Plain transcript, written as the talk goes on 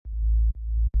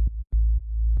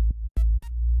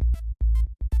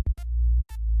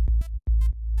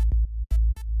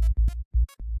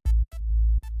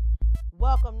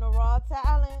Welcome to Raw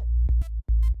Talent.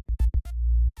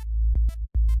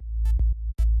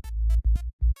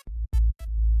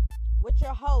 With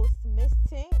your host, Miss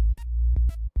Tink.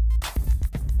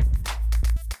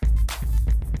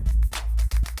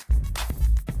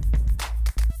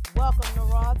 Welcome to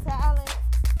Raw Talent.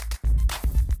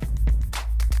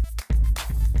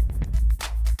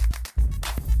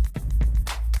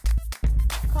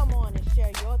 Come on and share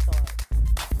your thoughts.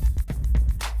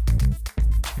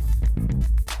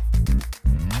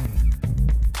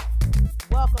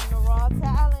 Welcome to Raw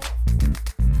Talent.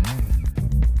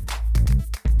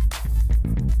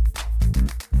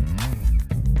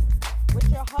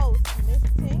 With your host, Miss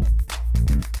Tink.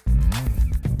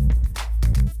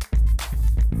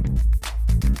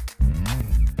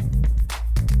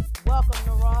 Welcome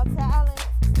to Raw Talent.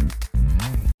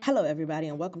 Hello, everybody,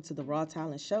 and welcome to the Raw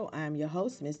Talent Show. I am your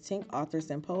host, Miss Tink, author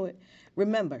and poet.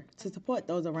 Remember to support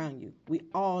those around you. We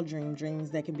all dream dreams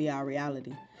that can be our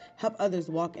reality. Help others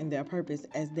walk in their purpose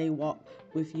as they walk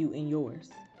with you in yours.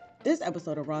 This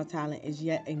episode of Raw Talent is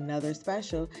yet another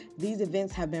special. These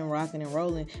events have been rocking and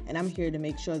rolling, and I'm here to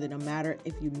make sure that no matter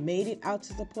if you made it out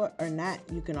to support or not,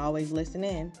 you can always listen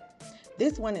in.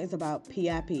 This one is about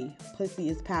PIP, Pussy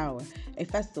is Power, a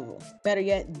festival. Better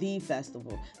yet, the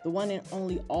festival. The one and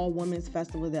only all-women's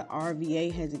festival that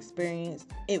RVA has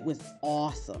experienced. It was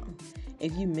awesome.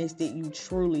 If you missed it, you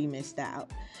truly missed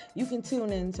out. You can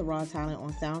tune in to Raw Talent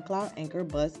on SoundCloud, Anchor,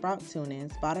 Buzzsprout,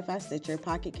 TuneIn, Spotify, Stitcher,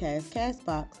 Pocket Cast,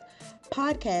 CastBox,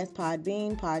 Podcast,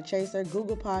 Podbean, Podchaser,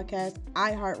 Google Podcasts,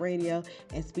 iHeartRadio,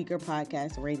 and Speaker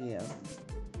Podcast Radio.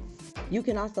 You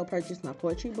can also purchase my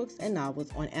poetry books and novels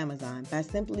on Amazon by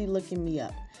simply looking me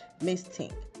up, Miss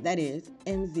Tink. That is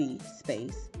MZ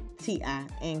space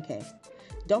TINK.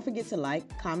 Don't forget to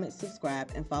like, comment,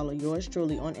 subscribe, and follow yours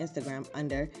truly on Instagram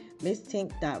under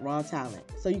misstink.rawtalent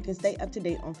so you can stay up to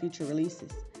date on future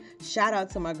releases. Shout out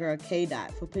to my girl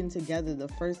K-Dot for putting together the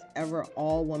first ever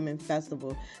all-woman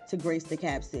festival to grace the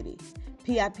Cap City.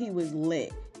 PIP was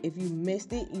lit. If you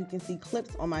missed it, you can see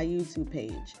clips on my YouTube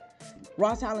page.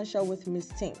 Raw Talent Show with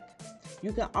Miss Tink.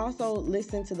 You can also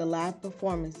listen to the live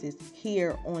performances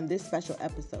here on this special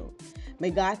episode.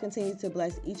 May God continue to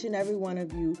bless each and every one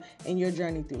of you in your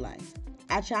journey through life.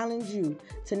 I challenge you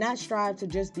to not strive to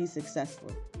just be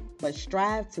successful, but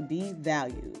strive to be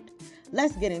valued.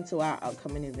 Let's get into our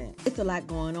upcoming event. It's a lot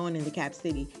going on in the Cap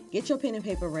City. Get your pen and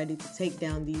paper ready to take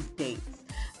down these dates.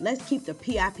 Let's keep the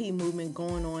PIP movement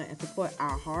going on and support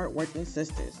our hard-working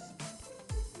sisters.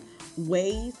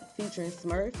 Waves featuring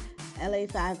Smurf, LA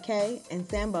 5K, and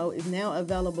Sambo is now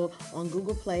available on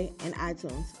Google Play and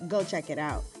iTunes. Go check it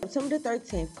out. September the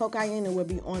 13th, Cocaina will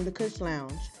be on the Kush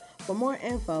Lounge. For more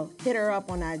info, hit her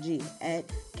up on IG at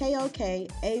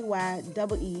KOKAYEENA.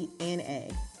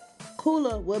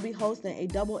 Kula will be hosting a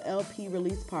double LP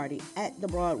release party at the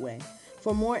Broadway.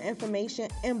 For more information,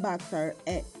 inbox her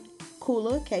at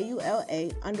Kula,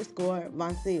 KULA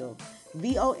 _Voncille,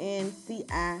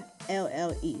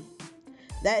 VONCILLE.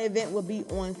 That event will be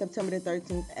on September the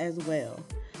 13th as well.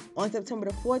 On September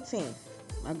the 14th,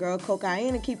 my girl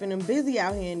Cocaina, keeping them busy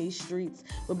out here in these streets,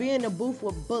 will be in the booth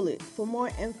with Bullet. For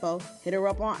more info, hit her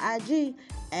up on IG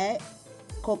at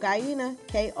Cocaina,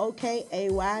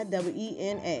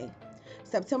 KOKAYEENA.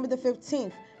 September the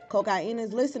 15th,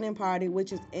 Cocaina's listening party,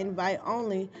 which is invite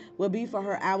only, will be for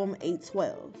her album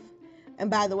 812.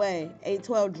 And by the way,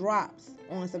 812 drops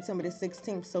on September the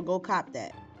 16th, so go cop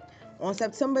that. On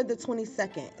September the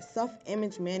 22nd,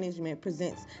 Self-Image Management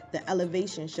presents the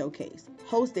Elevation Showcase,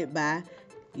 hosted by,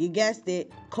 you guessed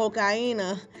it,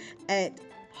 Cocaina at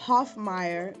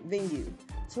Hoffmeyer Venue,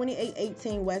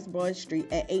 2818 West Broad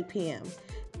Street at 8 p.m.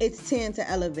 It's 10 to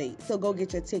elevate, so go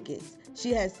get your tickets.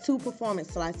 She has 2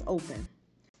 performance slots open.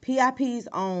 PIP's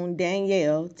own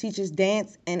Danielle teaches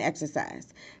dance and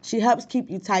exercise. She helps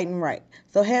keep you tight and right.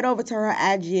 So head over to her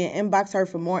IG and inbox her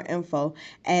for more info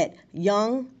at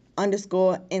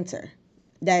young_enter.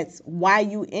 That's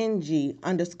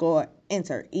YUNG_enter,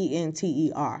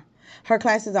 ENTER. Her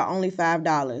classes are only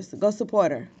 $5. Go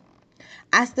support her.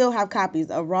 I still have copies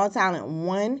of Raw Talent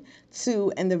 1,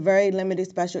 2, and the very limited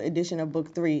special edition of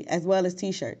Book 3, as well as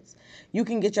t-shirts. You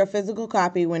can get your physical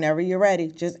copy whenever you're ready.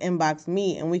 Just inbox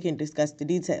me and we can discuss the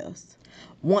details.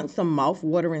 Want some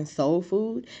mouth-watering soul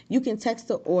food? You can text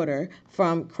the order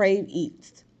from Crave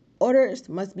Eats. Orders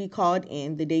must be called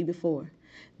in the day before.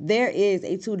 There is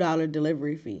a $2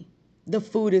 delivery fee. The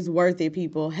food is worth it,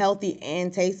 people. Healthy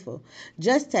and tasteful.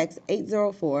 Just text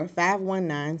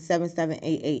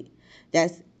 804-519-7788.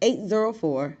 That's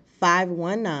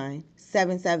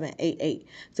 804-519-7788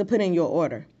 to put in your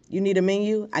order. You need a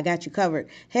menu? I got you covered.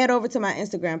 Head over to my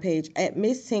Instagram page at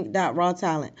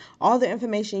misstink.rawtalent. All the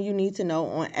information you need to know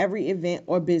on every event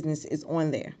or business is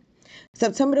on there.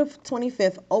 September the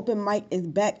 25th, open mic is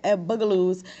back at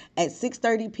Boogaloo's at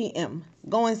 6:30 p.m.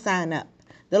 Go and sign up.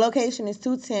 The location is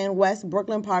 210 West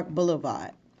Brooklyn Park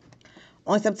Boulevard.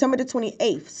 On September the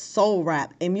 28th, Soul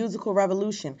Rap, a musical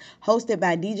revolution, hosted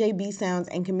by DJ B Sounds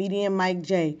and comedian Mike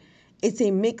J. It's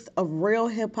a mix of real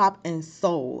hip-hop and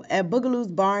soul at Boogaloo's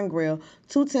Bar and Grill,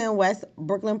 210 West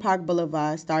Brooklyn Park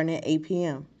Boulevard, starting at 8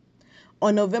 p.m.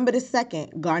 On November the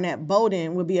 2nd, Garnett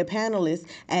Bowden will be a panelist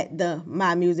at the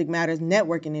My Music Matters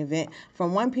networking event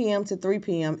from 1 p.m. to 3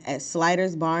 p.m. at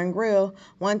Sliders Bar and Grill,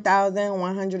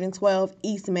 1112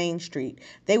 East Main Street.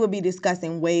 They will be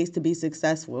discussing ways to be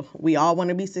successful. We all want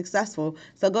to be successful,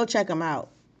 so go check them out.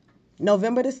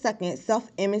 November the 2nd,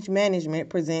 Self-Image Management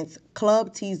presents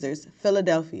Club Teasers,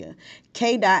 Philadelphia.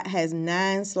 K-Dot has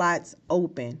 9 slots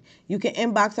open. You can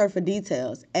inbox her for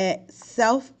details at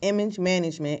Self-Image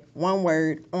Management, one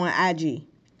word, on IG.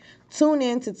 Tune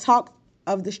in to Talk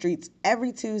of the Streets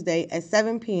every Tuesday at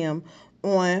 7 p.m.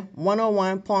 on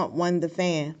 101.1 The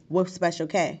Fan with Special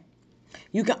K.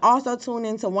 You can also tune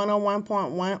in to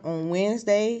 101.1 on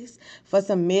Wednesdays for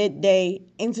some midday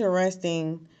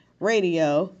interesting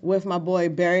radio with my boy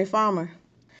Barry Farmer.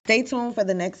 Stay tuned for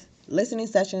the next Listening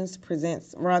Sessions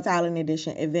Presents Raw Talent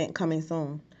Edition event coming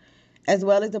soon, as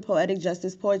well as the Poetic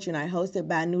Justice Poetry Night hosted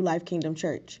by New Life Kingdom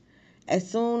Church. As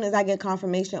soon as I get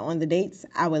confirmation on the dates,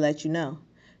 I will let you know.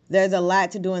 There's a lot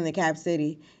to do in the Cap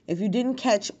City. If you didn't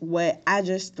catch what I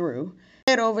just threw,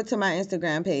 head over to my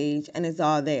Instagram page and it's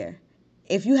all there.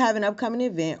 If you have an upcoming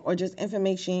event or just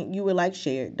information you would like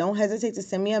shared, don't hesitate to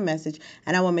send me a message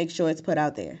and I will make sure it's put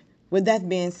out there. With that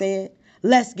being said,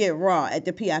 let's get raw at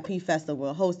the PIP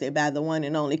Festival hosted by the one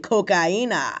and only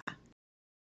Cocaina.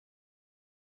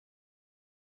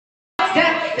 Step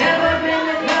up in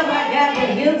the club, I got the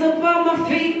heels up on my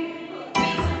feet.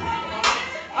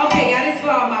 Okay, y'all, this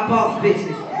for all my boss bitches.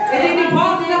 Is any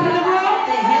bosses up in the room?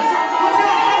 The heels up on your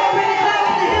feet. Step up in the club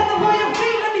with the heels up on your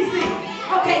feet. Let me see.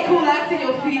 Okay, cool, I see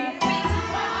your feet.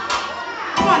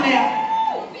 Come on now.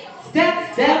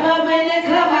 Step up in the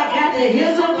club, I got the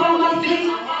heels up on my feet.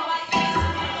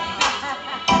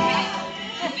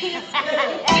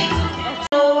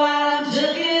 So while I'm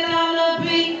jugging on the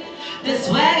beat, the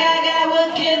swag I got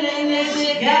was killing this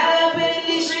shit. Got up in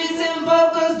these streets and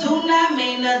vocals do not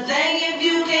mean nothing if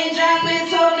you can't drop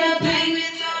it on the beat.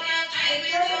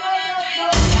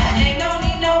 Ain't no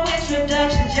need no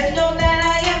introduction, just know that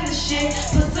I am the shit.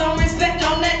 Put some respect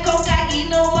on that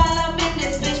cocaine while I'm in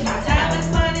this bitch. My time is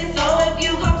money, so if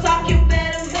you gon' talk, you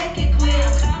better make it quick.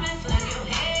 I'm coming for your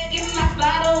head, give me my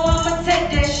bottle, I'ma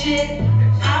take that shit.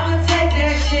 I'ma take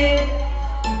that shit.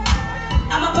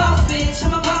 I'm a boss bitch,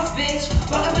 I'm a boss bitch.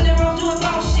 Walk up in the room doing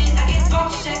boss shit. I get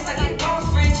boss checks, I get boss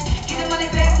rich. Get the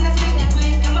money fast and I spend it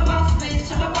quick. I'm a boss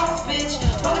bitch, I'm a boss bitch.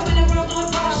 Walk up in the room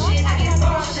doing boss shit. I get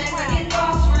boss checks, I get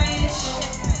boss rich.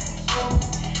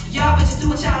 Y'all bitches do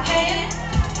what y'all can,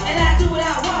 and I do what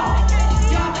I want.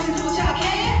 Y'all bitches do what y'all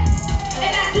can,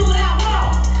 and I do what I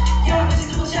want. Y'all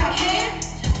bitches do what y'all can,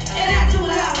 and I do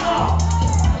what I want.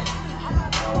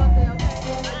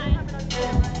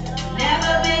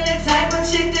 Never been the type of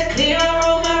chick to clear a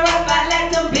rumor up. I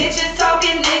like them bitches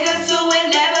talking niggas who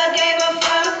ain't never gave a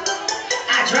fuck.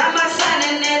 I drop my son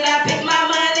and then I pick my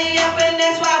money up, and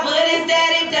that's why what his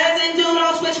daddy doesn't do.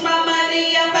 Don't switch my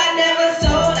money up. I never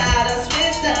sold out or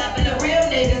switched up. And the real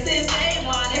niggas since day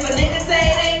one. If a nigga say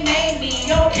they made me,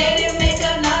 okay, then make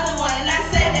another one. And I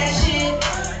said that shit.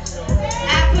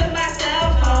 I put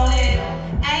myself on it.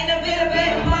 I ain't a bit of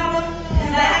baby mama,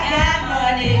 cause I got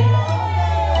money.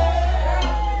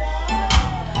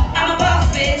 I'm a boss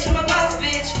bitch, I'm a boss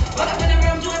bitch. Walk up in the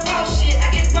room doing boss shit.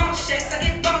 I get boss checks, I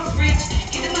get boss rich.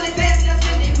 Get the money fast and I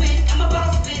spend it quick. I'm a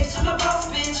boss bitch, I'm a boss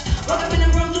bitch. Walk up in the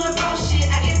room doing boss shit.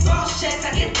 I get boss checks,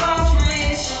 I get boss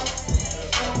rich.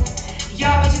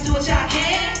 Y'all bitches do what y'all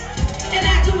can, and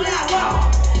I do what I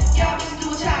want. Y'all bitches do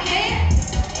what y'all can,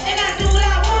 and I do what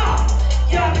I want.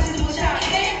 Y'all bitches do what y'all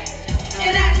can,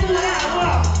 and I do what I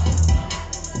want.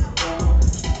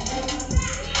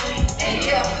 Hey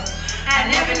yo, I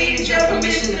never needed your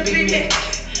permission to be me.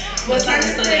 What's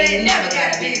understood ain't never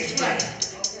gotta be explained.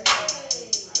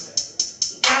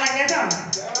 Y'all like that song?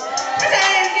 Put your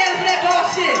hands together for that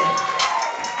bullshit.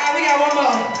 Alright, we got one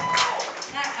more.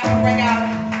 I'm gonna bring out.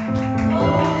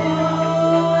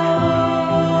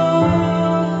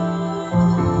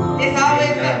 It's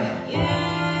always better.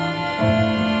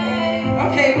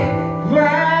 Okay.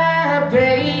 Right,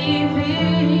 baby.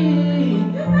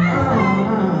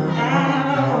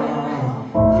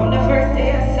 From the first day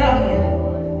I saw you,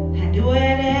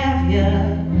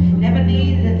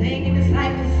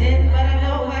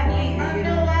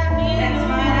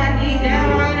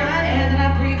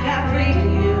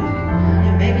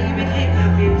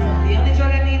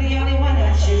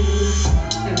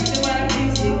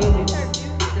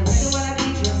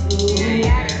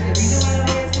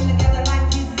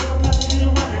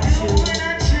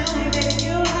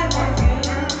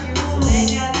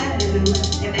 you.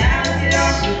 And now let's get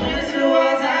off the windows to the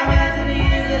walls. I ride to the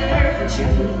ends of the earth with you.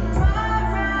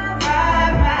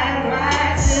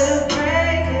 Ride till the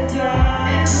break of dawn.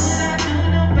 That's what I do,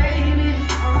 no baby.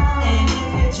 And if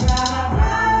you try,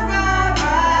 ride,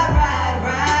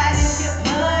 if you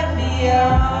put me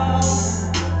on.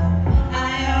 I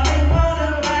only wanna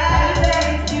ride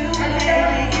with you,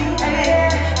 baby, you,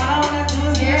 baby. All I do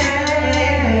is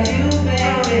get you,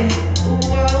 baby. Ooh,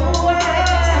 oh, oh.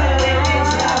 So if you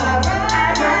try,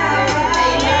 ride,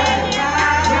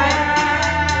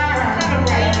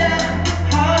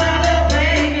 hold on, little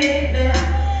baby.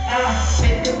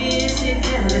 Make the music sit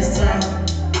down, let's talk.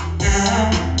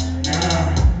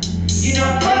 You know I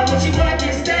fuck what you want,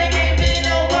 this thing ain't been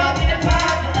no walk in the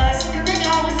park for us. Cause they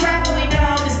always talk but we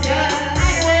don't discuss. I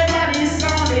ain't worried about this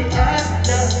song with us.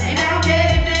 And I don't care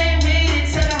if they ain't read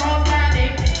it, so the whole time they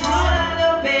hold on,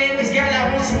 little baby. Cause girl, I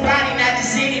want somebody, not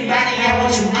just anybody. I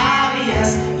want you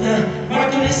obvious. Run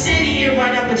through the city and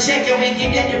run up a check and we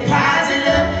get that deposit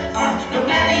up. No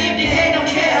matter if they hate, don't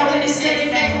care when they say they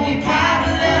make we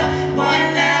popular.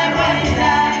 One line,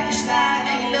 you slide,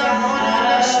 and you love, hold on,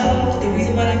 love. The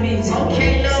reason why I be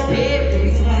okay, little baby. The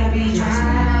reason why I be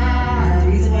the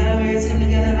reason why the words come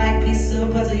together like pieces of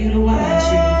a puzzle. You know why I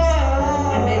choose.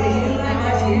 And baby, you like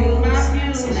my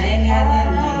fuse. And I ain't got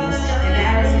nothing to lose. And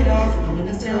now let's get off from when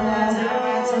the still walls. I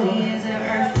ride to the ends of the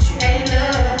earth with you. Hey,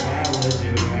 love. Where was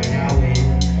you right now? Where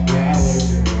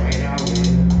was you right now?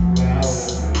 Where was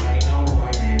you like no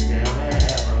one has ever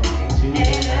made you?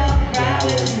 Hey, love. Ride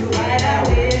with you right, I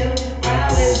will.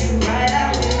 Ride with you right, I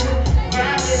will.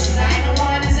 Ride with you like no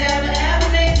one has ever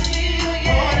made you feel.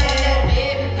 Yeah.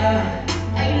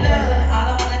 Hey, love. All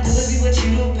I wanna do is be with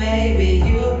you, baby.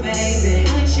 You, baby.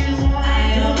 What you want? I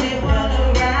only wanna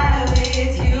ride with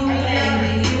you,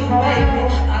 baby. You, baby.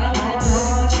 All I wanna do is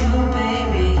be with you,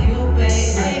 baby. You,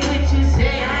 baby. Hey, what you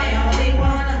say? I only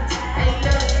wanna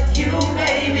you,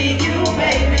 baby. You,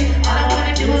 baby. All I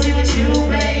wanna do is be with you,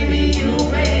 baby. You,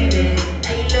 baby.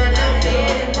 Hey, love,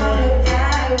 baby. Wanna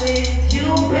ride with you,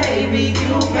 baby.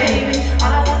 You, baby.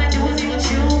 All I wanna do is be with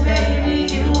you, baby.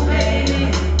 You, baby.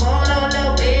 Hold on,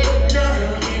 little baby, look.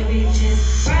 Can we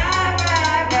just ride,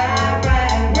 ride, ride,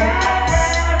 ride, ride,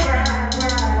 ride,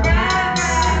 ride,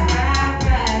 ride,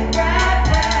 ride, ride,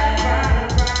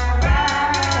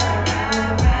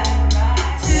 ride,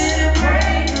 till the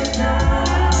break of dawn.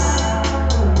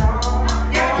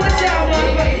 Y'all put y'all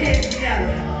motherfucking hands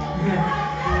together.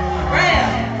 Rap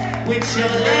with your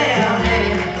left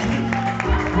hand.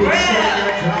 With your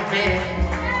left hand.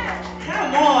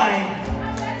 Come on.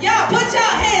 Y'all put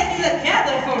y'all hands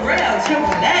together for real,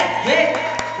 Triple X, bitch.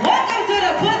 Welcome to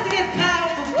the pussiest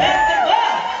powerful festival.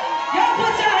 Y'all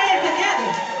put your hands together.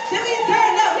 Till we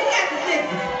turn up, we got to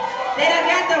listen. They done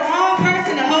got the wrong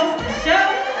person to host the show.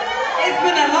 It's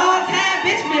been a long time,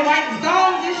 bitch. Been writing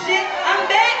songs and shit. I'm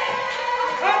back.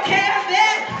 Okay, I'm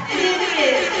back. Here it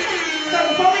is. So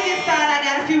before we get started, I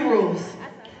got a few rules.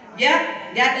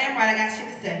 Yep, goddamn right, I got shit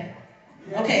to say.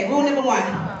 Okay, rule number 1.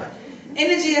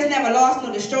 Energy is never lost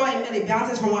nor destroyed, it merely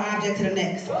bounces from one object to the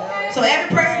next. So every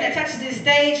person that touches this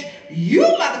stage, you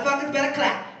motherfuckers better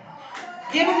clap.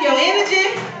 Give them your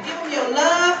energy, give them your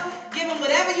love, give them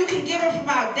whatever you can give them from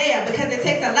out there, because it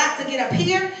takes a lot to get up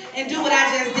here and do what I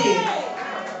just did.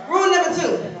 Rule number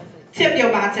 2, tip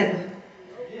your bartender.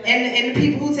 And the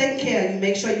people who take care of you,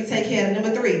 make sure you take care of them.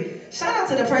 Number 3, shout out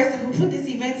to the person who put this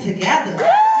event together. When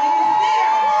you see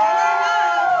her, show her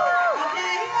love,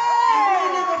 okay? And rule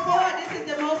number 4, this is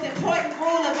the most important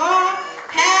rule of all,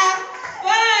 have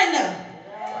fun,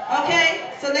 okay?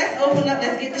 So let's open up,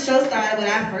 let's get the show started with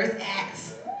our first act.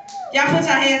 Y'all put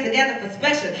your hands together for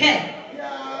Special K.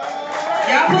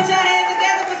 Y'all put your hands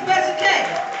together for Special K.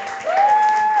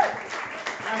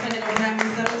 I'm gonna go grab me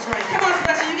some Detroit. Come on,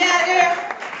 Special, you got it, girl?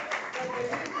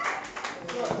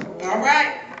 All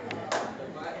right.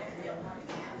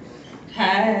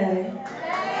 Hi.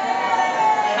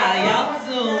 How y'all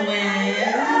doing?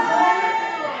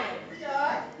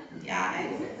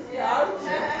 Guys.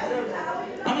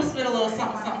 I'm gonna spit a little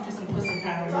something for some pussy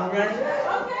power, all right?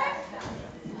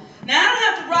 Now, I don't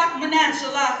have to rock my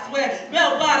natural locks, wear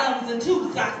bell bottoms and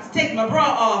tube socks, take my bra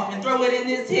off and throw it in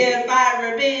this here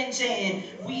fire bench, and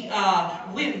we are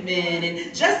women.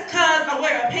 And just cause I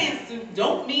wear a pantsuit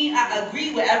don't mean I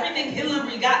agree with everything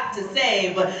Hillary got to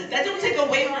say, but that don't take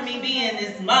away from me being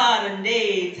this modern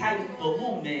day type of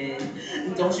woman.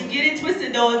 Don't you get it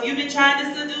twisted though, if you've been trying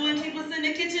to subdue and keep us in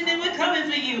the kitchen, then we're coming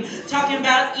for you. Talking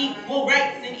about equal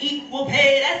rights and equal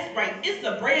pay, that's right, it's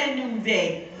a brand new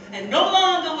day. And no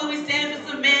longer will we stand for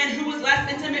some man who was last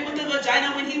intimate with the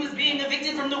vagina when he was being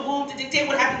evicted from the womb to dictate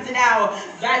what happens in our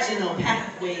vaginal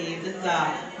pathways. It's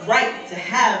our right to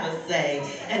have a say.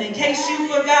 And in case you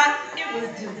forgot, it was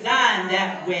designed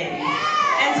that way.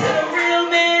 And to the real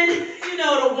men, you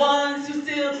know, the ones who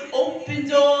still open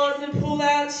doors and pull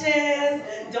out chairs,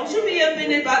 don't you be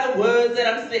offended by the words that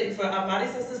I'm spitting, for our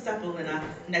bodies are so supple and our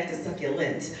neck is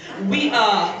succulent. We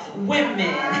are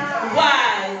women,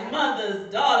 wives,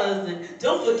 mothers, daughters, and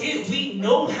don't forget we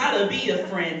know how to be a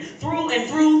friend. Through and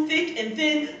through, thick and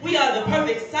thin, we are the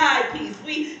perfect side piece.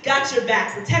 We got your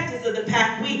back, protectors of the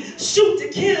pack. We shoot to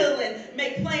kill and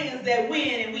make plans that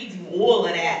win, and we do all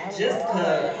of that just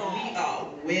because we are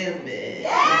women.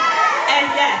 And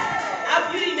yes,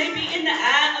 our beauty may be in the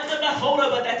eye of the beholder,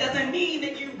 but that doesn't mean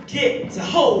that you get to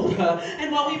hold her.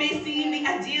 And while we may seem the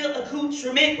ideal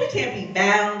accoutrement, we can't be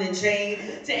bound and chained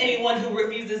to anyone who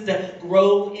refuses to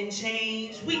grow and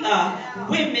change. We are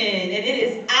women, and it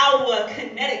is our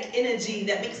kinetic energy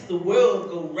that makes the world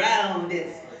go round.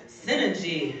 It's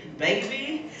synergy,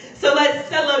 baby. So let's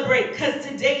celebrate, because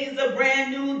today is a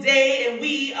brand new day and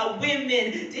we are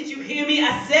women. Did you hear me?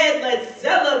 I said let's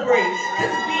celebrate,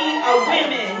 because we are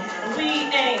women and we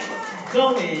ain't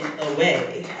going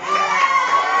away.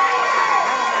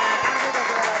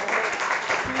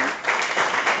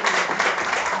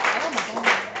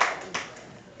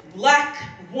 Black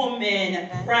woman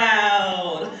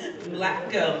proud,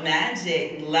 black girl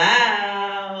magic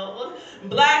loud,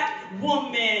 black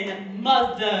woman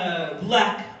mother,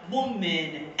 black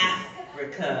woman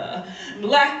Africa,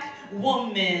 black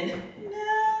woman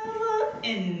never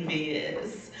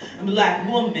envious, black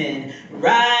woman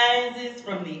rises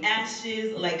from the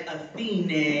ashes like a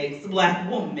phoenix, black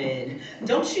woman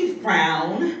don't you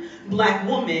frown, black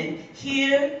woman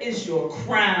here is your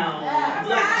crown,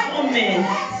 black woman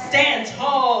stand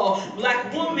tall,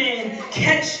 black woman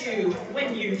catch you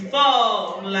when you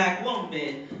fall, black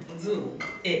woman do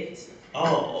it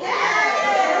all.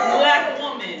 Black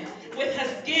woman with her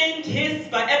skin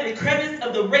kissed by every crevice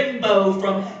of the rainbow,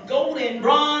 from golden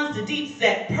bronze to deep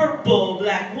set purple,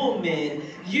 black woman,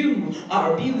 you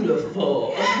are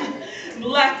beautiful.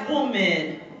 Black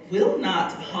woman will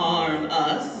not harm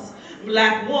us.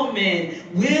 Black woman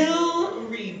will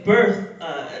rebirth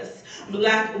us.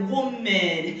 Black woman,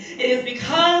 it is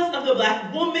because of the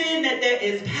black woman that there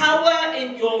is power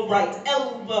in your right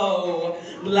elbow.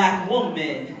 Black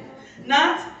woman,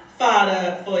 not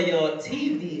fodder for your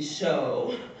TV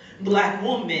show. Black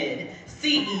woman,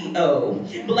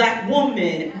 CEO. Black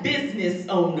woman, business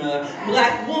owner.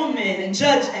 Black woman,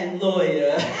 judge and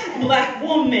lawyer. Black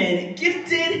woman,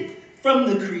 gifted from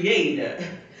the creator.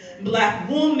 Black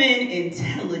woman,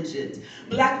 intelligent.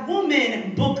 Black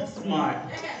woman, book smart.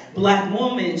 Black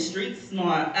woman, street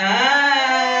smart.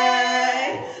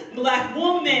 Black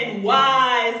woman,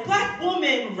 wise. Black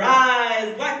woman,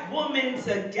 rise. Black woman,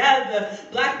 together.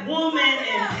 Black woman,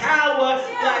 empower.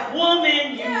 Black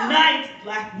woman, unite.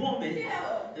 Black woman,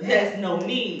 there's no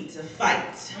need to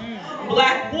fight.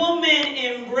 Black woman,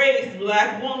 embrace.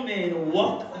 Black woman,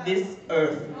 walk this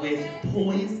earth with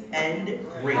poise and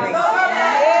grace.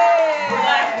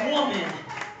 Black woman,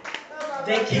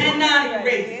 they cannot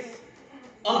erase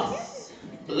us,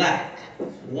 black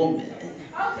woman.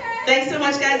 Thanks so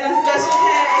much, guys, on a special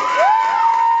day.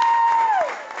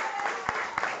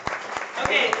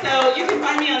 Okay, so you can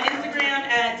find me on Instagram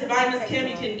at Divine Miss Kim.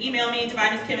 You can email me,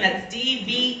 Divine Miss Kim, and that's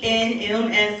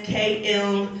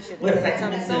DVNMSKM. Website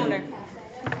coming soon.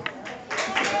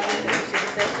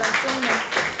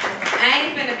 I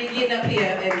ain't finna be getting up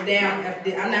here and down.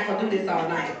 I'm not gonna do this all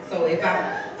night. So if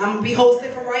I'm gonna be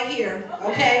hosting from right here,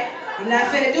 okay? I'm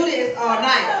not finna do this all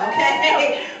night,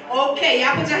 okay? Okay,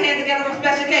 y'all put your hands together for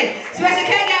Special K. Special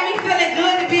K got me feeling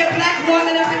good to be a black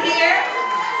woman up in here.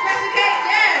 Special K,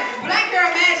 yes. Black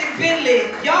Girl Magic been lit.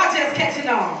 Y'all just catching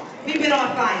on. We been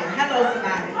on fire. Hello,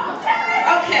 somebody.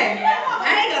 Okay,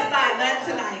 I ain't gonna start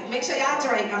nothing tonight. Make sure y'all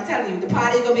drink. I'm telling you, the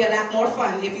party is gonna be a lot more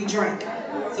fun if you drink.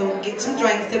 So get some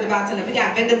drinks to the bartender. We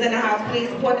got vendors in the house.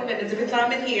 Please support the vendors if you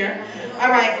come in here.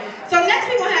 All right. So next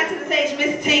we gonna have to the stage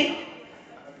Miss Tink.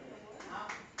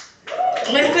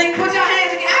 Miss Tink, put your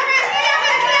hands together. All right, y'all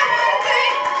better clap for Miss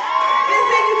Tink. Miss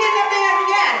Tink, you getting up there? You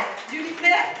got it. Judy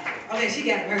Smith. Okay, she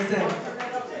got it herself.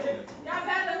 Y'all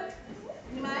better.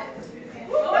 You might.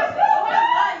 What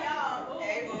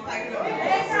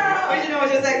you doing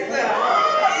with your sexy self?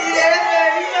 Yes,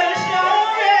 baby. You better show them,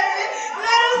 baby.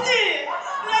 Let them see it.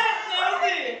 Let them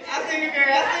see it. I see you,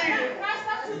 girl. I see you.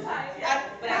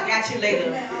 But I got you later.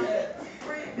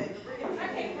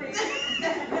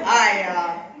 All right,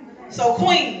 y'all. So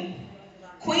Queen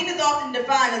is a often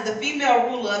defined as the female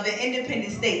ruler of an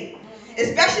independent state,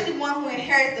 especially one who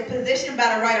inherits the position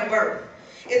by the right of birth.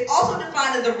 It's also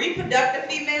defined as a reproductive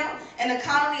female in a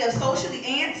colony of socially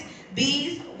ants,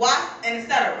 bees, wasps, and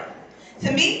etc.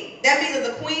 To me, that means as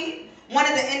a queen, one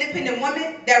is an independent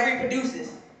woman that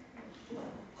reproduces.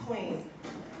 Queen,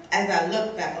 as I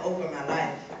look back over my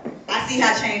life, I see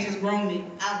how change has grown me.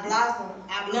 I blossom,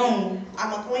 I Bloom,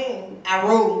 I'm a queen. I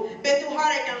rule. Been through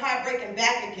heartache and heartbreak and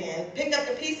back again. Picked up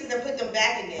the pieces and put them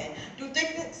back again. Through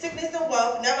sickness and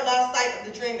wealth, never lost sight of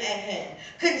the dream at hand.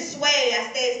 Couldn't sway, I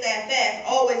stayed steadfast,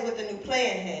 always with a new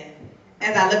play in hand.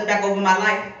 As I look back over my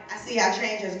life, I see how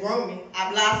change has grown me.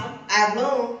 I blossom, I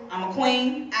bloom, I'm a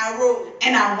queen, I rule.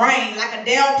 and I reign like a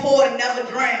downpour and never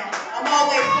drown. I'm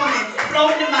always swimming,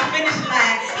 floating in my finish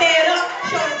line, head up,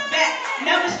 shoulders back,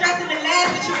 never stressing the last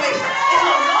situation. It's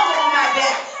no longer on my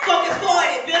back. Focus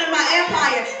forward, building my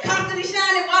empire, constantly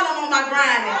shining while I'm on my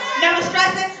grinding. Never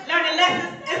stressing, learning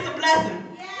lessons, it's a blessing.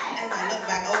 As I look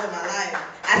back over my life,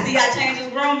 I see how change has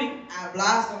grown me. I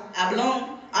blossom, I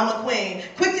bloom. I'm a queen.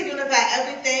 Quick to unify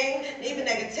everything, even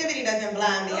negativity doesn't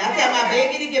blind me. I tell my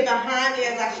baby to get behind me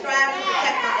as I strive to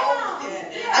protect my own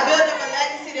skin. I build up a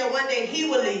legacy that one day he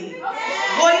will leave.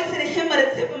 Loyal to the hem of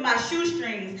the tip of my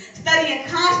shoestrings, studying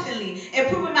constantly,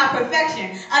 improving my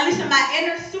perfection, unleashing my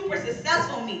inner super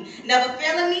successful me, never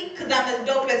failing me, cause I'm as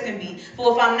dope as can be.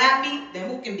 For if I'm not me, then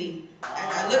who can be?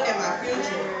 As I look at my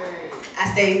future,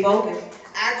 I stay focused,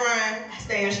 I grind,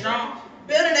 staying strong,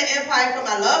 building an empire for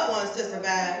my loved ones to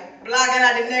survive. blocking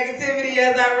out the negativity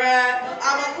as I ride.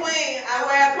 I'm a queen, I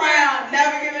wear a crown,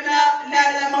 never giving up,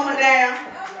 never let mama down.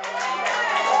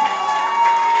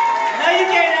 No, you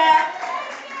can't die.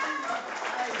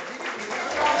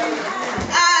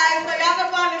 Alright, so y'all can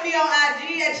follow me on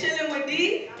IG at Chillin' with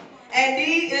D, and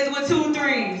D is with 2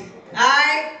 3s.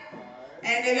 Alright?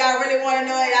 And if y'all really want to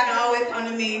know it, y'all can always come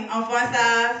to me. I'm fun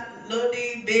size, Lil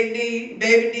D, Big D,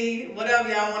 Baby D, whatever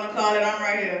y'all want to call it, I'm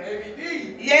right here.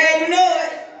 Baby D. Yeah, you know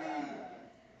it.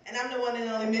 And I'm the one and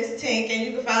only Miss Tink, and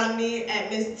you can follow me at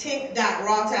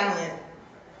misstink.rawtalent.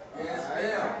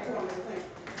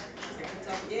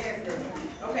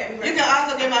 You can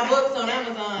also get my books on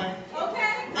Amazon.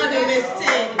 Okay. Under Miss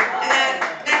Tink.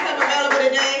 I got stuff available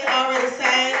today, already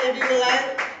signed if you would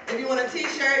like. If you want a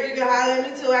t-shirt, you can holler at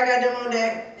me too. I got them on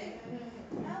deck.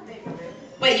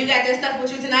 Wait, you got that stuff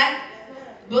with you tonight?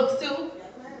 Books too?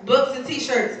 Books and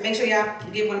t-shirts. Make sure y'all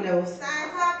get one of those.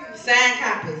 Signed copies. Signed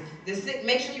copies.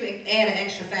 Make sure you add an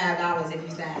extra $5 if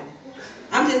you sign.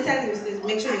 I'm just telling you, sis,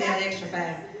 make sure you add an extra $5.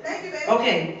 Thank you, baby.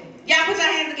 Okay. Y'all put your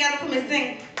hands together for Miss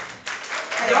Tink.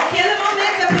 Don't kill it on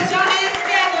that, but put your hands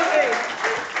together.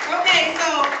 Okay,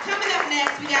 so coming up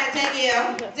next, we got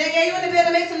Danielle. Danielle, you in the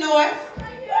building? Make some noise.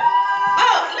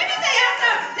 Oh, let me tell y'all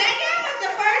something. Danielle was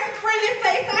the first friendly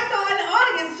face I saw in the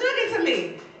audience talking to me.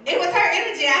 It was her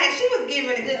energy I had. She was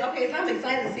giving it good. Okay, so I'm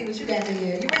excited to see what you got to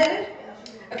hear. You ready?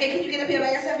 Okay, can you get up here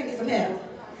by yourself and get some help?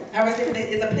 I was thinking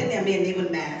there's a plenty of men, they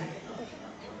wouldn't mind.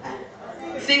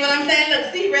 See what I'm saying?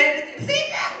 Look, see, ready to, see,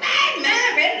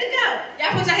 man, ready to go.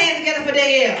 Y'all put your hands together for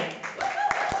Danielle.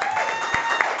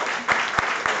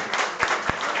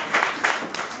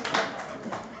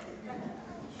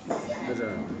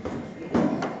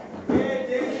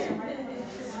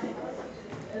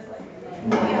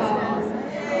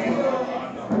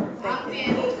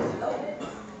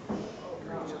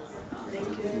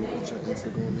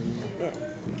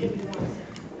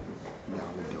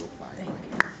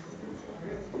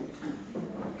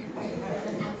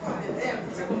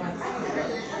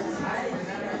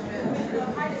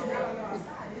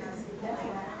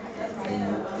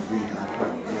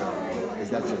 Is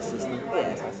that your sister?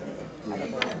 Yes.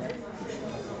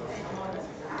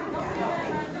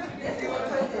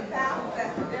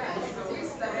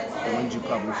 When did you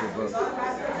publish your book?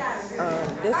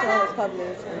 This one was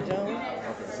published in June.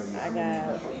 Okay, so I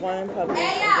got one published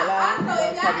in July, Also, one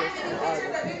if y'all published have in any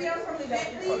pictures August. or videos from the event,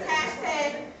 please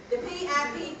hashtag the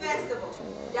PIP Festival.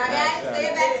 Y'all got it? Say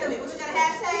it back to me. What you got a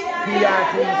hashtag?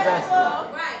 PIP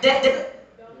Festival. Right. That-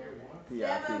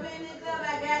 Step up in the club, I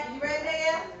got you. You ready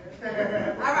there?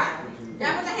 All right.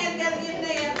 Y'all put your hands together, get in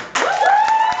there.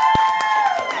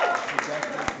 She's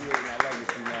definitely creating that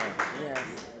legacy now. Yes.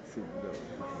 Super dope.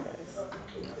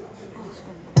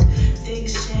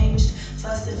 Things changed,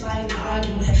 fussing, fighting,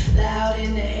 arguing, loud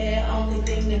in the air, only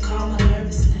thing to calm my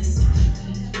nervousness.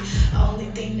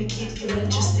 Only thing to keep you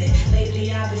interested.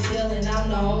 Lately I've been feeling I'm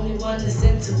the only one that's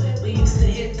into it. We used to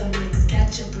hit the licks,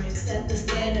 catch a brick, set the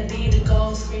standard, be the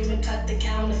goal, scream and cut the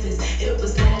counterfeits. It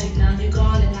was magic, now you're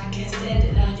gone and I can't stand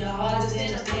it. Now your heart is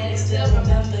in a panic. Still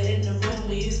remember in the room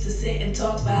we used to sit and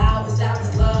talk for hours. That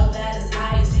was love at its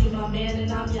highest. See my my man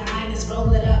and I'm your highness.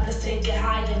 Roll it up, let's take it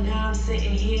higher. Now I'm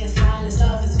sitting here in silence.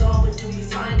 Love is gone, but do you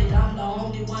find it? I'm the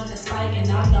only one that's fighting.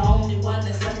 I'm the only one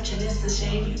that's searching. It's a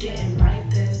shame you didn't write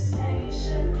this.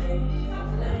 Patiently,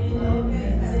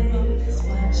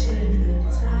 watching the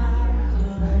time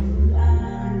go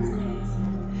by.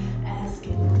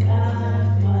 Asking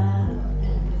God why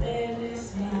and when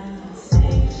it's my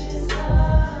stages of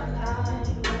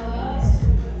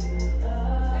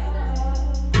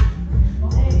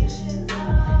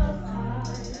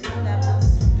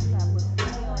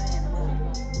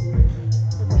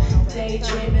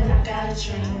daydreaming, I got a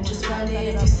dream. Just wonder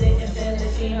if you sitting,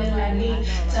 feeling like me.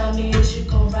 Tell me if you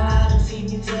gon' ride or feed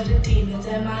me to the demons.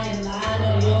 Am I in line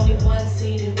or the only one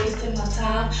seated, wasting my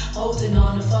time? Holding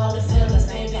on to fall the feelings,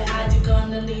 baby. How you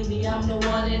gonna leave me? I'm the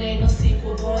one, it ain't no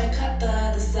sequel, boy. Cut the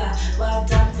other side. Well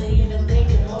done for even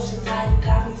thinking. Emotions high, you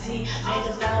got me tea. Made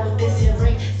a vow with this here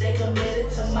ring. Stay committed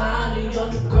to mine. Or your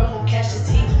new girl who catches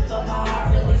heat. But my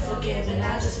heart really forgiving.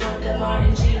 I just want that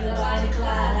Martin G, the Bonnie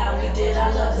Clyde. How we did, I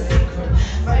love a secret.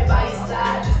 Right by your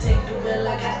side, just take the wheel,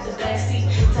 I got the backseat.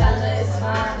 Tell her it's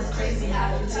mine, it's crazy how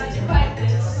you take it like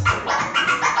this.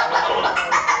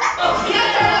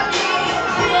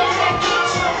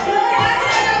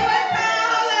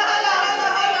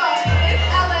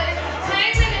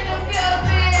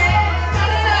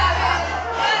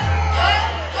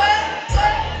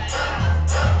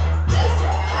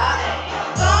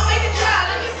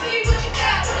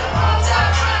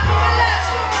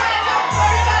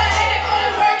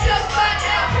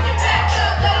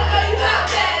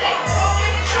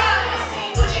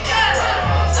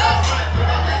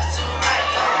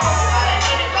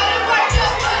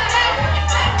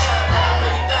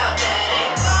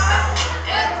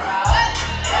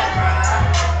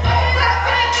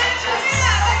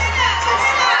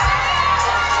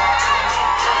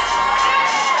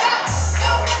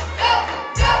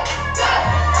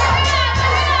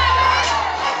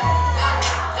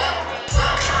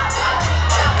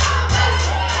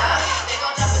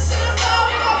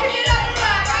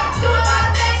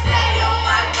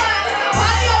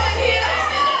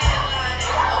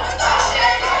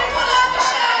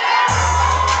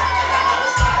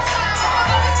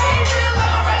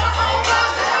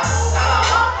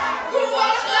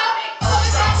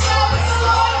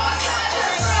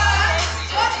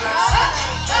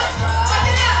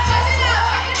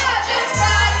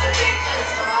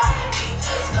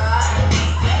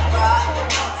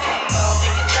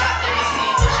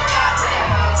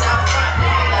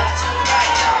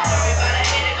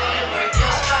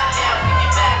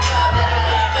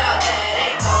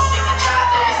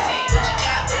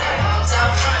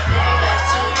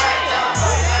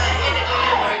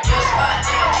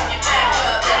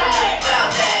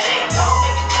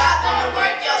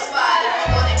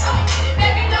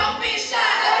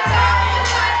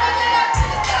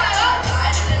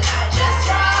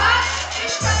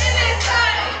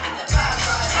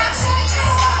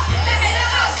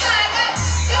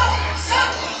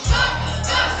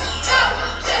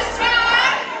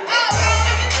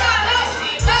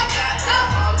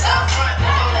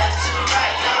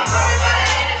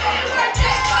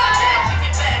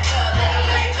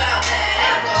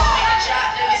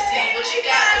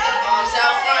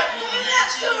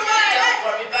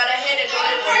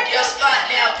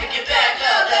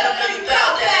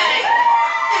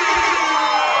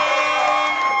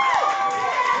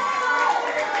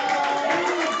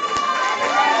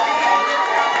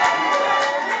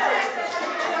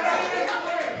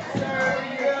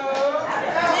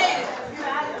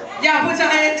 Y'all put your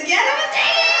hands together.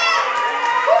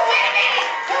 Who, wait a minute.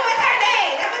 Who was her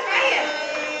name? That was right here.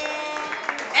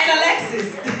 And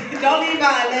Alexis. Don't leave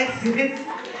out Alexis.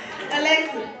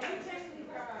 Alexis.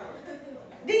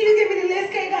 Did you give me the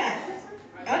list, K-Dot?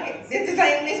 Okay. This the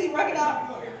same list we working on?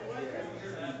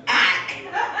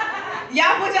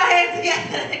 Y'all put your hands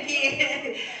together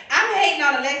again. I'm hating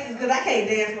on Alexis because I can't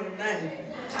dance with nothing.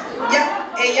 Yeah,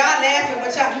 and y'all laughing,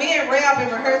 but y'all, me and Rail been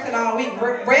rehearsing all week.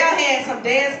 Rail had some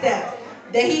dance steps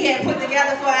that he had put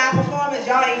together for our performance.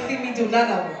 Y'all ain't seen me do none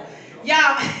of them.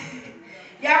 Y'all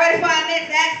ready for our next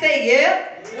act? Say yeah.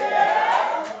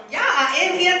 Y'all are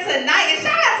in here tonight, and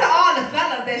shout out to all the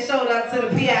fellas that showed up to the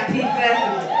PIP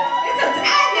festival.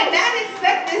 I did not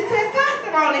expect this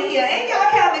testosterone in here. Ain't y'all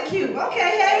kind of cute?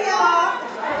 Okay, hey y'all,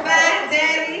 fine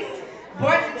daddies,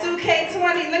 board the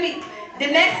 2K20. The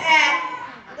next act.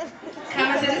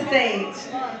 Coming to the stage.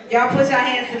 Y'all put your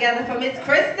hands together for Miss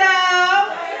Crystal.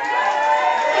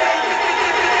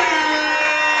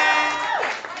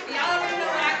 Y'all already know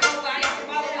what I go by. Y'all can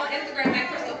follow me on Instagram at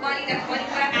Crystal Funny. That's funny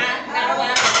with an I, not a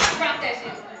Y. Drop that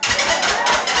shit.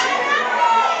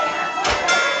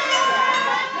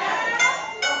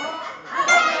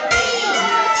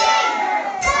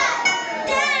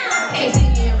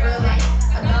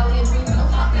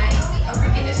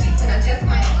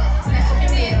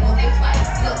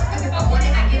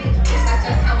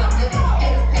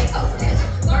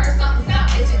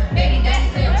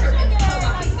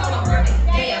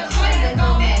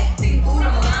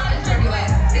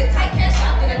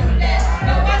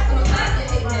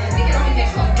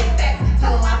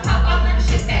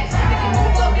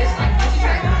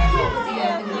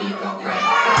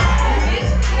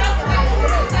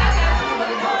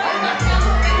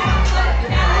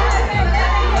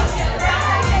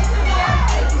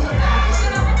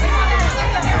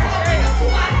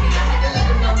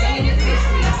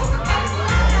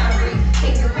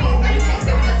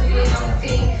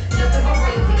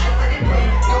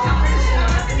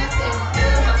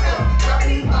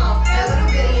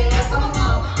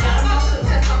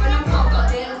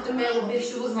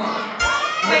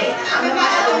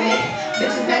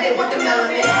 the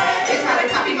melanin. They try to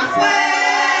copy my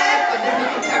swag, but there's no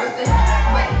comparison.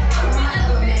 Wait, I'm my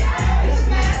element. This is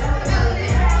mad with the melanin.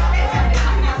 They try to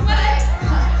copy my swag,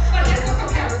 but there's no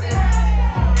comparison.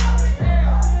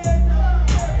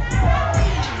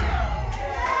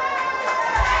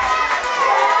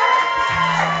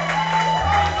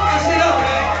 Shit up,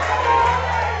 man.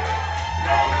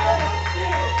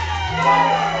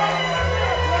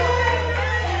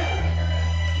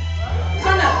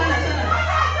 Turn up.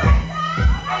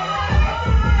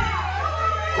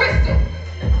 Crystal.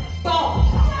 Ball.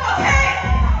 Okay.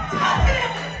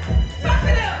 Talk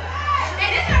to them. Hey,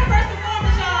 this our first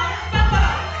performance, y'all. Fuck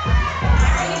up.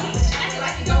 Acting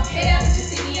like you don't care, but you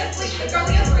see me asleep. The girl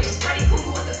is rich. Freddy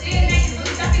Krueger with the DNA is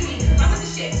really ducking me. I'm with the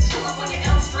shit. Pull up on your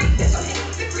Elm Street. Bitch, I'm hitting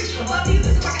with the creek. Above you,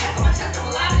 this is like a F on my chest. I'm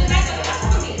alive in the night. Gotta watch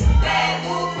for me. Bad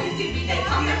little Queen TV, they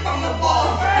coming from the wall.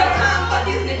 No time for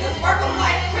these niggas. Work them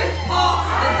like Chris Paul.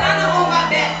 Designer on my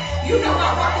back. You know I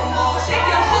rock them all. Shake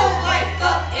your whole life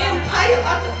up. Empire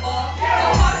about to fall. So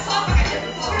hard to talk, I got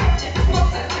different flow. Different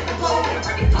smokes and different blows. And I'm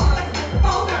freaking taller like a different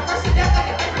phone. And I'm first to death like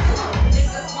a different cologne.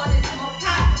 Niggas wanted smoke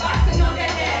hot. Boxing on that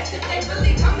ass. If they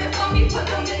really coming for me, put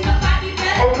them in the body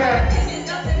bag. Okay. Opinion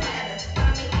doesn't matter. But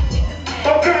I make these niggas mad.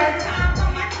 Okay. Time for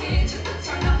my kids just to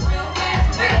turn up real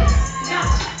fast. Wait, nah,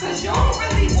 cause you don't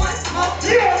really want smoke.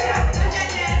 Yeah. Put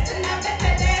that ass and I bet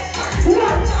that ass hurt.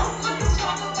 What? Don't look as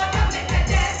strong, but I make that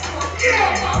ass hurt.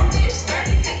 Yeah. Bum bitch,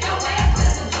 dirty, take your ass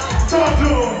to the door. Talk to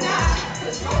him. Nah,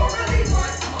 cause you don't really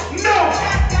want smoke. No.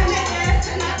 Shotgun that ass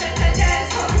and I bet that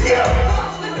ass hurt. Yeah.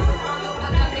 Don't look as strong,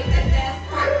 but I make that ass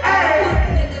hurt. Hey. Fuck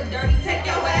nigga dirty, take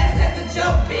your ass as a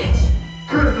joke, bitch.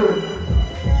 Crystal.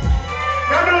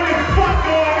 Y'all know this fuck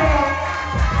going on.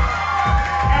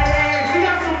 Hey, she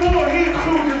got some more heat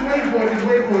too. Just wait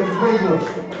for it.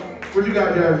 What you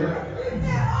got, Jazzy?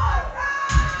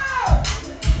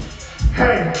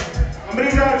 Hey, I'm gonna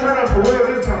need y'all to turn up for real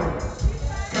this time.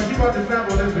 Cause she about to snap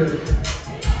on this bitch.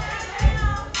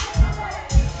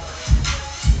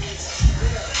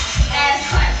 Ass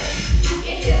clapping, you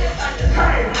can hear the thunder.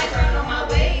 Hey. I turn on my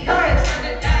way, don't turn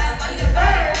the dial on your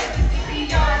back.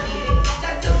 CPR needed,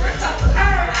 that's to recover.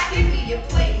 I can be your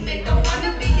playmate, don't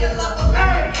wanna be your lover.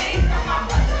 Learn the game from my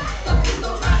brother, so please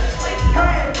don't try to play me.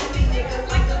 Movie niggas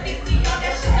like the BC on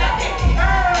that shit I did.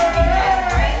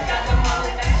 Got them all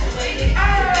infatuated.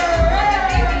 Run the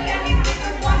baby and these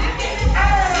niggas wanna get it.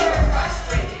 Super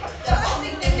frustrated. The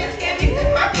only thing that scared me is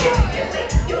my period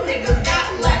late. You niggas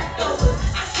got leftovers.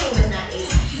 I came and I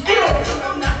ate. And so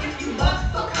I'm not if you love,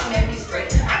 so come at me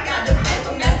straight. I got the plan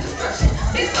for mass destruction.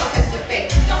 This don't catch the fake.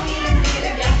 Don't need a nigga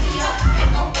to back me up.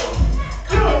 Ain't no fool.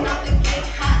 Coming out the gate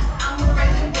hot. I'm a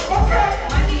rising bull.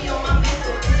 Money on my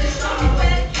mental. Just show me where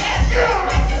the cash is.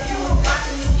 Like if you were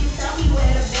watching me, you tell me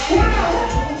where the bag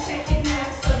is. Shaking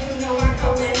ass, so you know I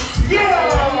go in.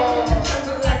 Yeah. In the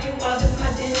jungle like you was in my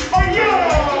den. Oh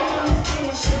yeah.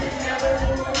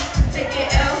 Take your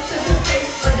L to the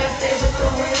face, but I stay with the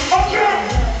wind. Okay.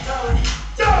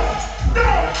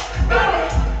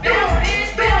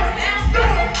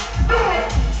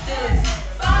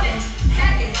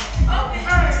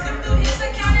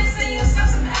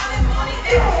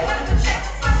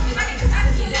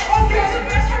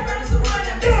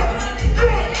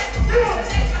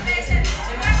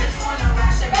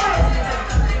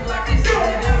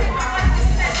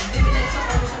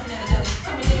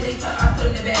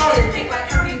 Take like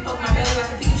Kirby, poke my belly like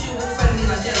a Pikachu, in front of me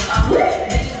like jelly.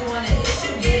 Bitches wanna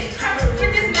issue, get it covered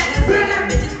with this medicine. Got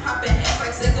bitches popping ass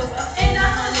like sickles up in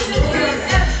 100 degrees.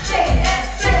 Shake it ass,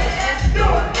 do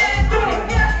it bad, do it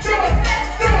yeah. Shake it fast,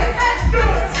 do it fast, do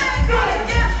it tight, do it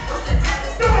yeah. What's the type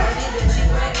of stuff I need to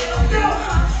G-Wagon on you,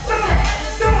 huh? What's the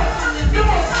address? Do it, come to me,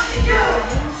 it's on to you.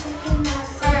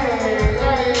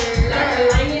 Like a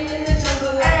lion in the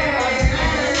jungle, like a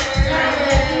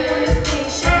on the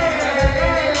station.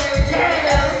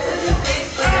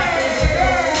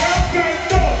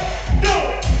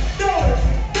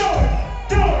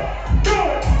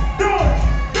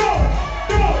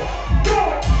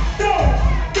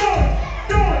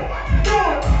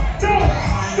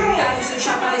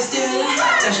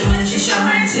 Show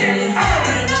my interior.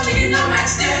 You don't know me, you know my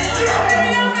exterior.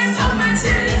 Baby, I'm in for my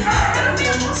interior. Gotta be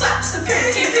on the top,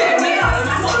 superior. Can't figure me out of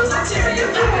my motor's arterial.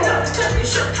 Popping up the country,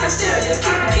 shook hysteria.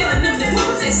 Keep killing them, then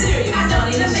moves, they serious. I don't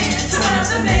need a man, throwing up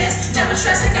the mask. Never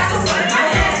stress, I got the water in my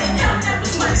ass. Count that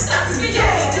was money, stuff is me,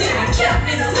 yeah. Nigga kept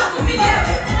in the look with me,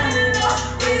 yeah. On and off,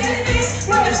 raising this.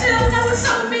 But you still know what's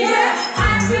up with me, yeah.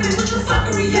 I ain't really with your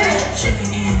fuckery, yeah. Chicken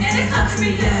in, and they fucking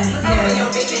me, yeah. Look over your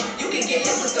baby, you can get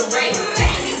hit with the rain.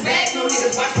 Taking these bags, no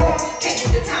niggas watch for. Can't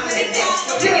get the time of their day.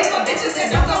 No ticket for bitches that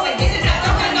don't go and get it. I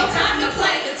don't got no time to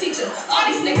play the teacher. All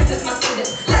these niggas is my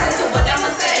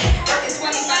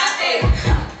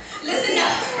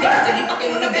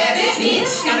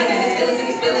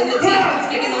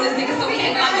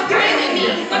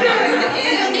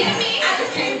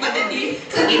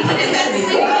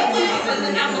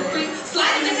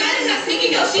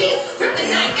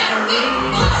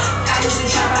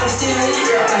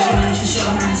exterior. Fashion man, she show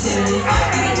my interior.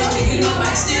 You don't know me, you know my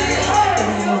exterior. Don't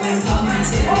know your man, pop my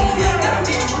interior. Got a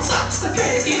beer on top, it's the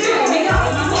pretty. You feel me? All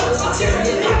of my photos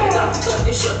material. Pop it off, cut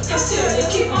this shit, exterior.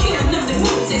 Keep on killing them, they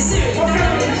move, they serious. Now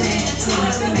I'm in the man, so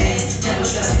I'm the man. Never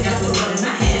stress, I got the world in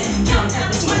my hand. Count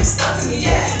down this money stuck to me,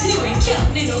 yeah. You ain't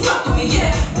count, nigga, rock with me, yeah.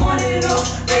 Wanted it all,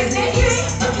 raising it,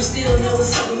 yeah. But you still know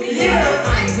what's up with me, yeah.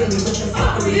 I ain't really with your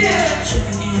fuckery, yeah.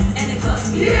 Tripping in, and they cuff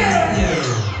me, yeah.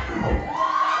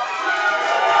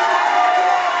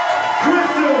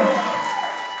 Crystal!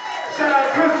 Shout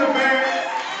out Crystal, man.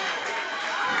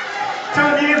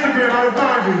 Tell me Instagram, how to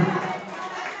find you.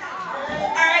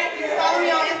 Alright, you can follow me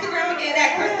on Instagram again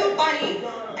at Crystal Bunny.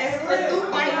 It's Crystal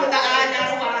Bunny with the I, not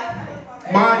a Y.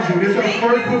 Mind you, this is her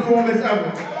first performance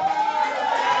ever.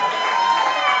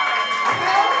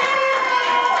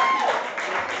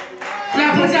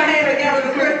 Now put your hands together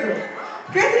for Crystal.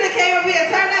 Crystal that came up here and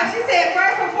turned up. She said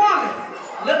first performance.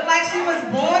 Looked like she was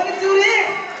born to do this.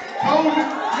 Told you.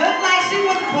 Looked like she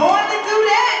was born to do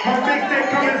that. Her mixtape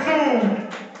coming soon.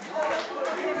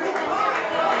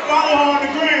 Follow her on the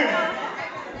gram.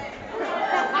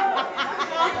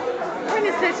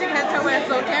 Brittany said she got your ass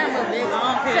on camera, bitch.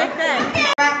 Take that.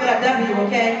 Rap with a W,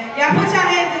 okay? Y'all put your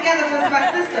hands together for my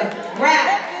sister. Rap.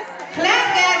 Clap,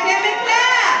 goddammit,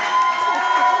 clap.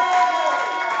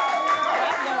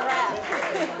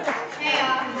 Hey,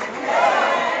 y'all.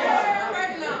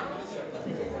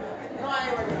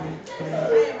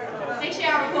 Make sure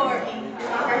y'all record me.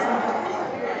 My first one.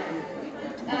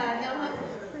 No hook.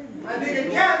 My nigga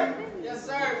Kevin. Yes,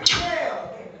 sir. Yeah.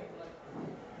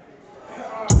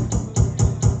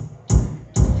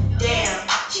 Damn,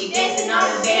 she dancing on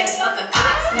the dance, fuck a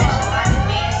cop, smash a body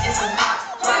man and some cops.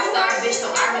 Rockstar bitch,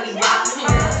 so I really rock.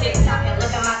 On TikTok and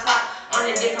look at my clock on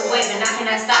a different wave, and I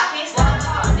cannot stop. Can't stop,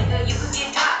 tall nigga, you could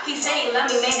get dropped. He say he love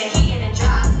me, man, that he in the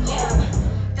drop. Yeah,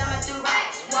 thumbing through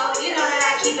racks. Whoa, you know that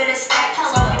I keep it a stack.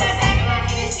 Smoking that back, and my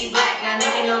Hennessy black. Now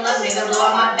nigga no love, nigga blow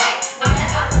on my back. I'm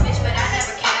that alpha bitch, but I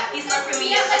never cap. He slurping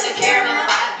me up like a caramel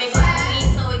pop. Big black me,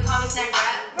 so he call me snack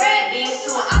rap. Red beans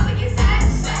to an opposite side.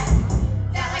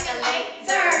 That like a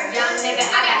laser. Young nigga,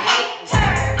 I got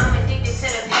hater. I'm addicted to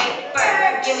the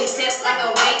paper. Give me tips like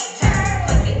a waiter.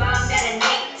 Pussy bomb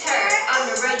detonator. I'm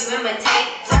the real, you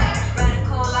imitator. Running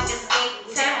cool like a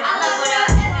skater. I love what I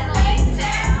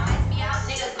escalator. Ice me out,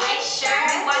 nigga, glacier.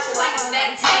 Watch it like a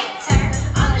spectator.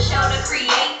 I'm the show, the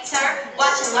creator.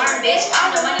 Watch and learn, bitch.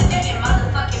 I'm the money making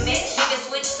motherfucking bitch. Niggas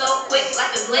switch so quick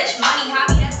like a glitch. Money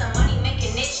hobby, that's a money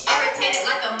making niche. Irritated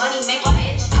like a money making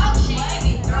bitch. Talk shit, make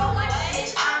me throw like a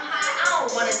bitch. I'm high, I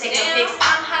don't wanna take a fix.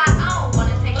 I'm high, I don't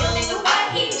wanna take your nigga, but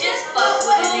he just fuck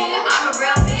with a nigga. I'm a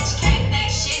real bitch, can't make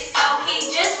shit, so he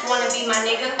just wanna be my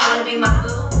nigga, wanna be my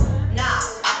boo. Nah,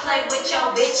 I play with your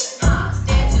bitch,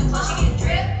 stand too close, you get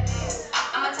drip.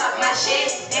 I'ma talk my shit,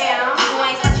 damn, you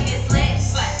ain't touch, you get slit.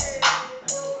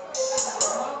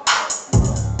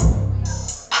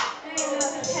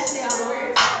 Can't say all the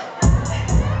words.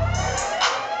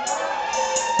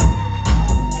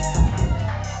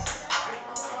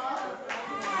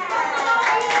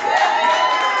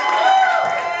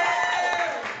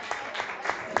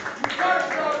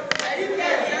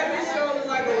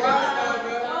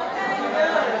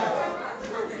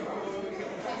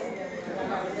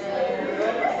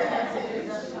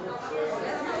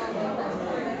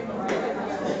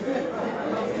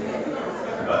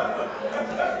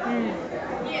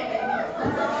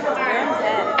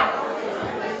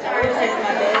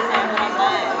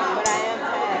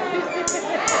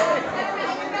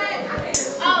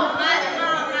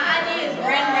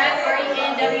 RENWRAP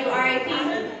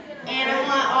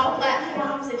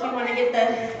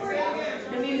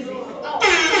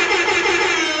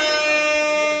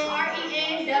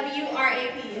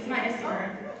is my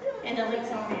Instagram, and the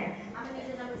link's on there.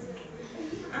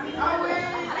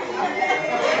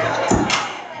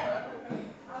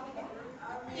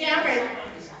 Yeah, I'm ready.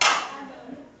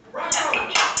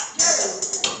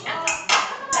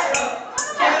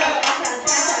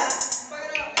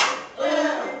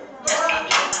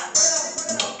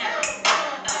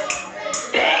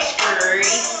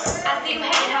 I see you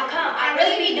hating, how come? I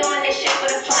really be doing this shit for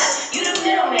the fun. You the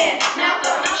middleman,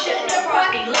 Malcolm, I'm shooting the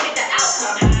party, look at the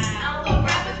outcome. I don't love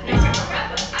rappers, no, I'm a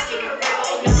rapper. I kick a rapper,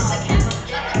 oh, this is a camper.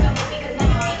 Just like a movie, cause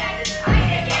niggas be actors. I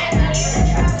ain't a gas, not even a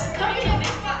trapper. Come here,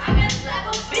 bitch, fuck, I got slap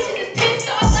em. Bitches is pissed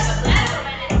off like a bladder.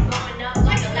 Man, it's going up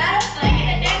like a ladder. Like in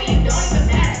a day, you don't even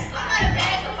matter. I'm not a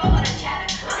bag before all the chatter.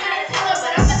 I'm not a teller,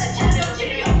 but I'm about to chat up with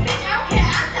you, bitch. I don't care, I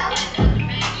tell her.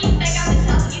 You think I'm the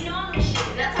teller, you know I'm the shit.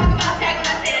 Now talk about tag when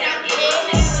I say that I'm it.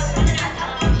 Niggas was running, I tell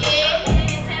them I'm it.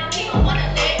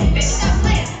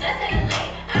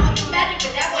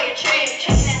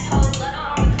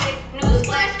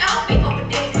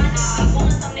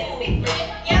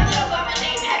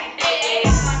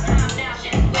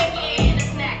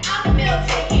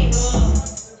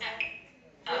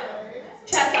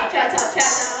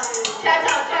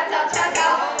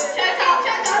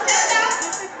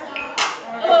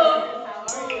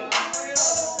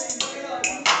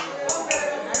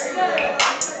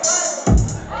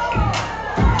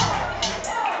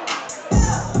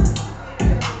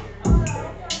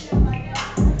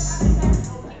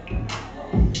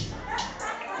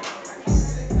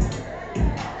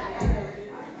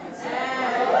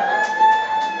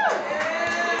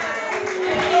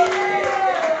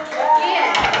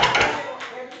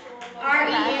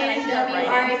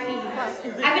 R.I.P.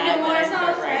 I've been doing more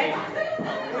songs, right?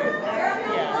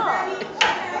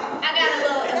 I got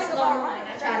a slow line. I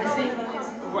tried to sing on this.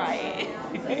 Right.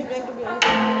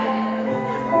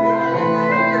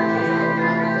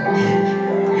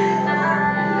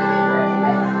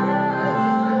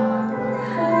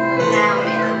 Now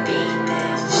in the beat,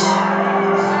 bitch.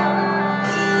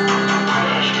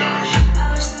 I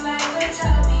wish somebody would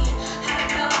tell me how to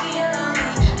go be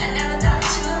lonely. I never thought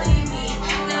that you would leave me.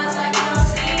 Now it's like you don't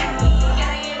see me.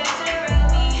 Gotta get back to the real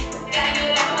me. Gotta get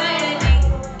back my energy.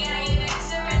 Gotta get back to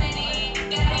serenity.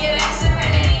 Gotta get back to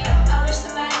serenity. I wish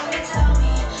somebody would tell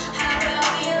me how to go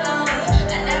be lonely.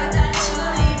 I never thought that you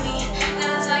would leave me.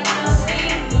 Now it's like you don't see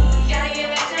me. Gotta get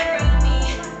back to the real me.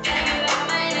 Gotta get back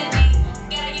my energy.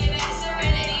 Gotta get back to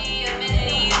serenity.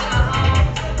 Amenities in my home.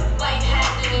 Why you had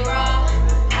to do me wrong?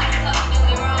 How the fuck you do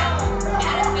me wrong?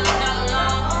 Had a feeling all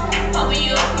along. Hoping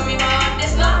you would prove me wrong.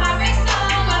 This my heartbreak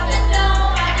song off the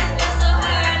dome. I just feel so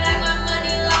hurt, like my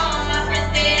money long. My friends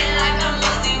dead, like I'm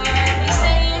losing word. You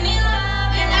say you need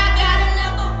love, and I got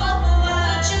enough of both of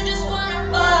us. You just wanna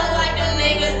fuck, like the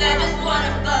niggas that just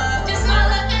wanna fuck. Just my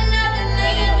luck, another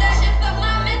nigga that shit fuck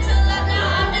my mental up. Now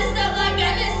I'm just up like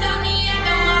an insomniac.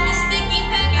 I'm on the sticky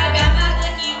pack. I got my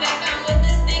lucky back. I'm with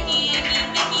the sticky,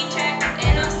 icky track,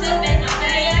 and I'm sipping on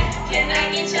that yak. Can I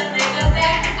get your nigga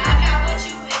back? I got what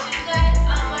you bitches lack.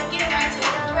 I'ma get right to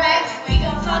the rack. We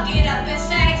gon' fuck it up in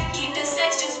sex. Keep the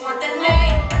sex, just want the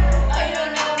name. Oh, you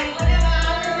don't know me. Whatever,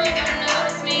 I'm the ring, don't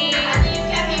notice me. I think you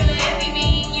can't be with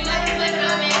MVP. You might be playing, but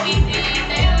I'm MVP.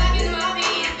 They are like using my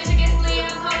beats. Bitch, I can't sleep.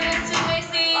 I'm calling it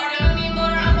 2AC. Or don't be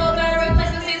motor, I'm both gonna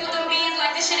replace my seats with them beats.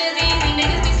 Like this shit is easy.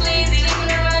 Niggas be sleazy. Sleep when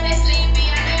they run, they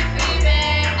sleepy. I know you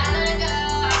creeping. I let it go.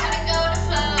 I try to go with the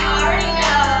flow. I already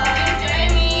know. You drain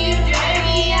me, you drain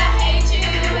me. I hate you,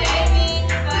 hate me.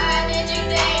 Why did you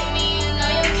date me? You know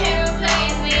you can't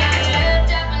replace me. I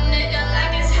tripped up a nigga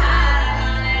like it's hot.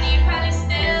 And he probably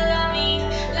still on me.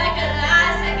 Like a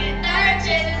last second, third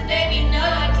chances, baby. No,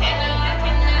 you can't, no, I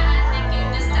cannot. I think you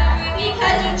just sorry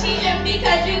because you cheating,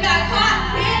 because you got caught,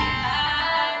 bitch.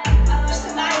 I wish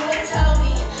somebody would tell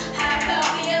me how I felt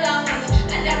being lonely.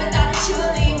 I never thought that you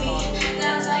would leave me.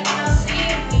 Now it's like you don't see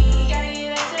me. Gotta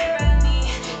get back to the real me.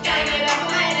 Gotta get back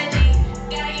my energy.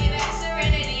 Gotta get back to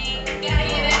serenity. Gotta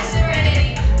get back to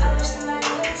serenity. I wish somebody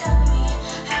would tell me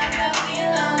how I felt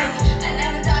being lonely. I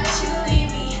never thought that you would leave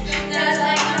me. Now it's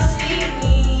like you don't see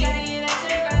me. Gotta get back to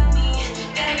the real me.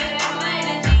 Gotta get back my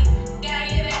energy. Gotta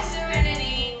get back to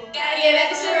serenity. Gotta get back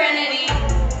to serenity.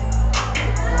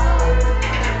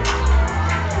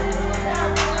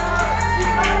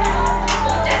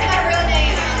 That's my real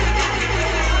name.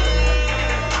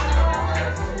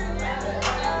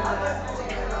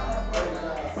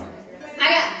 I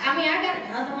got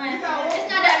another one. It's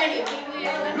not that many people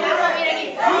here. Y'all want me to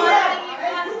get I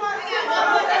got one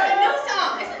more. It's a new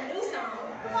song. It's a new song.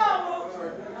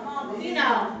 You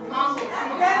know, Uncle.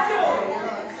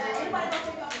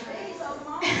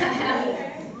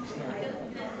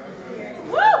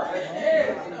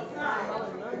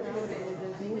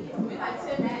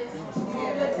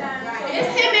 It's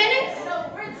 10 minutes?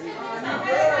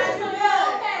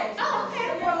 Oh, okay.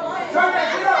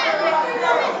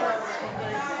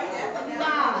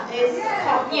 Nah, it's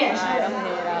called,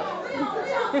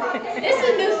 It's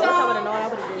a new song.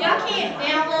 Y'all can't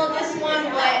download this one,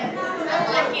 but I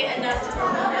like it enough to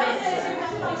promote it.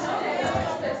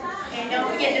 And don't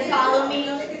forget to follow me.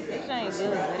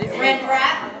 Red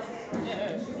Rap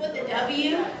with the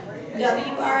W.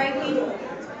 W-R-A-P.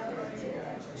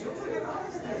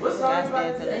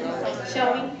 Show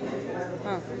me.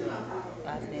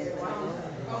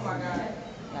 Oh my God.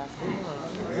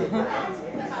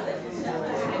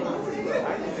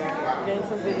 Getting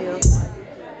some videos.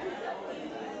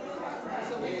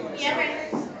 Yeah, ready?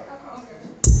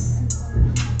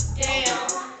 Damn.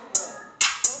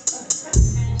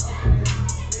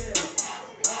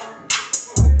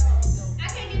 I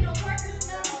can't get no twerkers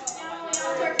now.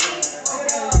 Y'all twerk me.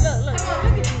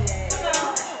 Look at you.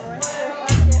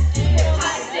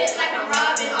 I sit like I'm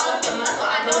robbing. All of the muscle,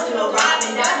 I don't do no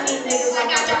robbing. That's me, niggas like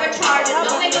I drive a charger.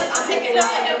 No niggas, I'm taking up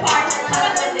in the park. Cut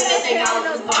up the niggas, they got all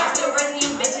the sparks. So risky,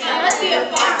 bitch, I must be a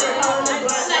farmer.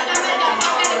 Like I'm in the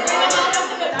park, at the green, I'm all up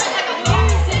in the front like I'm going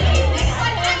to these niggas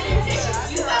like I need tissue.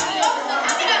 You fuck me over, so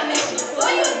how can I miss you?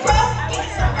 Boy, you was broke, get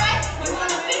some right. You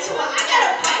want a bitch, well, I got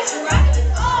a pipe to rock.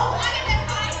 Oh, I got that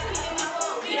pipe.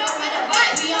 You don't ride a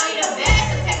bike, we don't need a bag,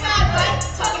 so take my advice.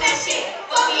 Talking that shit,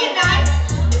 fuck me at night.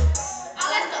 I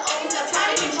like the oldies, I'm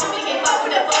trying to control me. Can't fuck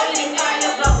with the 40, they starting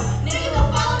to blow. Niggas gon'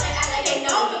 follow, they act like they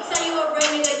know me. Say you a real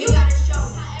nigga, you gotta show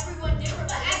me. How everyone different,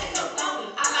 but acting so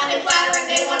phony. I find it flattering,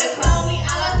 they wanna clone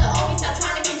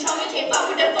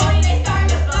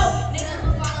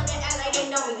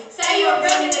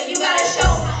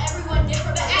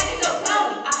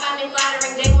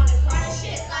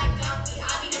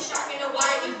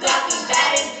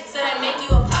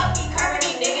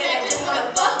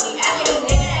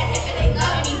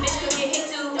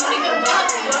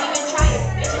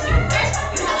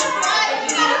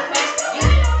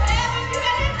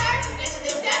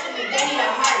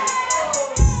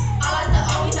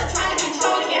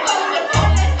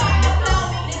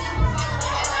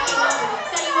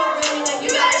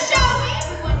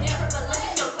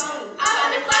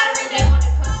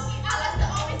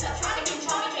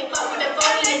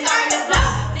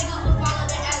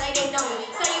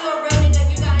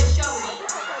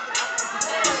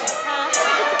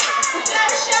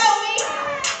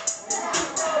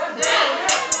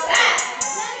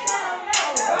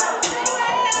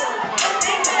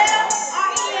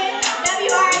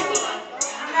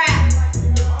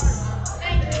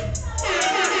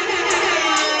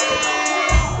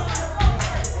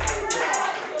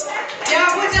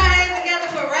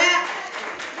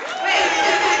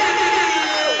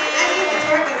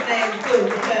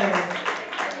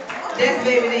That's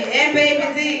Baby D. And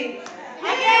Baby D. I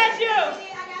got you.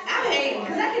 I'm hating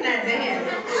because I cannot dance.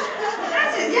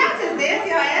 Y'all just dance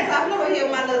your ass off. Look right here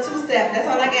with my little two-step. That's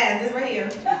all I got. This right here.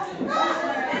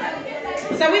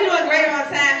 So we're doing great on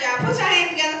time, y'all. Put your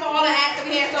hands together for all the acts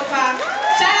we had so far.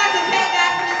 Shout out to Kate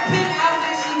Dot for this pink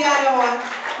outfit she got on.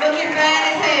 Looking fine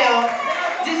as hell.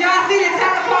 Did y'all see the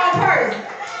telephone purse?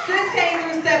 Sis came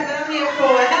through steps and I'm here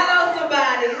for it. Hello,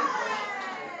 somebody.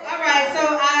 All right,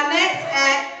 so our next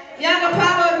act, Young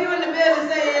Apollo, if you in the building,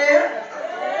 say yeah.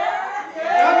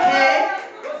 Okay.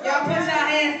 Y'all put your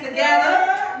hands together.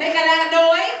 Make a lot of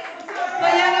noise for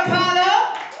Young Apollo.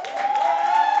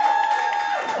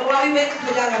 But while we waiting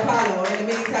for Young Apollo, in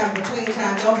the meantime, between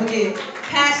time, don't forget,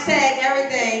 hashtag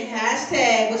everything,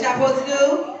 hashtag, what y'all supposed to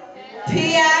do?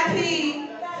 PIP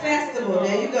Festival,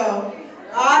 there you go.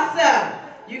 Awesome.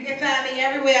 You can find me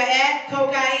everywhere at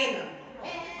Cocaina.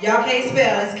 Y'all can't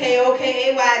spell, it's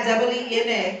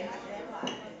K-O-K-A-Y-E-E-N-A.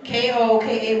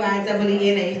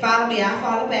 K-O-K-A-Y-E-E-N-A. Follow me, I'll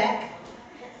follow back.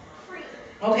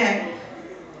 Okay.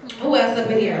 Who else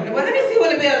up in here? Well, let me see what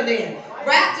the building is.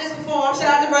 Rap just performed.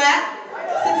 Shout out to Rap.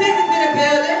 Statistics in the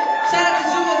building. Shout out to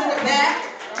Jules in the back.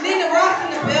 Nina Ross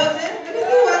in the building. Let me see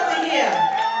who else in here.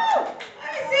 Let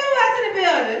me see who else in the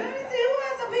building. Let me see who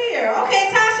else up here.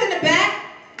 Okay, Tasha in the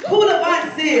back. Cooler Von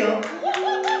Seal.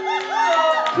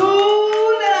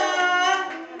 Cooler.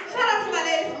 Shout out to my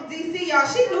lady from DC, y'all.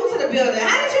 She new to the building.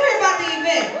 How did you hear about the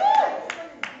event?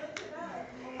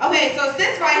 Okay, so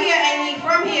since right here ain't even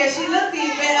from here, she looked the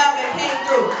event up and came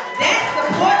through. That's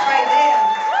support right there.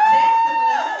 That's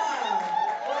love.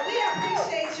 Well, we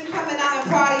appreciate you coming out and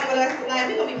partying with us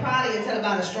tonight. We're gonna be partying until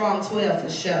about a strong 12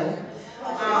 for sure.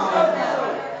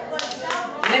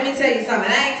 Let me tell you something.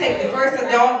 I ain't take the first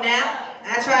adult nap.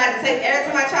 I tried to take, every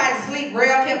time I tried to sleep,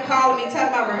 Braille kept calling me, talking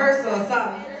about rehearsal or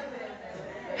something.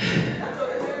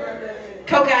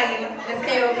 Cocaine. That's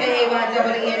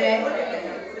K-O-K-A-Y-E-E-N-A.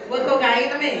 What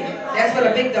cocaine mean? That's for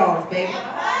the big dogs, baby.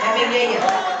 That mean yeah.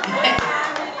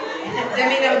 That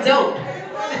mean I'm dope.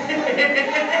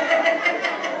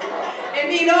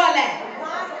 It mean all that.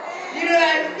 You know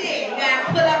what I'm saying? You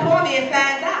gotta pull up on me and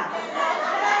find out.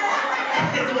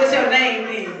 What's your name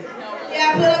mean? You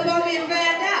gotta pull up on me and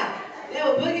find out. That's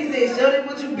what Boogie said. Show them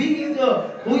what you be,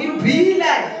 who you be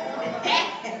like.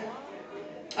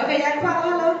 Okay, y'all can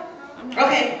follow, hello?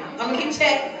 Okay, I'm gonna keep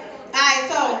checking. Alright,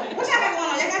 so what y'all got going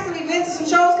on? Y'all got some events and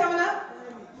some shows coming up?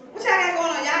 What y'all got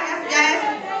going on? Y'all got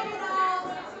some?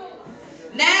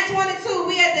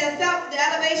 9/22, we at the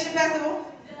Elevation Festival.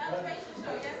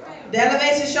 The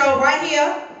Elevation Show right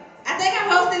here. I think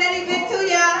I'm hosting that event too,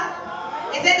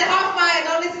 y'all. It's at the Hofmeyer.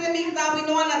 Don't listen to me because I'll be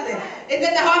doing nothing. It's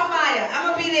at the Hofmeyer.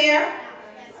 I'm gonna be there.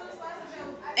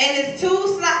 And it's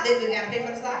 2 slots. We gotta pay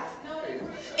for the slots?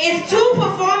 It's 2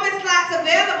 performance slots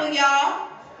available,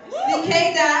 y'all.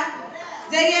 CK Dot.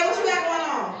 Danielle, what you got going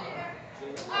on?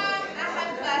 I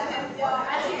have classes, y'all.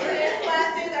 I teach dance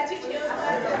classes, I teach yoga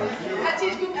classes, I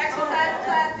teach group exercise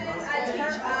classes, I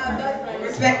teach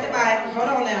Respect the Bible.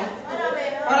 Hold on now.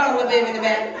 Hold on, little baby in the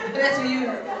back. That's for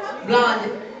you,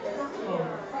 blondie.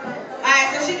 Alright,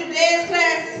 so she do dance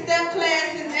classes, step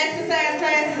classes, exercise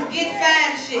classes, get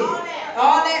fine shit.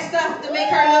 All that stuff to make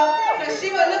her look, because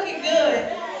she was looking good.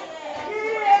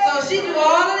 So she do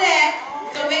all of that.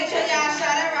 So make sure y'all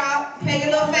shout her out. Pay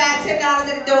your little $5, $10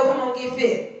 at the door. Come on, get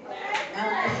fit.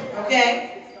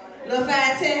 Okay? Little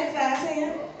 $5, $10?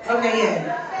 Okay,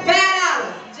 yeah.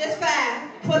 $5. Just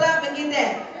 $5. Pull up and get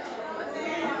that.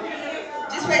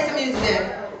 Just play some music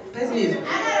there. Play some music.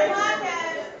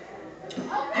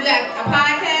 You got a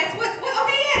podcast? What?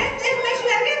 Okay, yeah, that's the information you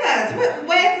gotta give us.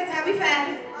 Where's this? How we find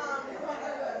it?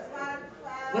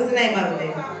 What's the name of it,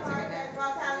 baby?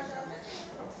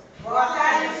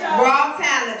 Raw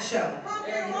Talent Show.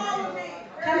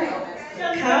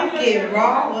 Come get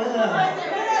raw with her.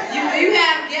 You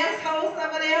have guest hosts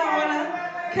over there on her.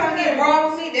 Come get raw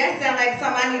with me. That sounds like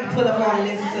something I need to pull up on and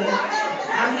listen to.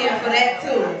 I'm here for that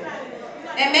too.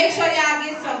 And make sure y'all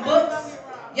get some books.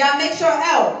 Y'all make sure,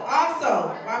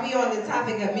 also, while we on the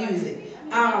topic of music,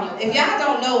 if y'all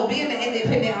don't know, being an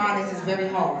independent artist is very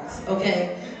hard,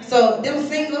 okay? So them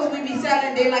singles we be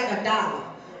selling, they like $1.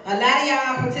 A lot of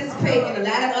y'all participate in a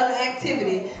lot of other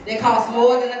activities that cost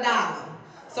more than $1.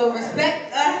 So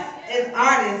respect us as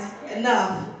artists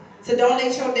enough to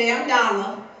donate your damn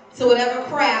dollar to whatever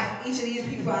craft each of these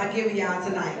people are giving y'all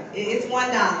tonight. It's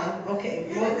 $1, okay.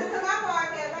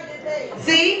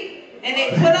 See? And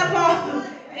they put up on,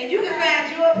 and you can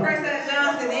find your Princess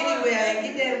Johnson anywhere and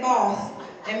get that boss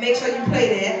and make sure you play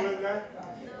that.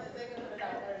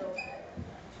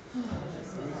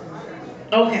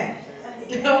 Okay.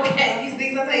 Okay, you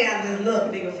see, sometimes I just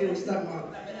look, nigga feel what you're talking about.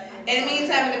 In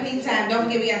the meantime, don't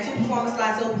forget we got 2 performance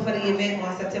slots open for the event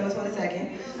on September 22nd.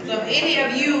 So if any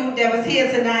of you that was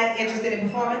here tonight interested in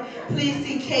performing, please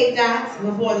see K Dots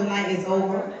before the night is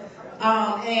over.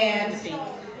 And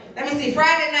let me see,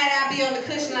 Friday night I'll be on the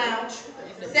Cush Lounge.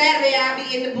 Saturday I'll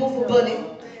be in the booth for Bully.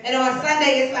 And on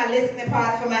Sunday it's my listening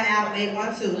party for my album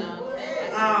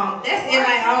 812. That's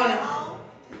invite only.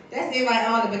 That's invite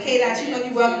only. But K Dots, you know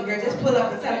you welcome, girl. Just pull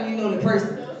up and tell them you know the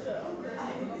person.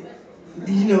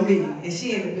 You know me, and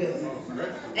she in the building.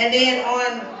 And then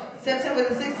on September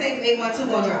the 16th,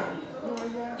 812 gonna drop.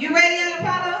 You ready, Young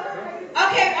Apollo?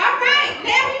 Okay, all right,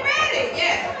 now we ready.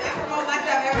 Yes, I promote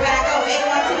myself everywhere I go.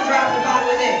 812 drop the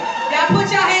following day. Y'all put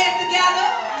your hands together,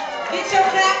 get your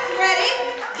claps ready,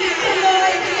 get your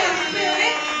loyalty and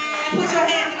spirit, and put your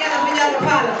hands together for Young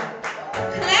Apollo.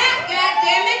 Clap,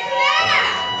 goddammit,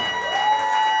 clap!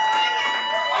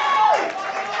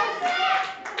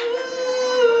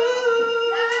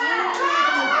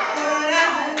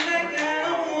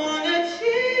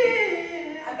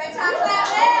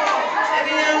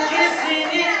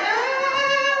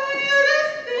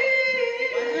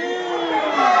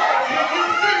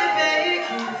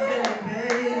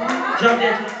 Jump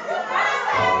there.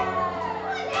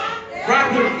 Rock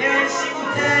with it every single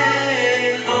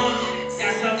day.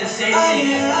 Got something to say.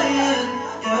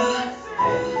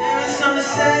 Got something to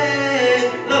say.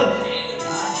 Look.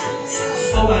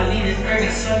 Before I leave this earth,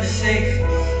 got something to say.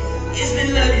 It's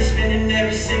been love, it's spending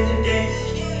every single day.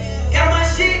 Got my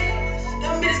shit,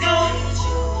 them bitches gone.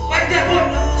 Wipe that boy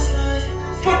nose.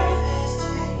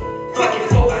 Fuck it,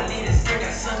 before I leave this earth,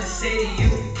 got something to say to you.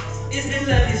 It's been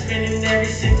lovely spending every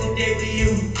single day with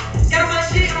you. Got my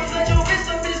shit, I'm flood your wrist,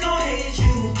 some bitches gon' hate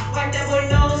you. Wipe that boy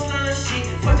nose, slime shit,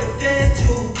 fuck the feds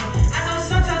too. I know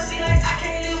sometimes see like I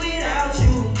can't live without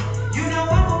you. You know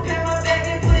I'ma pack my bag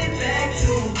and put it back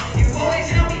too. You always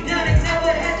held me down and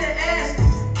never had to ask.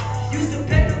 Used to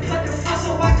beg to put the front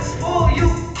so I could spoil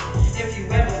you. If you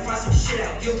ever find some shit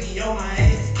out, you'll be on my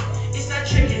ass. It's not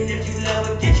tricking if you love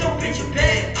her, get your bitch a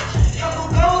bag. Couple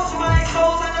goals to my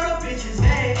ex-hoes, I know the bitch is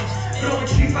mad. Throwing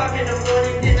 3-5 in the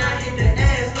morning, then I hit the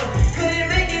ass. Look, couldn't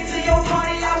make it to your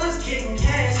party, I was getting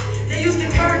cash. They used to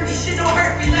curse me, shit don't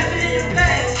hurt me, left it in the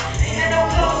past. Ain't had no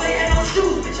clothes, ain't had no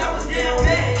shoes, bitch, I was down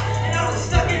bad. And I was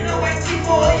stuck in the white tee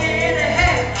for a year and a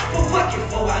half. But fuck it,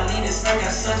 before I leave this earth,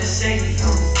 got something to say to you.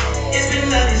 It's been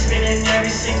lovely spending every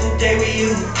single day with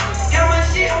you. Got my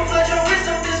shit, I'm flood your wrist,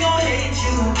 some bitch gon' hate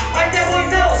you. Right that boy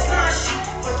knows, slime shit.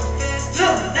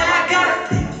 Look, now I got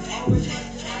it.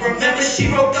 Remember she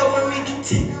broke up with me through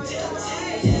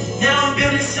 10. Now I'm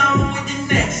building something with the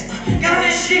next. Got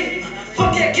that shit,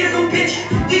 fuck that, get a new bitch.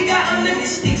 We got unlimited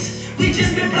sticks, we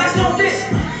just been blessed on this.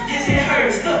 His and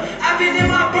hers, look, I've been in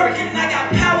my Birkin, I got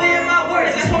power in my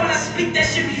words. That's why when I speak that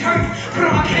shit be hurting. Put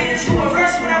on my pain into a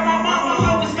verse without my mama,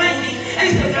 I was banking. I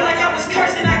used to feel like I was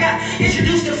cursed and I got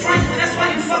introduced to Franklin. That's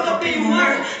why you fuck up and you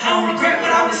learn. I don't regret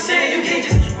what I was saying. You can't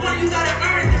just want it, you gotta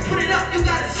earn it. Then put it up, you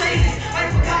gotta say it. I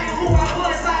ain't forgotten who I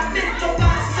was, I admit it, don't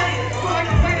gotta say it. Before I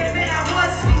can wait a minute, I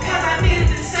was because I needed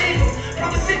to save him.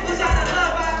 Promise it was out of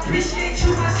love, I appreciate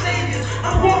you, my savior.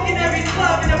 I'm walking every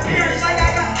club in appearance like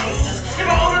I got angels. If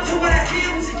I own up to what I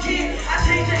did was a kid, I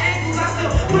changed the angles, I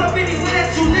still put up anywhere that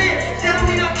you live. Telling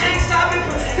me I can't stop it,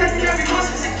 protecting everyone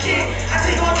since a kid. I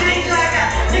take on danger, I got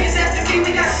niggas after me, we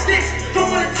got sticks.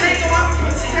 Don't wanna take them, I've been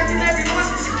protecting everyone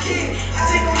since a kid. I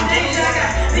take on danger, I got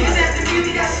niggas after me, we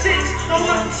got sticks. Don't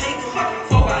wanna take them, fuck it,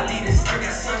 before I leave this earth,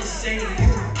 got something to say to you.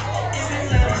 It's been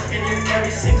lovely spending every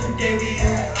single day with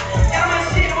you. Got my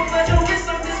shit, I'm flood your wrist,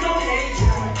 some bitch gon' hate you.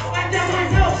 Like that one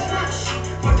knows, not shit,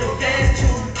 fuck the feds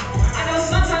too. I know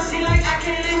sometimes see like I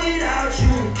can't live without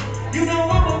you. You know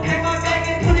I'ma pack my bag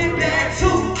and put it back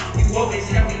too. You always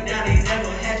held me down, they never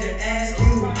had to ask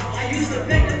you. I used to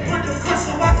beg to put the front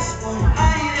so I could spoil.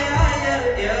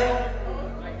 Yeah.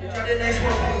 Try the next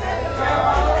one.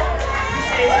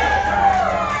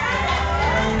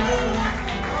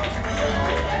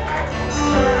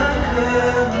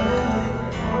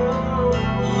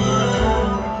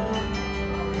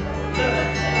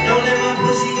 Don't let my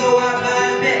pussy go out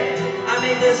my back. I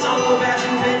made this song about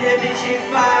you and that bitch in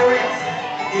fire.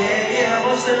 Yeah,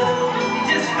 most of them we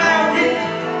just found it.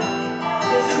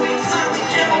 So we time we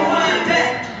never run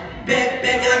back. Back,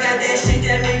 and I got that shit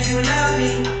that make you love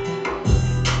me.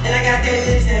 And I got that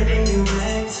bitch that bring you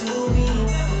back to me.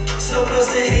 So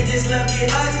close to hate this love get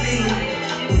ugly.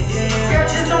 Yeah, girl,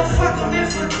 just don't fuck them and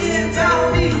forget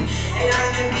about me. And I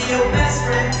can be your best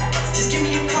friend. Just give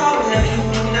me a call whenever you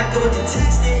want me, not go with the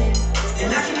texting. And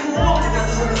I can do more than I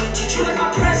was gonna treat you like my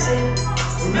present.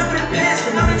 Remember the past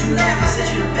when I made you laugh, I said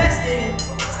you the best in it.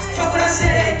 Fuck what I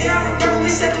said that day, I remember we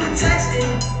said through the texting.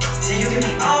 you can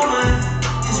be all mine.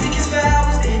 Cause we can spend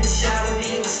hours in the shower,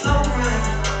 being a slow grind.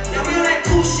 Now we on that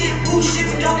cool shit, bullshit,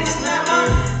 but don't it's not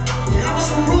mine. And I want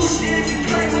some real shit if you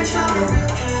play with y'all the real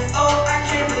kind. Oh, I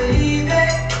can't believe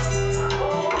it.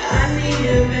 I need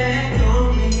a bag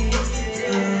on me.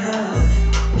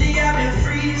 Think I've been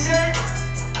freezing.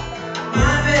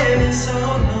 My baby so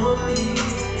lonely.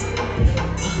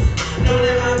 Don't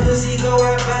let my pussy go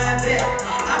out by back.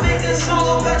 I make a song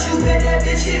about you, bet that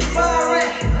bitch hit fire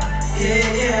right.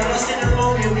 Yeah, lost in the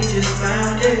moment, we just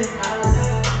found it.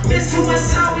 Miss too much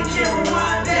time, we can't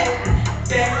rewind back.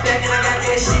 Back, and I got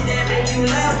that shit that make you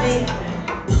love me.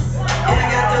 And I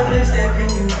got the lips that bring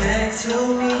you back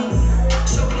to me.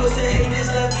 So close to hate this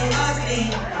love get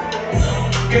ugly.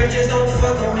 Girl, just don't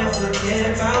fuck up and forget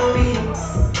about me.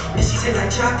 And she taste like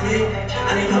chocolate.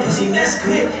 I need my pussy mess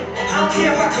quick. I don't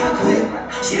care if I come quick.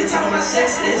 She the top of my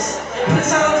sex list. Put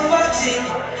inside all the fuck shit.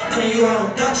 None of you all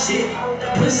don't duck shit.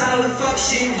 Put inside all the fuck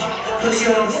shit. Put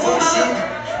you all the fuck shit.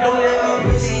 Don't let my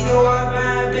pussy go out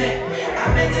my back.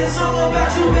 I make this song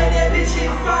about you, bet that bitch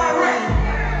hit fire right.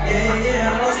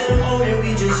 Yeah, lost in the moment,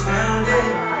 we just found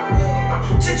it.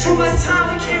 Took too much time,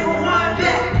 we can't rewind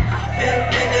back.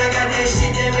 Back, I got that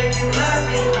shit that make you love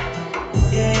me.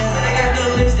 Yeah, and I got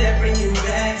the lips that bring you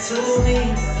back to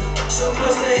me. So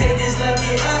close to hate this love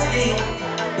get ugly.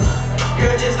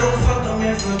 Girl, just don't fuck them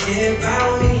and forget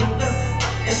about me.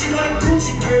 And she want a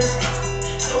Gucci purse,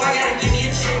 so I gotta give me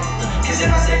a trick. Cause if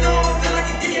I say no, I feel like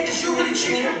a dick, cause you really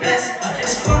treat me the best.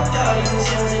 It's fucked up, you know what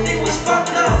I'm saying? Nigga was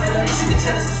fucked up, and at least you can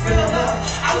tell us it's real love.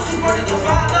 I was too worried to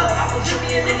find love. I would give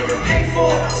me a nigga to pay for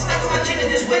it. I'm stuck on my chin and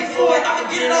just wait for it. I'ma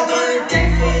get it all done in a day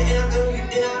for it. And I'm gonna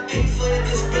get it, I'll pay for it.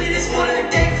 Cause really this more than a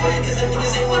day for you. Cause them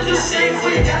niggas ain't wanna do the same for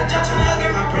you. Gotta drop to my hug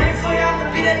in my brain for you. I'ma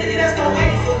be that nigga that's gonna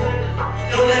wait for you.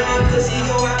 Don't let my pussy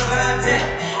go out by back.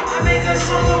 I make a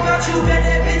song about you, bet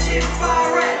that bitch hit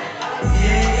fire right.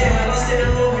 Yeah, lost in the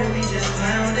moment, we just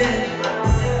found it.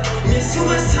 Miss too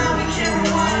much time, we can't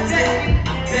rewind back.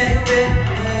 Back,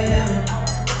 yeah.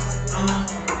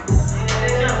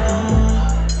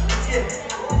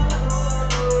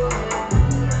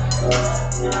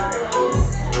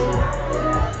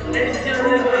 Ladies and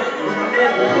gentlemen, my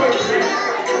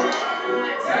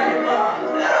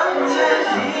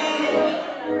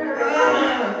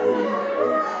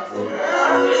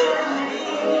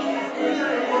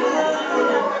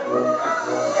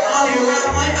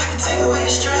man, take away your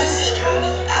stress.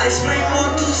 I'll explain more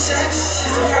through sex.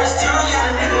 It's the first time you had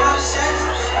a nigga out of sex.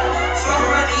 Fuck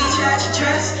around and eat you at your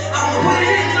dress. I'ma put it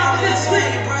in and I'ma let split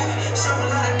your breath. Something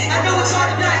like dick, I know it's hard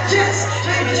to digest.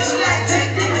 Baby, just like take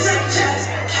niggas in the chest.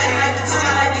 I ain't like the tongue,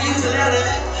 I like to use the letter.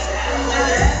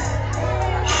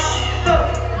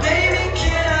 Baby,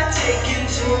 can I take you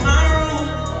to my room?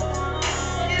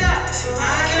 So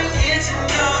I can get to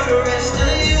know the rest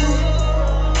of you.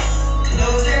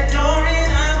 Close that door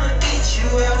and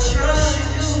out your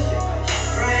shoes,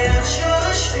 right out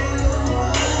your shoes.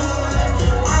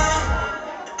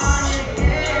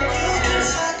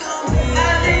 I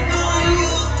think on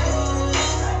you,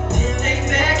 then lay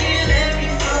back and let me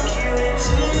fuck you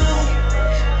into you.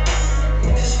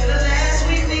 Cause for the last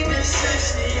week we've been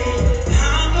sexting.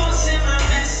 I'm gonna send my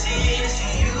message to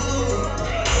you.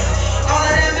 All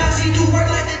of that mouth, you do work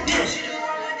like the dish.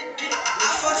 I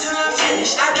fuck till I'm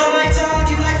finished. I don't like to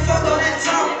argue like fuck all that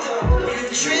talk.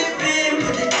 Tripping,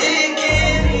 put the dick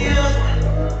in you.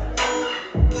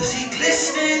 Pussy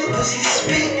glistening, pussy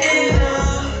spitting.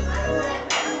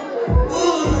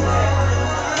 Ooh,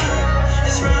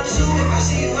 it's round two if I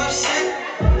see you upset.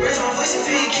 Raise my voice and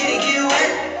feel your kitty get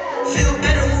wet. Feel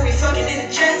better when we fucking in the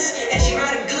jets. And she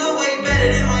ride a good way better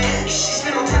than my ex. She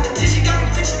spit on top of the dish, she got me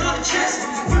fixing on the chest.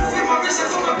 Whip my wrist, I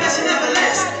for my best and never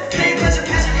last. Pain, pleasure,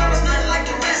 passion, girl, it's nothing like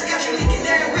the rest. Got you leaking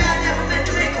everywhere, I never meant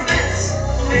to make a mess.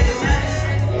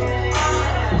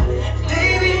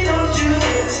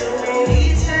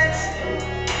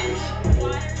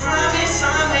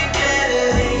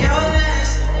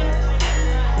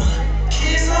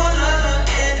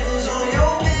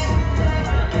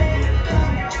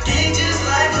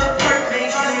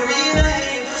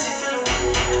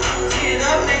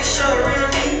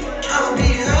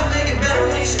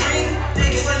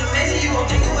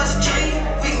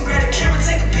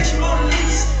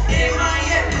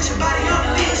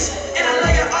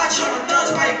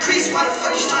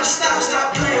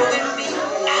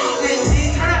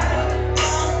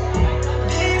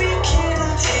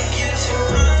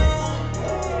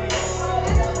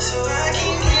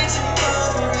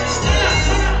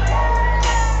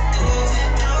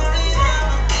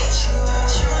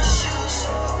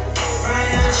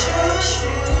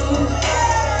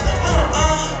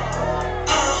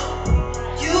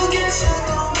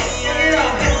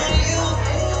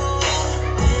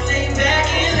 Lay back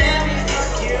and let me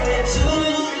fuck you into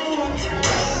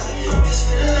cause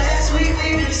for the last week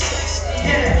we've been sexting.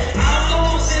 Yeah, I'm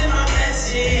gonna send my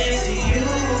message to you.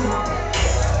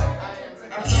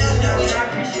 I'm sure you know that I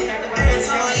appreciate that.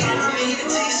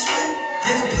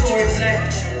 This is Corey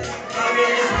Black. Follow me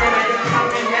on Instagram at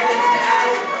Common Records the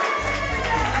album.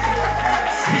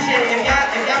 Appreciate it. If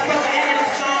y'all fuck with any of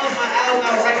those songs, my album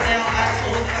out right now,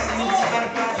 iTunes,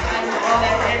 Spotify, all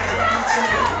that everything.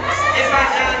 If I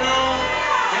die long,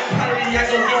 y'all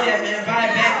go get that, man. Buy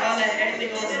it back, all that,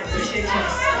 everything on there. Appreciate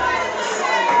y'all.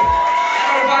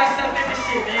 Y'all buy stuff in this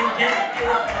shit, man.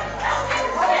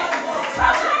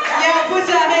 Y'all put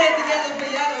your hands together for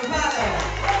Young Apollo.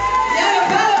 Young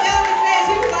Apollo got on the stage,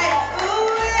 he was like, ooh,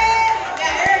 yeah.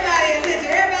 Got everybody attention.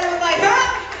 Everybody was like, huh?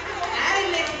 I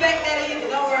didn't expect that either.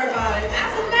 Don't worry about it. I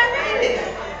was not ready.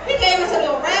 He gave us a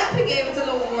little rap, he gave us a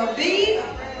little more beat.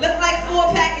 Looked like full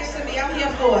package to me. I'm here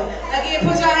for it. Again,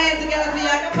 put your hands together for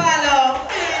Young Apollo.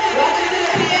 Welcome to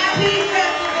the PIP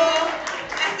Festival.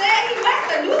 I said he must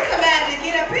have knew somebody to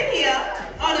get up in here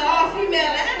on an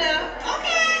all-female lineup.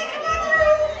 Okay, come on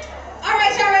through. All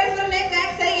right, y'all ready for the next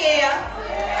act? Say yeah.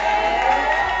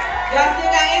 Y'all still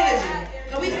got energy.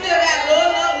 And we still got a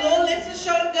little length of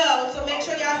show to go, so make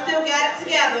sure y'all still got it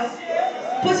together.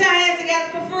 Put your hands together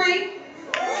for free.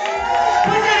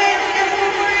 Put your hands together for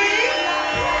free.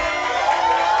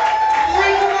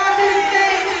 Free, come on to the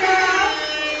stage, girl.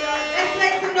 Let's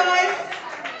make some noise.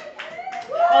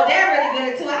 Oh, they're really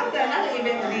good too. I was at another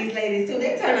event with these ladies too.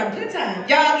 They turn up good time.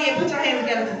 Y'all again, put your hands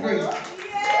together for free.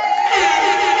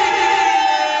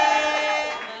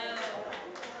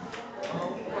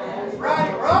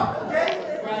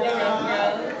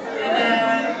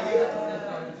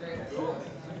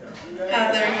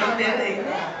 How's everyone feeling?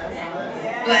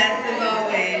 Blessed as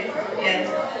always. Yes.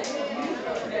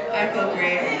 I feel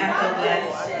great. I feel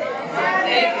blessed.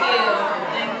 Thank you.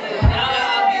 Thank you. Y'all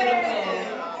are beautiful.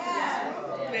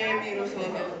 Very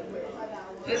beautiful.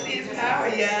 Pussy is power,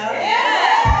 y'all.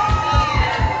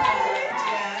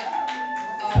 Yeah.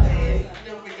 Always.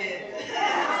 Don't forget.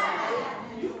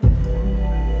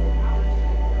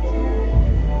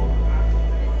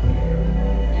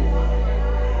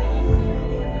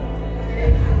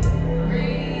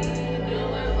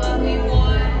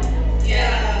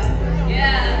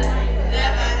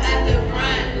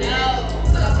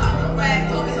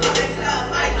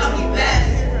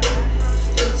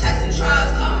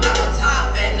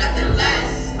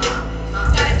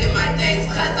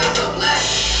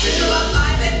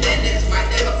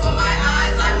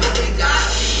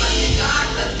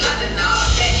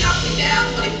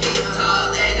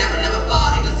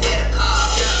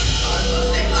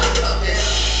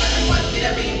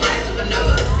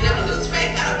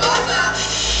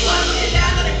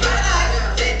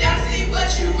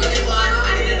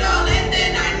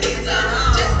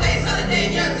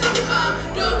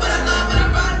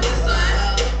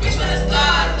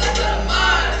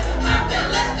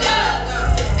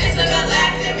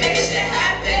 Make shit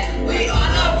happen.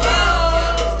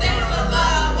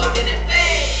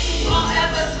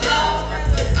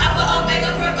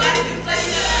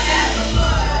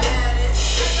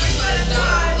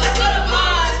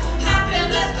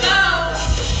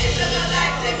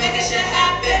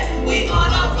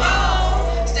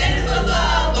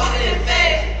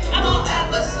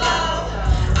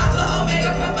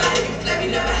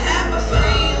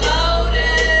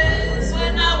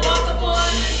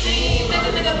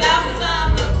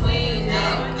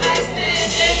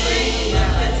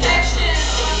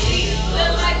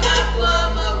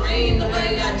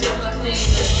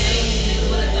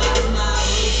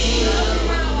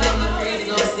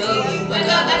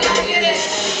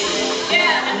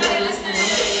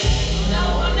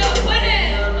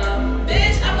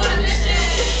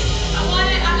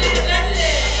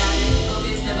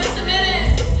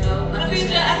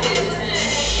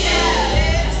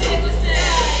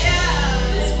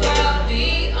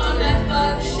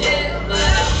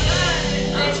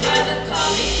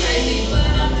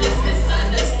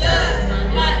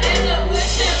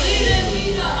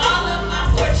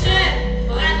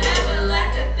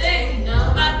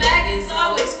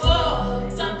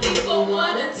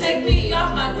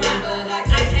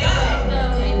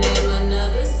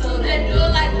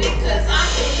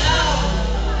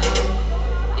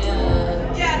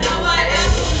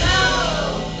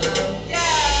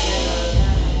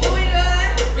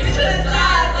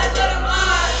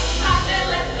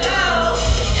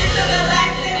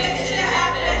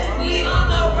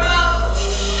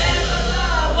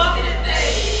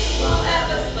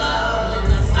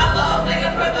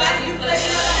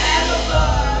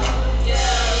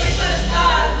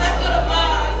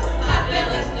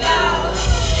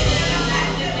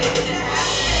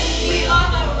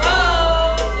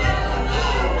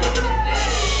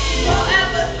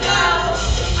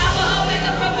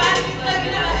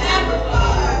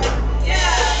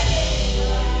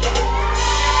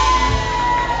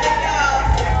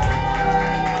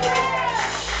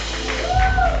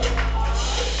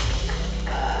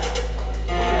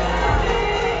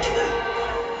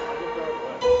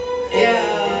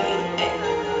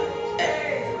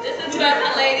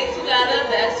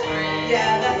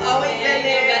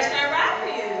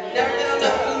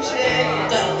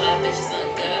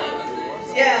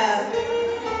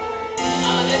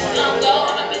 bitches gon' go,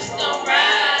 all my bitches gon'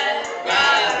 ride,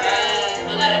 ride, ride.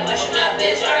 Don't gotta question my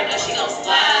bitch, I already know she gon'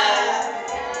 slide.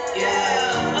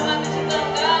 Yeah. All my bitches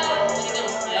gon' go, she gon'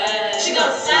 slide. She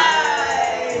gon'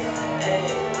 slide. Hey.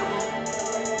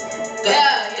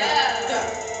 Yeah, yeah.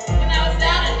 When I was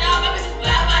down and out, my bitch was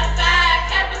by my side.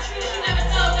 Kept the truth, she never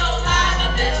told no lie. My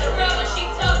bitch a real when she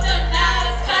told them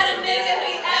lies. Cut a nigga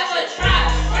we ever tried.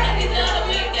 Running these other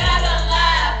we got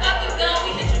alive. Fuck a gun,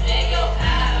 we hit you in your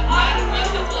eye. All the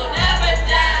real will never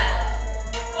die.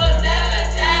 Will never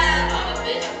die. All the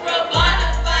bitches real bona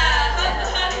fide. Hustle,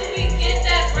 hustle, we get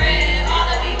that bread. All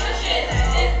of these shit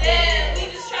is dead. We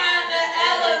just trying to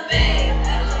elevate.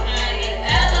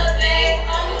 Elevate.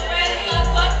 Only friends love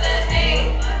fuck the hate.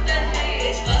 Fuck the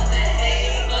hate. Fuck the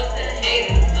hate. Fuck the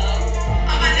hate.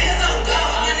 All my niggas don't go.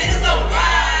 All my niggas don't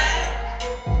ride.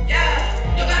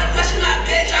 Yeah. You gotta question my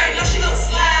bitch. I already know she gon'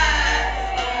 slide.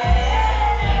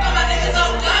 All my niggas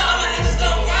don't go. All my niggas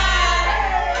don't ride.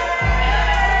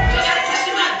 You gotta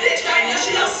question my bitch. I already know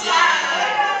she gon' slide.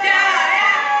 Yeah,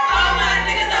 yeah. All my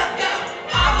niggas don't go.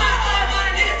 All my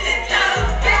niggas 10 toes.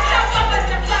 Bitch, don't fuck with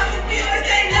the flow. You always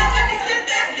say no, but these sit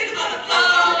back niggas on the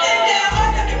floor. And yeah,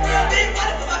 always got the real big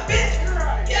running for my bitch.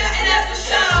 Yeah, and that's for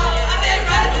sure. I been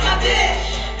running for my bitch.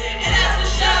 And that's for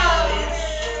sure.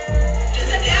 Just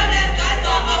a damn ass guy,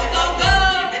 so I'm always gon' go.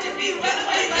 Bitches be running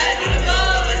for you, gotta do the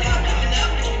most. But now I'm coming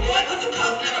up, bitch, you boy, cause the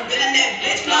coast never been in that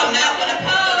bitch. Blowing out with a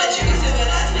pole. But you can sit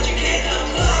with us, but you can't come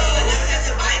close. I never got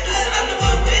to bite us, I'm the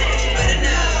one with it. But you better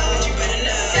know, but you better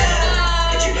know.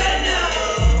 But you better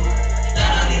know.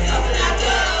 Start on these hoes and I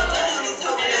go. Start on these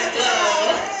hoes and I go.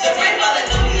 The right falling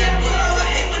on me at work. I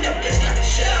hate when the bitch got the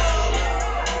show.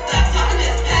 Stop talking,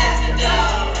 just pass the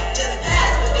dough. Just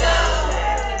pass the dough.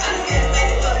 I don't get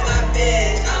ready for my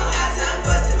bitch. I don't have time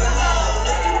for stupid hoes.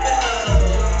 No stupid hoes.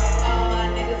 All my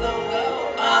niggas don't go.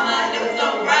 All my niggas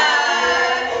don't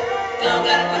ride. Don't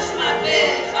gotta question my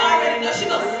bitch. I already know she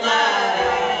gon'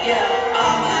 slide. Yeah.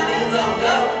 All my niggas don't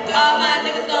go. All my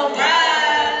niggas don't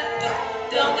ride.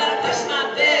 Don't gotta question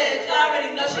my bitch. I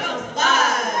already know she gon'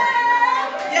 slide.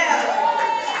 Yeah.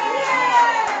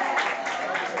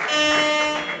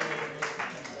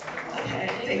 Okay,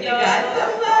 thank you guys so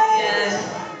much. Yes.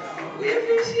 We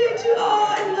appreciate you all.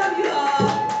 I love you all.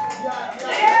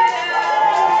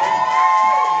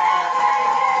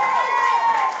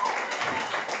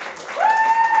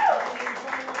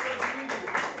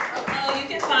 Oh, you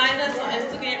can find us on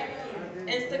Instagram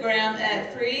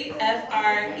at free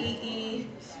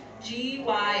FREEGYALSDENS.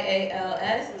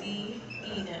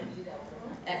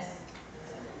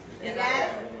 You got it?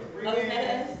 Oh, is that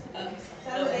S? Oh.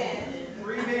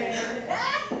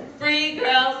 Free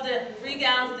Girls Dem. Free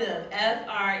Gals Dem.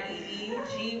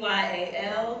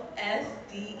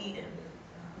 FREEGYALSDEN.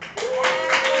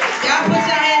 Y'all put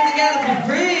your hands together for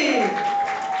free.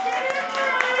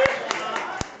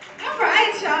 All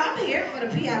right, y'all. I'm here for the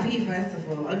PIP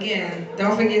Festival. Again,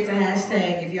 don't forget to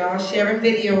hashtag. If y'all sharing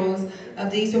videos of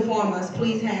these performers,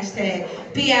 please hashtag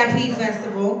PIP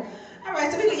Festival. All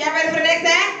right, so y'all ready for the next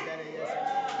act?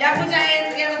 Y'all put your hands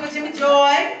together for Jimmy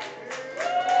Joy.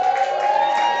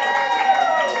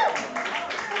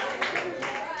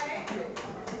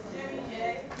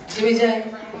 Jimmy J.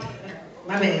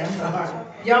 My bad, I'm sorry.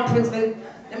 Y'all put the,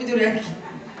 let me do that.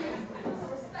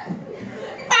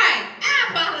 Right, I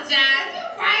apologize.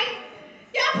 You're right.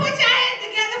 Y'all put your hands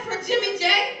together for Jimmy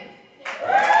J.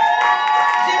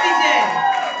 Jimmy J.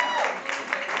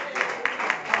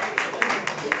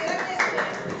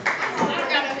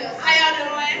 How y'all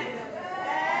doing?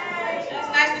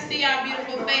 It's nice to see y'all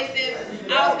beautiful faces.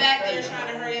 I was back there trying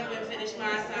to hurry up and finish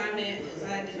my assignment because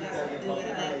I did not do it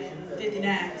at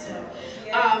 11:59. So,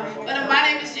 but my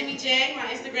name is Jimmy J. My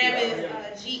Instagram is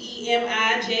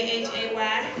GEMIJHAY,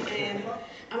 and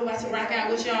I'm about to rock out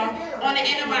with y'all. On the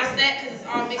end of my set, because it's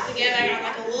all mixed together, I got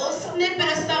like a little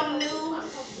snippet of something new.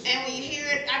 And when you hear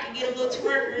it, I can get a little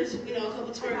twerkers, you know, a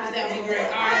couple twerkers, that would be great.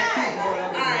 All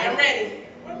right, I'm ready.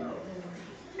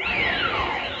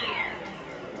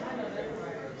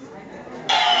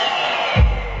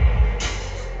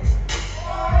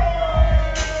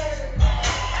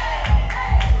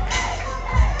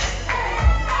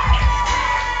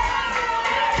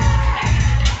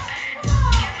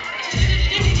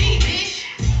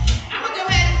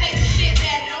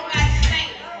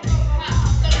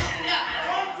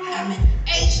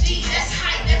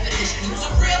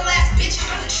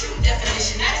 True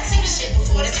definition. I done seen this shit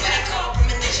before. That's what I call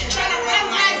premonition. Tryna run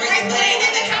my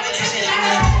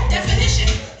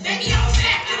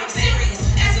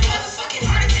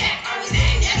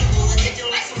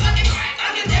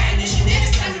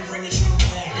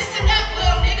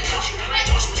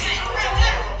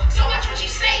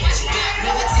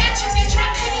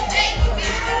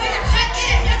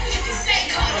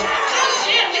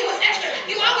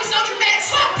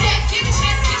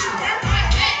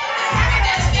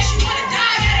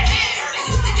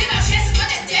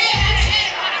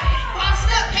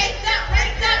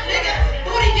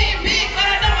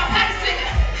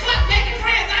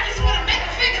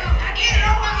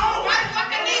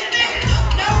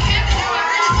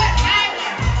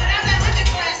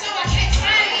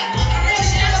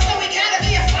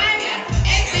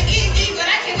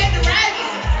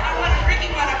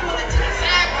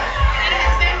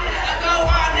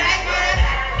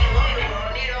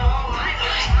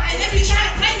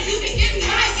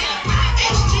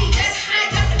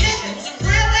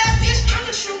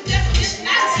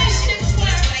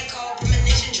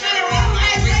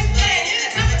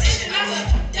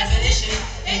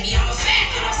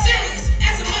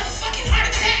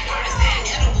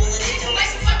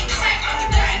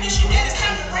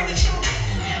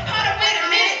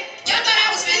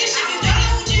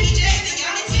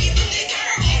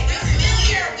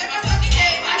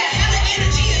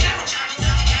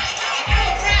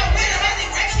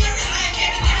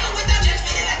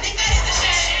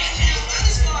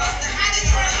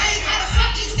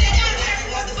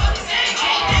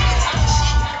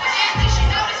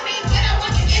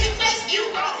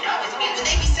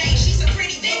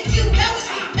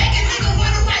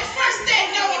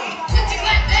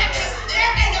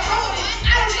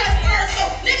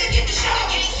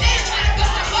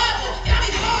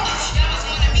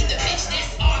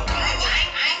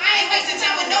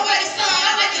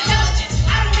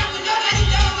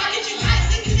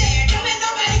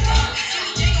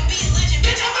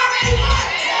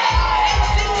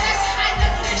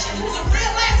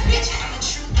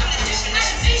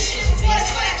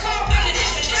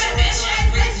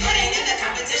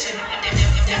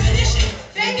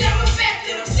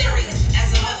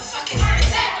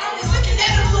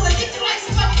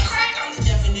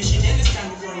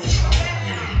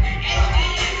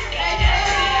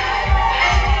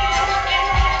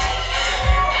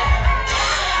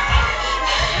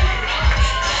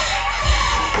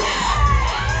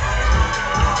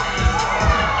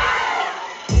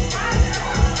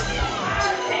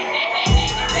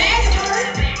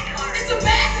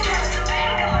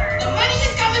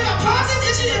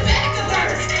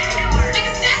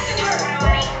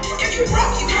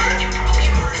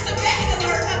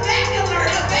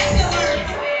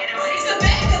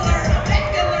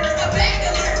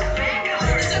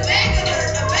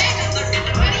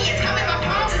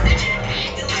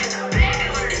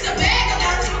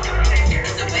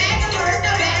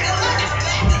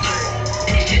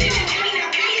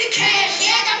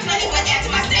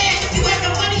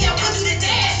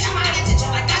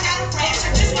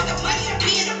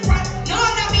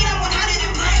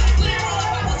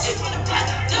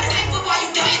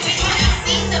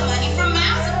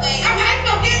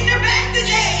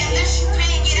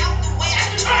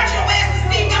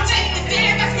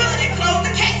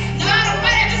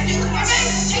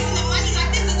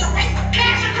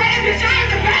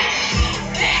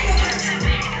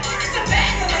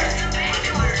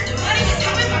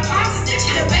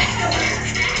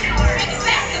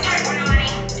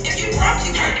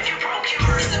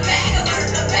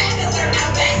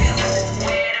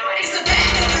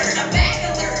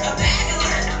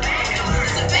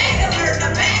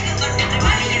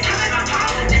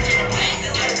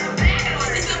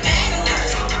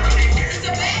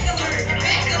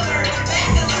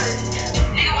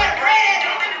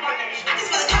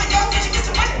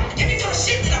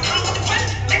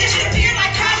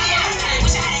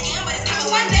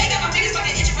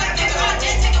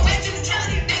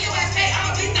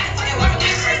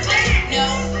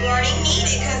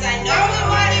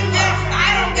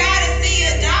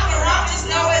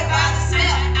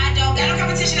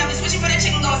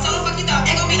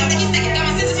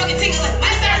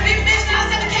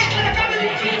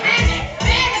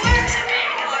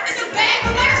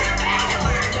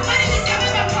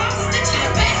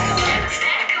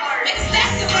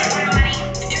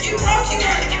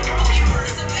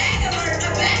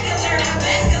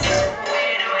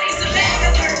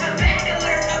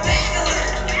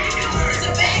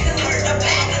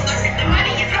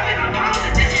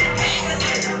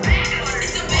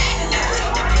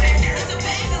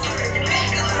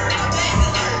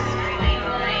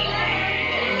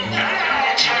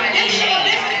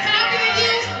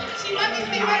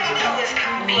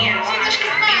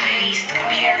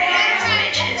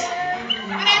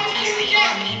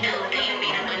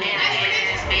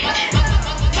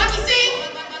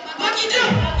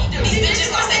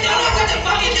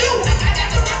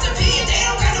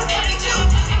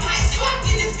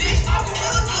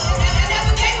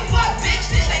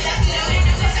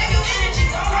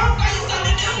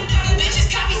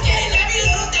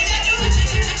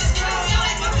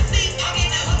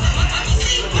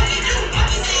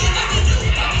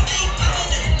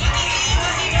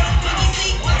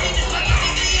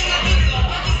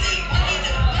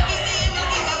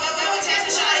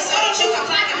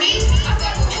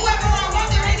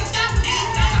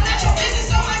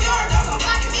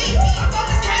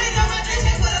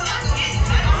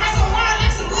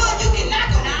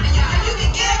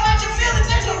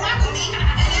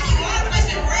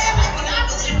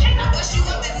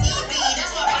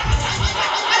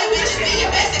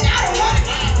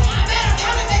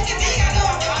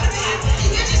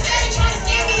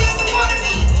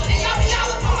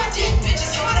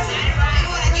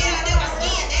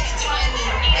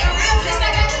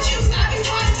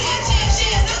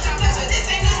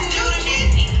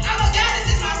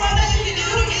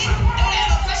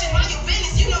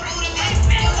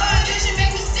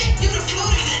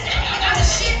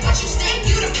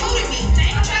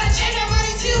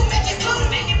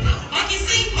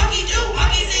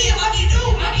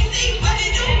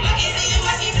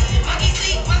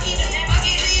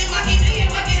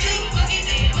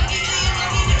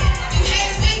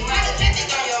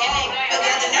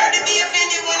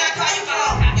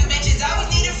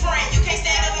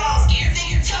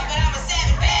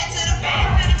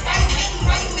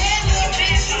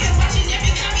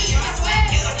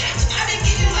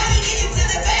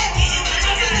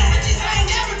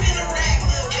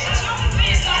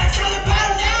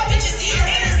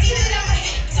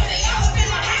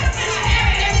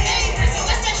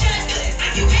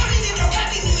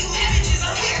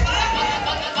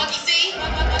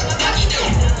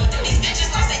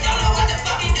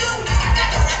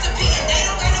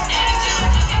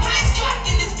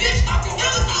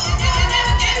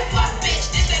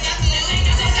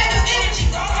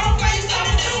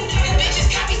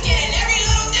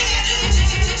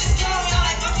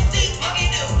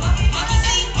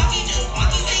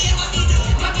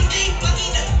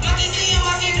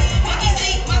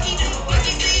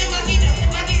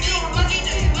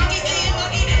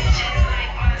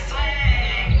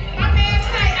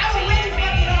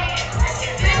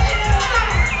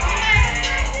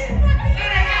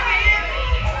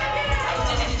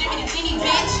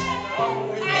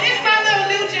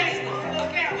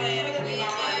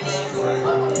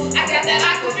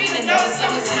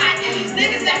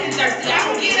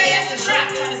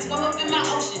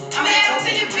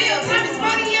in the bill. Time is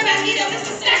money and I need them. It's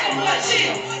a stack of more to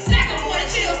chill. Stack of more to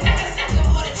chill. Stack of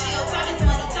more to chill. Time is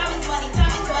money. Time is money.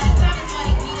 Time is money. Time is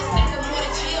money. Need a stack of more to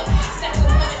chill. Stack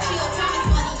of more to chill. Time is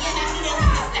money and I need them.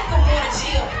 It's a stack of more to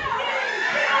chill.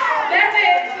 That's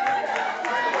it.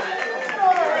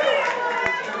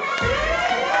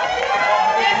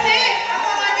 That's it. That's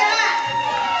all I got.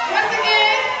 Once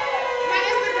again, my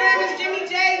Instagram is Jimmy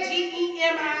J,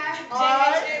 GEMI,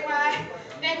 JHAY.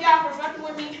 Thank y'all for fucking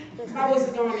with me. My voice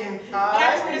is going down. But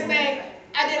I just want to say,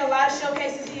 I did a lot of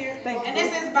showcases here, and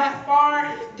this is by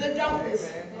far the dopest.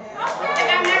 If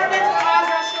I've never been to an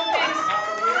all-girl showcase,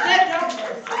 the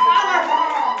dopest. Y'all are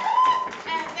bomb.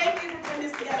 And thank you for putting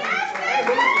this together. Y'all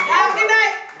have a good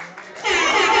night.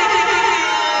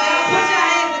 Put your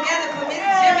hands together for Miss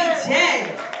Jimmy J.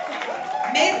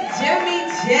 Miss Jimmy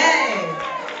J.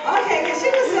 Okay, because she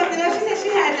was something else. She said she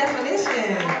had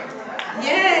definition.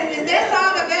 Yes, is that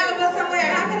song available somewhere?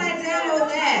 How can I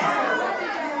download that?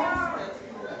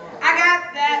 I got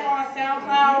that on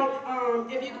SoundCloud.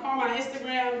 If you go on my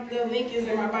Instagram, the link is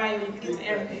in my bio. You can get to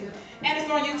everything. And it's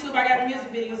on YouTube. I got the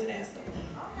music videos of that stuff.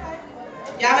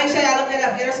 Y'all make sure y'all look that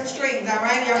up. Get her some streams, all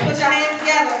right? Y'all put your hands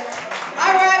together.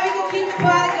 All right, we gonna keep the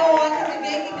party going because we're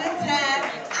making good time.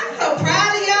 I'm so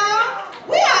proud of y'all.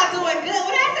 We all doing good.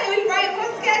 When I say we right,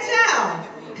 what's catch y'all?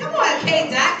 Come on,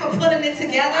 K-Dot, for putting it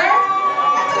together.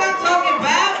 That's what I'm talking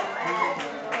about.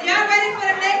 Y'all ready for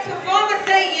the next performance?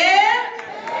 Say yeah.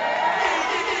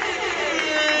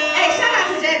 Hey, shout out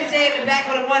to Jazzy J in the back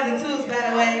with the ones and twos, by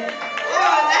the way.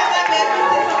 Oh, that's my best. We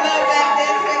send some love back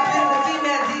there to that beautiful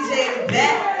female DJ in the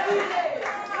back.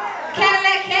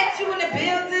 Cadillac Cat, you in the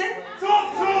building.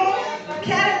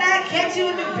 Cadillac Cat, you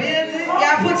in the building.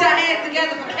 Y'all put your hands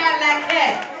together for Cadillac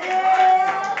Cat.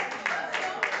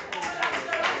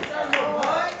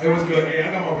 It was good. Hey,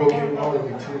 I got my bro Kim all with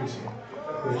me too, so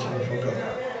we're trying to fuck up.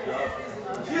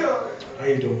 How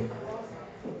you doing?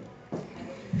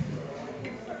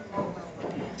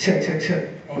 Check, check, check.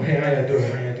 Oh, hey, how y'all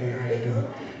doing? How y'all doing? How y'all doing?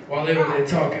 While they're over there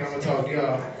talking, I'm gonna talk to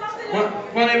y'all.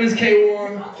 My name is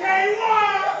K-Warren.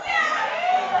 K-Warren!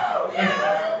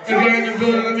 If you're in the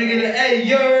building, let me get an hey,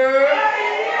 yo!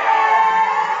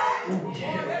 Ooh,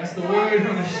 yeah, that's the word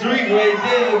on the street right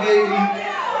there, baby.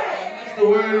 That's the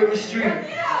word on the street.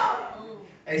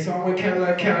 Hey, so I'm with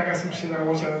Cadillac Cat. I got some shit I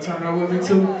want y'all to turn up with me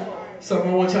too.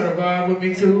 Something I want y'all to vibe with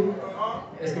me too.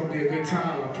 It's gonna be a good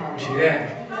time, I promise you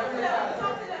that.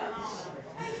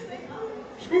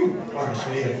 Alright, so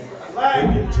yeah.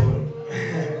 We'll get to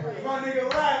it. My nigga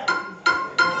rap.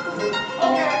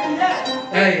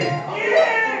 Hey.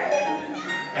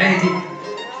 Hey.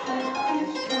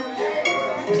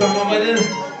 You talking about this?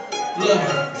 Look.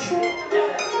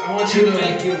 I want you to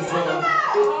thank you for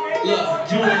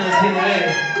joining us here today.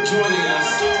 Joining us.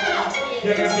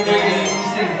 Y'all got some regular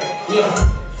MC. Look.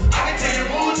 I can take your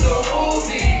mood to a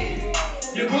movie.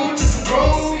 Your mood to some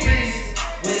groceries.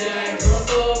 When I ain't gonna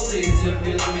go, please. If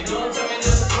you let me don't tell me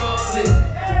just close it.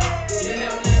 You're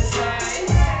hypnotized.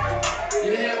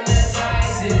 You're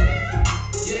hypnotizing.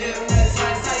 You're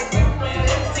hypnotized. Like grip on your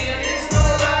hips till your hips no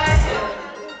lies.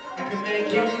 I can make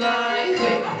your mind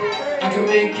click. I can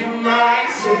make your mind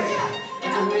switch. I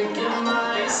can make your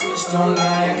mind switch. Don't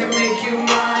lie. I can make your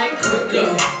mind quick.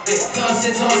 Look, toss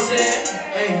it.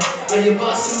 Hey, are you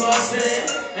bustin'?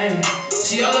 Hey,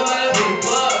 she all about the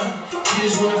paper. She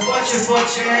just want a fortune.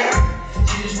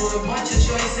 She just want a bunch of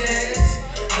choices.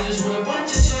 I just want a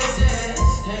bunch of choices.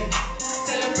 Hey,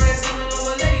 tell her friends coming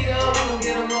over later. We gon'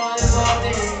 get them all involved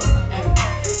in. Hey,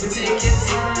 but take your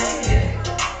time,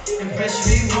 yeah. And press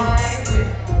rewind, quick.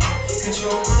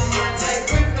 Control my mind, tight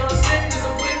grip. Don't stick, cause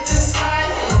I'm with the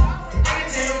side. I can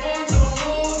take you on to a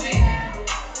movie.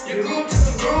 You group to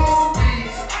some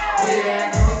groupies. Where I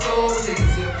can go, please.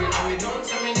 If you know me, don't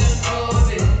tell me just close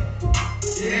it.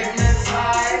 You're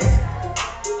hypnotized.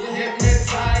 You're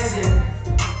hypnotizing.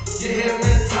 You're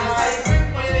hypnotized.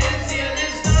 Grip on your hips, your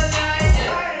lips don't lie.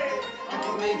 Yeah. I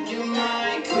can make your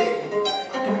mind quick.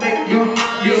 I can make your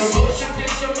mind. You're a motion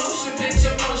picture.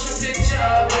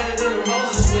 Better than the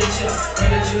Moses with ya.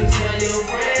 Better you tell your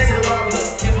friends to rock it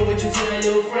up. Careful what you tell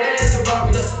your friends to rock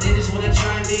it up. They just wanna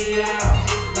try me out.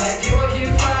 Like you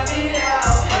can find me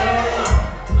out. Hell no.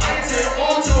 I can take you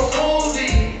on to a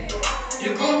movie. You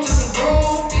go to some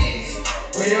groupies.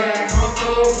 Where you at, come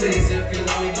through, please. If you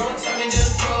love me, don't tell me,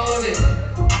 just prove it.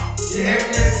 You're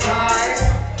hypnotized.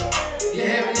 You're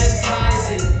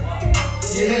hypnotizing.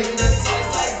 You're hypnotized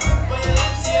like grip on your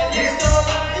lips, your lips don't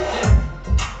lie.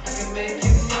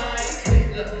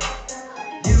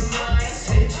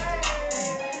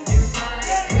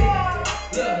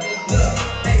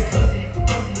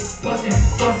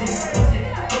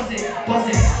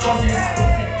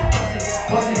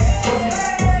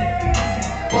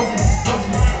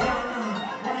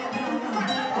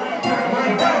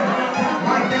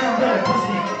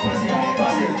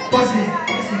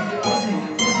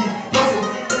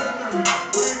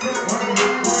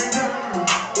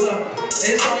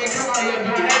 It's only come out here,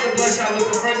 but I had to blush out with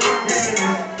the first time hearing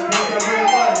this. Thank you very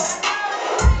much.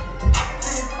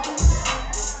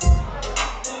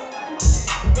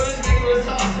 But this nigga was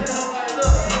talking, I'm like,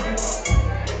 look.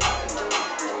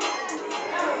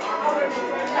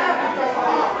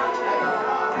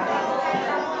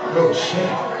 Oh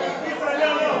shit.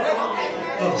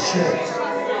 Oh shit.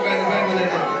 Back with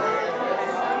that.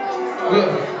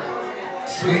 Look.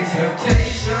 Sweet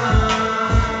temptation.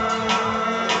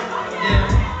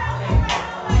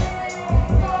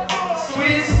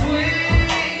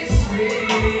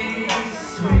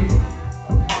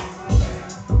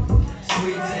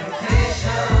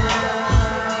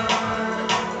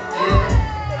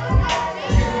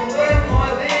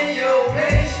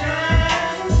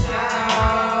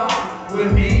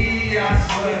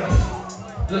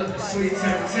 Look, sweet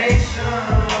temptation.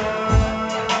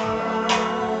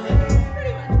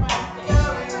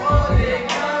 Big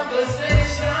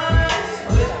conversations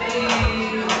with me,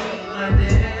 my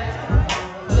dear.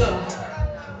 Look,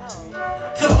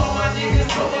 to all my niggas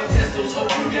throwing pistols,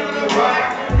 hope you down the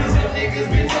ride. Cause them niggas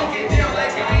been talking down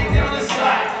like I ain't down the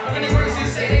slide. Many words you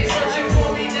say they searching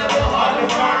for me, never hard to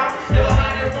find. Never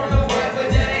hiding from the web, but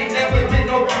that ain't never been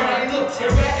no crime. Look,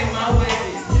 they're back in my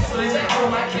ways, so they back on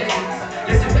my case.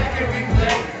 Listen back and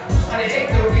replay. I hate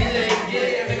the relay.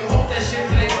 Yeah, nigga, hope that shit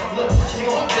fake. Look,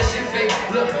 nigga, hope that shit fake.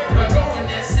 Look, I'm going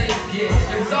that safe.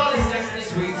 Yeah, it's all this sex and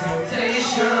sweet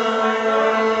temptation.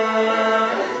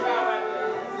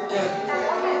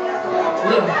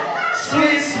 Look,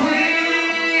 sweet,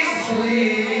 sweet,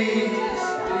 sweet.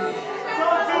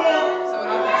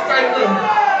 Straight look,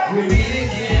 we meet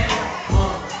again.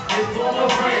 It's for my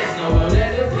friends, no one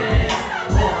that depends.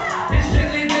 It's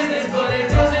strictly business, but it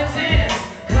doesn't tense.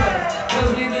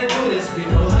 Cause we've been through this, we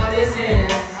know how this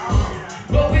ends.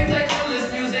 But we play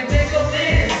clueless music, make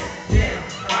amends. Damn,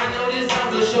 I know this time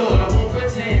for sure, I won't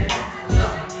pretend. No,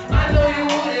 I know you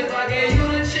would if I gave you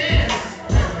the chance.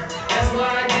 That's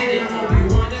why I did it, hope you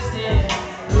understand.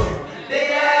 Look,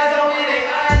 they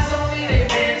eyes on me, they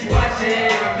binge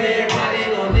watching. I've been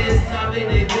plotting on this topic,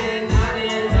 they been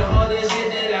nodding to all the shit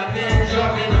that I've been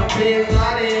dropping. I've been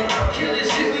plotting, I'm killing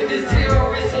shit with this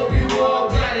terrorist, hope you all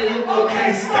got it.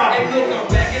 Okay, stop it, look, I'm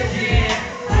back again.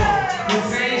 The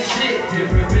same shit,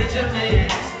 different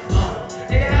Benjamins.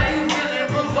 Hey, how you feeling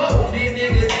provoked? These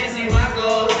niggas can't see my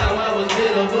goals. How I was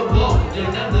bit of a blow,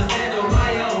 just understand on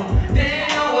my own. They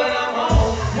ain't know what I'm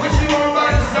on. What you on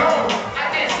by the zone? I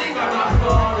can't sleep on my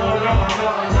phone.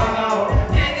 No.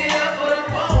 Can't get up for the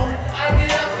phone. I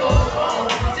get up for a phone.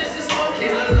 Just to smoke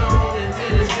it alone until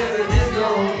the sugar is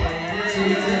gone.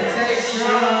 Sweet temptation.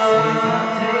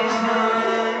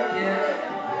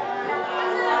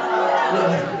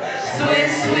 Sweet,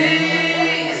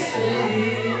 sweet,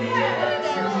 sweet.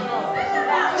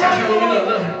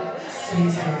 Look.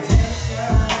 Sweet temptation.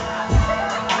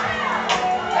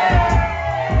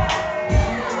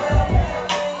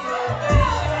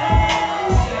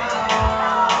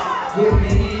 With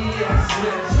me, I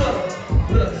swear.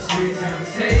 Look, sweet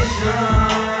temptation.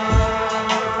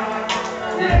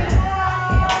 Yeah.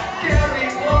 Carry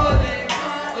more than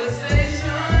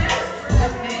conversations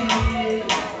with me.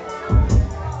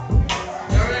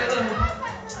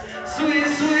 Sweet,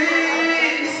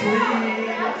 sweet, sweet,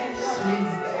 sweet.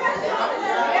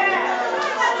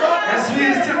 That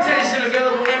sweetest temptation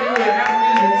available everywhere. Apple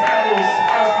Music, Tidal,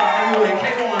 Spotify, everywhere.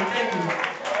 K1, thank you.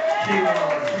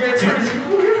 K1. You ready to turn this?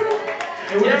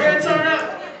 You ready to turn up?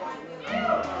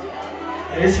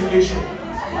 It's a mission.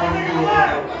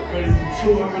 I'm ready to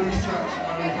do 2 unreleased tracks.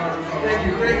 Thank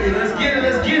you. Let's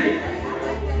get it.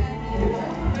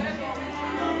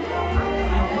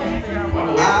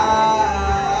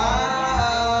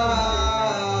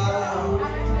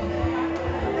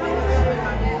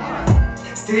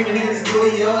 Steaming in the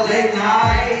studio late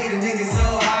night. The nigga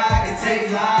so high, I can take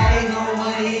flight. No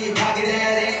money in your pocket,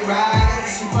 that ain't right.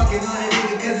 She fucking on a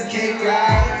nigga cause it's cake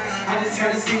right. I just try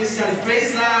to see what shawty's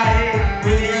face like.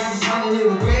 Really, I'm trying to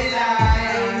live a great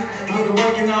life. Nigga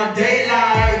working all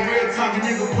daylight. Real talking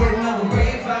nigga putting up a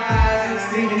great vibe.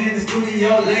 Steaming in the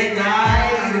studio late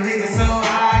night. The nigga so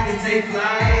high, I can take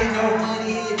flight. No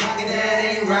money in your pocket, that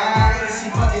ain't right. She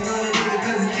fucking on a nigga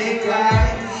cause it's cake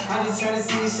right. I'm just trying to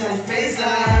see what shawty's face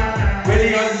like.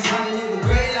 Really, I'm just trying to live a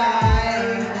great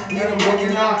life. Nigga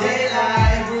working all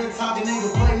daylight. Real talking nigga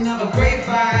putting up a great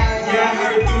vibe. Yeah, I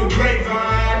heard it through the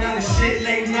grapevine. None of shit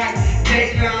late night,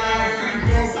 dateline.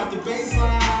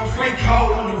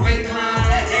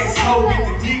 hoe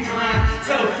with the decline.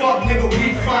 Tell a fuck nigga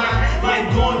we fine, like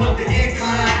going up the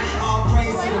incline. All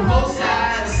praise to the Most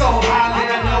High, so high like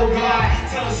I know God.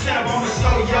 Tell a chef I'ma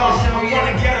show y'all, I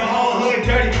wanna get a whole hood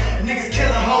dirty. Niggas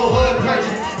kill a whole hood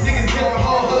purchase, niggas kill a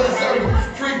whole hood circle.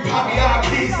 Free Poppy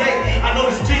RP say, I know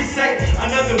the streets say,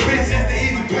 another bitch is the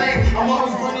easy pay. I'm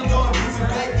always running on a piece of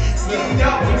bake, steamed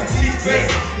up with the cheese bake.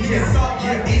 Yeah, soft,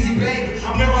 yeah, easy bake.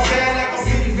 I'm in my bag like I'm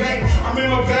easy bake. I'm in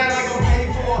my bag like I'm paid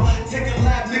for. Take a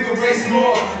lap, nigga, race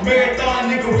more.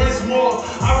 Marathon, nigga, race more.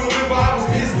 I remember I was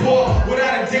pissed poor,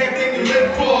 without a damn thing to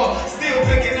live for. Still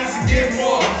thinking I should get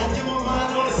more. I'll get my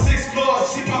mind on the 6th floor.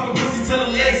 She poppin' pussy till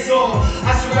the legs sore.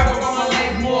 I should rap about my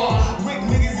life more. Rick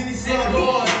niggas in these cell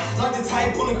doors, like the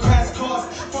type on the crash course.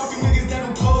 Fucking niggas that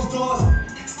don't close doors.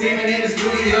 Steaming in the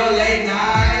studio late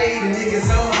night. The niggas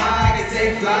so high, I can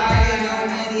take flight.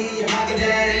 No money in your pocket,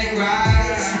 that ain't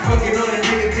right. She fucking on a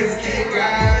nigga cause it can't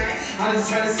right. I just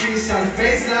try to see shot the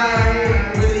face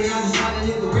line. Really, I'm just trying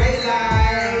to live a great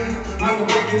life. I've been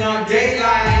working all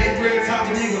daylight. Real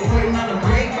talking nigga putting on a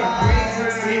break.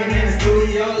 Steaming in the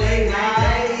studio late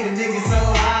night. The niggas so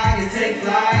high, I can take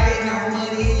flight. No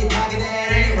money in your pocket,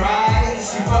 that ain't right.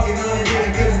 She fucking on a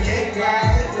nigga cause it can't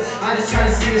right. I just try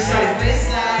to see the shot the face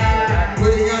line.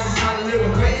 Really, I'm just trying to live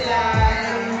a great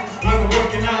life. I've been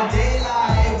working all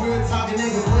daylight. Real talking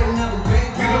nigga putting on a break.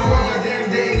 We don't work all damn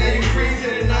day, now you free to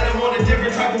the night. I'm on a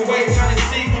different type of way, trying to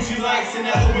see what you like. Send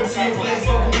that over to your place,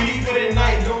 fuck with me for the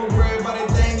night. Don't worry about a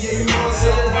thing, yeah, you know it's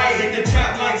alright. Hit the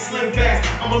trap like Slim Fast,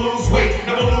 I'ma lose weight.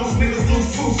 Never lose, niggas lose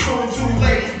food, soon too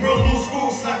late. Real loose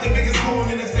fools, slap the biggest spoon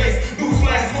in his face. Loose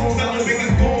flash moves, tell the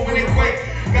biggest boom when it quake.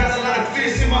 Got a lot of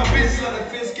fish in my bitch, let a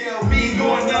fish scale. Me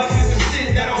going up is some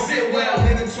shit that don't sit well.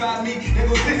 Nigga try me, they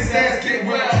gon' sit his ass get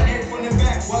well. Hit from the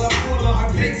back while I pull on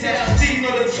her pigtail. She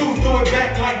know the truth, throw it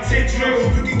back like 10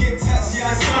 drills. You can get touched,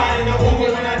 yeah, I slide in the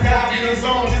Uber when I dive in the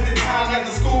zone. Just in time like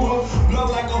a school,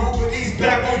 blow like a hooper. These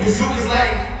back on bazookas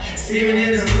like steaming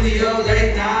in the studio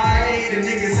late night. The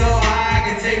niggas so high,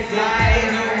 I can take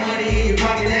flight. No money in your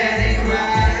pocket, that ain't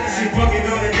right. She fucking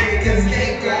on a nigga cause it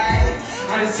ain't right.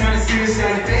 I'm just trying to see the shot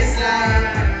the face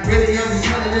line. Really, I'm just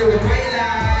trying to live a great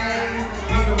life.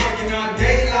 I've been working all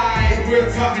daylight. Real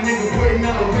talking nigga putting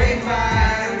up a great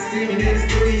vibe. Steaming in the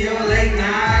studio late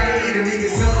night. The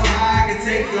nigga so high, I can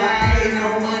take flight.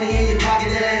 No money in your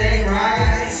pocket, that ain't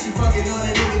right. She fucking on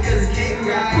a nigga cause it can't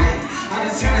right. I'm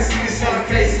just trying to see the shot the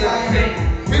face line.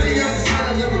 Really, I'm just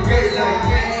trying to live a great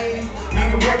life.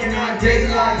 I've been working all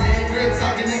daylight. Real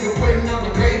talking nigga putting up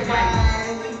a great vibe.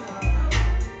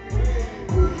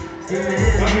 I'm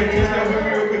gonna catch that one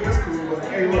real quick, that's cool, but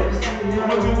hey look, I'm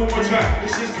gonna do one more track.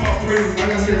 This shit's called Pretty.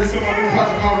 Like I said, this is my new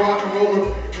project called Rock and Roller.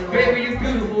 Baby, you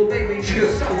beautiful, baby,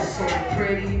 you're so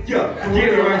pretty. Yeah,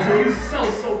 get it right here. You so,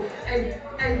 hey,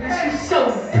 bitch, you so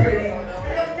pretty.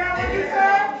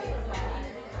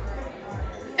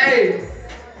 Hey,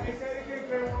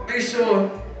 make sure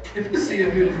if you see a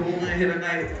beautiful woman here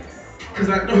tonight, cause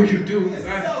I know you do, cause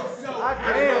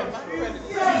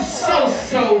you're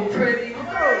so pretty.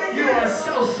 You are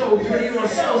so pretty. You are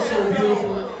so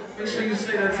beautiful. Make sure you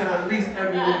say that to at least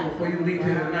every woman before you leave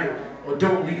here tonight, or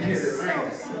don't leave here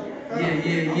tonight.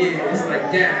 Yeah. It's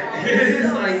like that.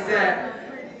 It's like that.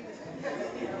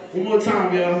 One more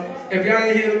time, y'all. If y'all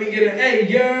ain't here, let me get an hey,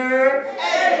 girl.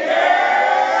 Hey,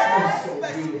 girl. So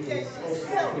beautiful.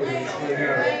 So pretty.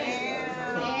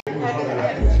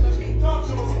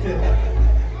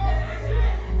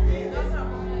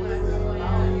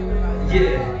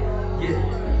 Yeah.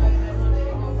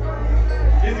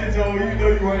 This is Joe, you know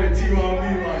you wanted to T on me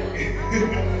like.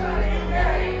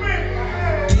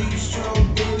 Deep stroke,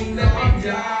 baby, let me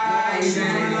die.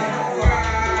 Down,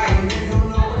 right. You don't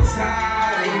know what's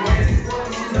high. You want to go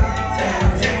down.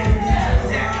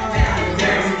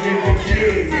 Give the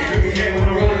kids, you can't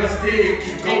wanna roll a stick.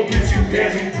 Go bitch, you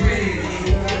dancing pretty.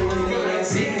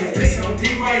 Bitch, on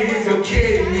deep right here's your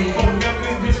kid. Go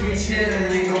nothing, bitch, we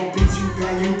chillin'. Go bitch, you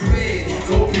bad, you pretty.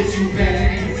 Go bitch, you bad.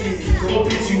 Go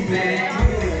bitch, you bad.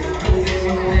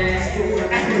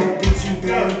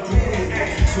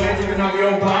 Sweat dripping off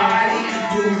your body,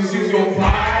 use your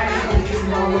body,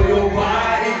 kissing all over your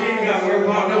body, ain't gotta worry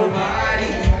about nobody.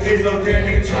 It's up there,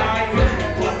 nigga, trying,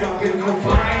 fuck up in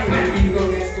confinement. You go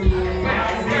next to me,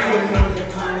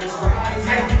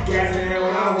 gas in there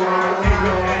what I want, leave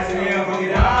your ass in there, fuck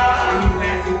it up. You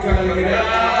nasty girl, look it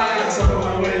up, so come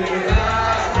on with it, look it up.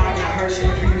 I got her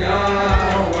shit, pick it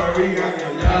up, don't worry, I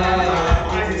got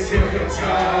love. I just hit your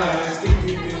touch, stick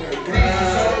deep in her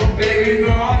gut. So baby,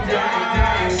 no, I'm dying.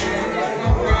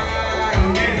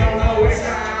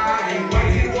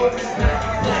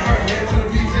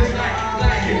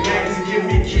 Give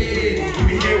me kids, give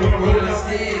me here when I'm rolling up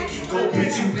stick.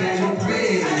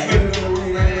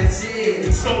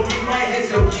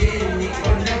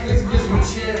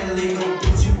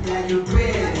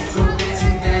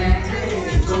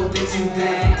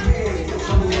 bad.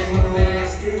 Come on,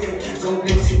 go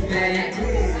bitch, you bad.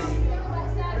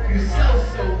 You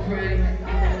so pretty.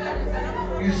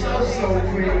 You so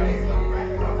pretty.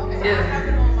 Yeah,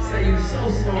 say you so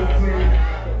pretty.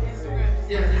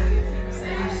 Yeah,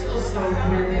 say you so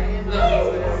pretty. Look,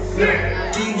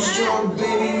 deep strong,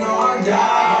 baby, no, I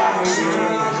die.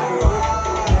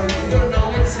 You don't know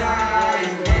what time.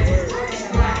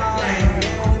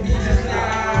 You just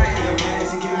lie.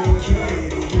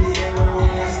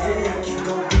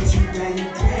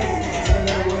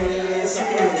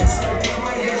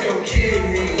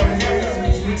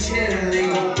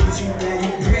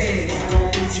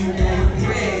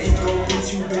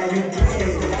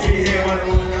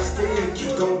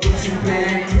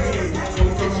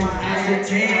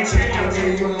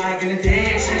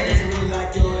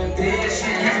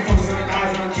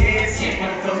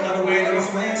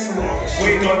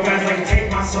 Wait, no, guys, I can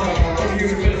take my soul. You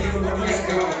really let's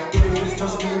go.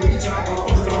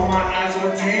 All my eyes on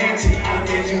attention. I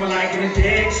get you like an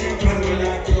addiction.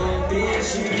 Like your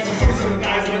ambition.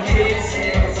 Eyes on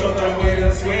attention. So that way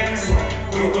to swim.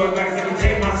 We go back, I can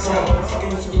take my soul.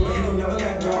 You'll never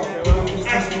let go.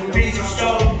 I can be so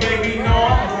stoked, baby, no.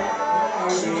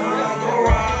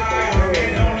 Alright, they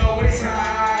don't know what it's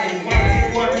like.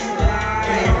 What it's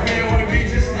like. They wanna be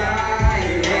just like.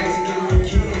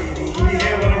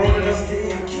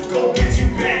 Go get you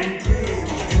back.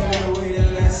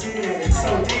 So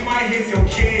deep, might hit your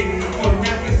kidney. For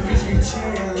Netflix, bitch, we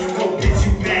chill. Go get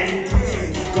you back.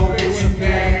 Go get you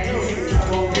back.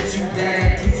 Go get you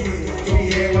back. Go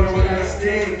hear what I want to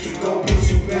stick. Go get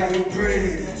you back. You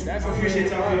pretty. I appreciate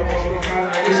y'all for the moment.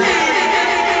 You're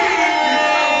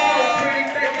so pretty.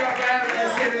 Thank y'all for having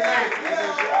us here tonight. You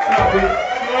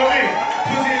know what I mean?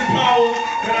 Pussy is power,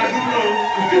 but I do know.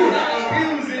 Do not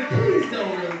abuse it. Please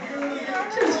don't abuse it.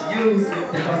 Just use it.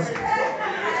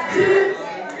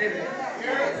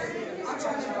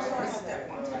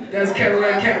 That's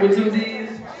Cadillac Cat with 2 D's.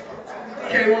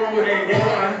 K1 with a Y.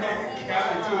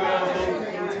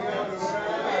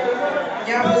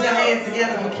 Y'all put your hands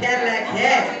together for Cadillac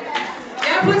Cat.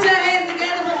 Y'all put your hands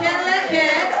together for Cadillac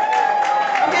Cat.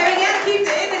 Okay, we gotta keep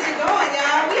the energy going,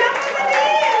 y'all. We almost at the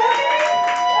end, okay?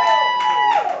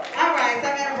 All right, so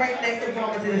I gotta bring the next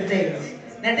performer to the stage.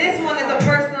 Now this one is a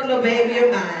personal little baby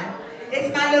of mine.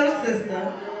 It's my little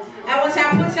sister. I want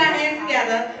y'all to put your hands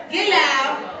together. Get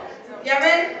loud. Y'all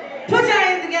ready? Put your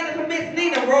hands together for Miss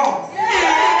Nina Ross.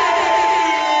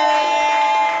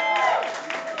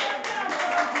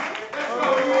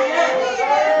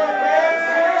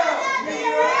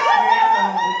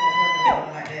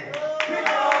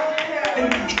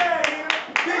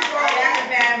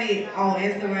 On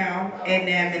Instagram and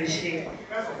damn in the shit.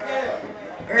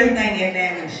 Everything and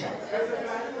damn in the shit.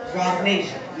 Rock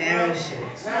Nation, damn in the shit.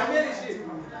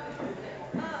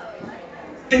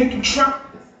 Think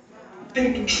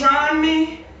you trying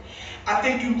me? I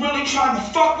think you really trying to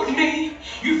fuck with me.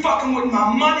 You fucking with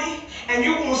my money, and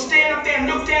you gonna stand up there and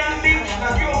look down at me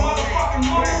like you're a motherfucking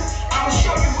woman. I'ma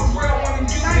show you what real women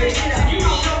do, bitch. You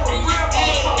don't know what real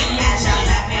motherfucking women do.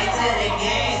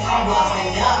 I'm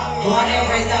walking up, born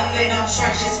and raised up in them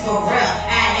churches for real.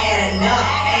 I had enough,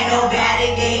 ain't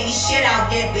nobody gave me shit out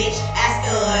there, bitch. I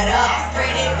stood up,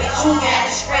 pretty bitch, you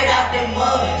got it straight out the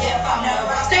mud. Yeah, from the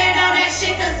rock, stand on that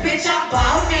shit, cause bitch, I'm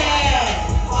ballin'.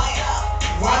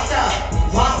 What's up,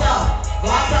 what's up,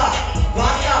 what's up,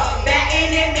 what's up? Bad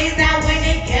enemies out when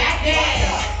they got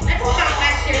there. Let's talk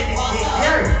that shit in this big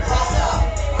dirt. What's up?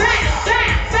 Back,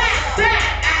 back, back, back.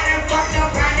 I done fucked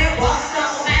around and walked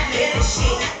up on that little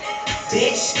shit.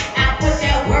 Bitch, I put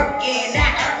that work in,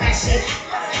 I earned my shit.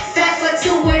 Fast for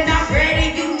 2 when I'm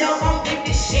ready, you know I'm with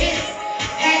the shit.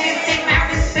 Had to take my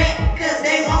respect, cause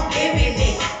they won't give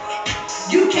it.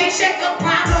 You can't check a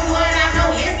problem without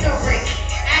no history.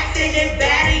 Accident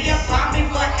bad and you bomb me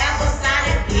forever,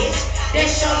 solid bitch. They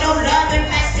show no love in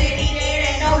my city, there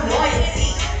ain't no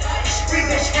loyalty.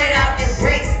 Screaming straight out the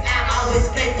bricks, I always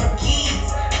play for keys.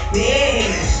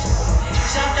 Bitch,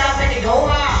 jumped off and they go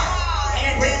hard.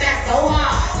 And break that so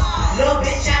hard. Little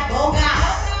bitch, I bogot.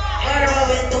 Heard of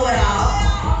it through it all.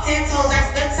 10 toes, I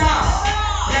stood tall.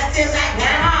 Left till I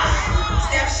got hard.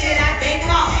 Step shit, I been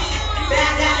caught.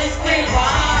 Back out this quick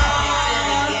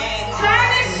ball. Turn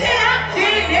this shit up,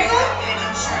 kid, nigga.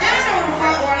 Y'all know what the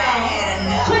fuck going on.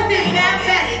 Put this down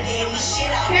back.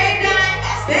 K-Dot,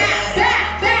 back,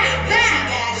 back, back, back.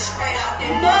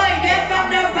 Boy, get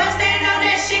from the rough, stand on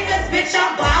that shit, cause bitch,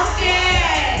 I'm bossy.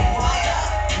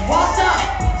 What's up?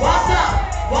 What's up?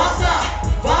 What's up?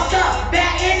 What's up?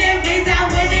 Bad enemies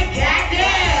out when they got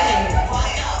there.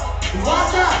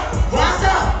 What's up? What's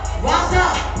up?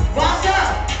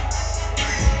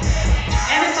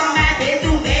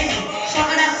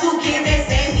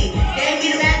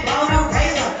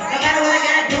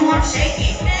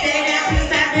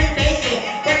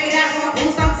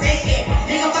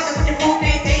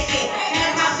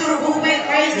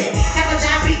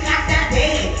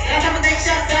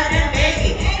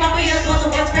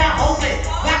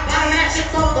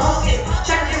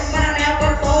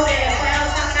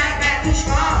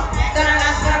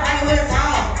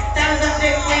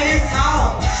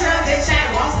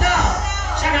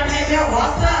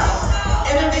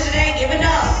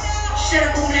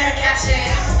 a caption.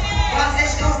 Boss that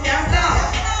she gon' stand some.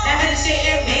 That better shit,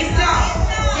 it means some.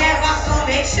 Yeah, boss gon'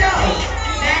 make sure.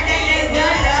 Man, they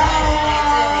will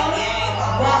know.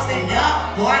 Bossing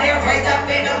up, boy, they raised up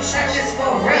in them churches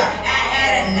for real. I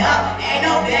had enough. Ain't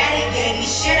nobody gave me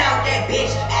shit out that bitch.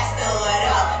 I stood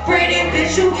up. Pretty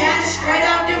bitch, you got it straight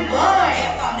out the mud.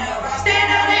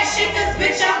 Stand on that shit, cause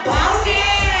bitch, I'm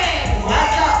ballin'.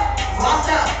 What's up? What's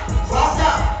up? What's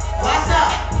up? What's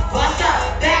up? What's up?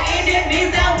 Back in the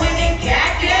means I win the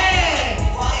goddamn.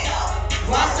 What's up?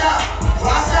 What's up?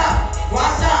 What's up?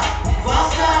 What's up?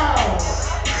 What's up?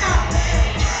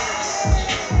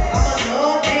 I'm a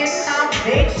little bitch, I'm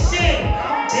big shit.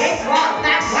 I'm big rock,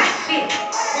 not white shit.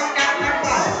 Fuck out my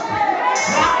rock.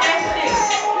 Drop that shit.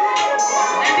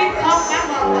 Let me talk my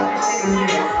motherfucking shit.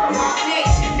 Rock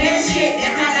next, this shit,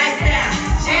 that's my lifestyle.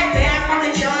 Champagne from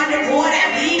the John, the boy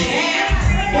that be here.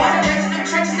 Boy, the rest of them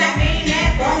churches that mean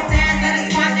that. Both sides of the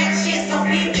spot, that shit so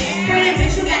big. Pretty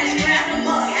bitch, you gotta scrap the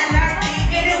mud. I learned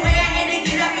anyway, I had to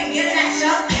get up and get that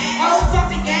shot. Oh, fuck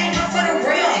the game up for the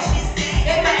real.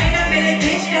 If I ain't a really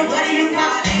bitch, then what do you call?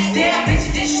 Damn, bitch,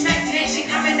 you disrespect me, she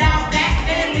coming down back.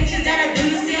 And the bitches that'll do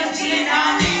you CFG and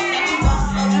all that.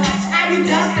 How you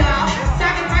dust off?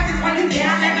 Talking practice when you get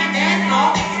on, let my dance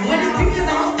off. When the bitches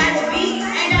on side with me,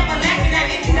 ain't never lacking that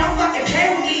if you don't fucking play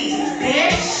with me,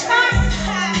 bitch.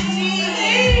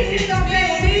 Easy, don't play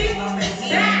with me.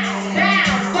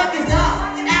 Bow, fuck is up.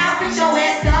 Now put your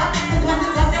ass up. Cause once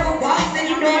it's up, there were walks and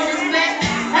you know it's respect.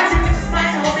 Watch the bitches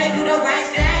fight, hope they do the right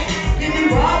thing. Get me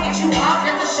wrong, get you off,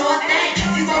 that's a short thing.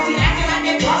 These folks be acting like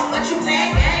they boss, but you play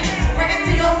game. Bring it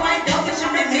to your mind, though, bitch,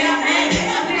 I'm the real man.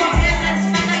 We gon' dance like the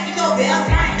sun, like get your bell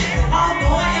time. All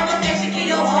boy, invitation, get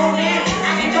your whole name.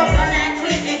 I get your blood line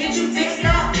quick and get you fixed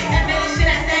up. That baby shit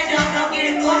I said, don't get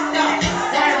it fucked up.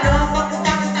 Gotta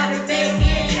motherfucker stop the fake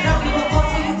it. Don't give a fuck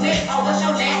who you with or what's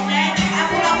your last name. I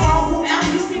pull up on whoever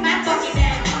you see my fucking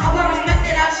name. I want respect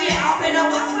it out shit, I don't pay no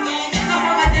fucking game. Come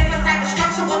from a different type of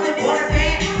structure, what the border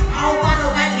band. I don't want no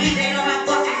white leaves, ain't on my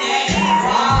fucking name.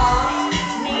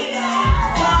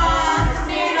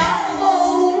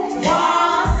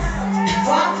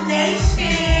 Rock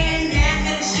nation, that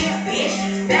nigga shit, bitch.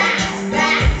 Bow,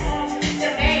 bow. The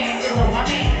man is a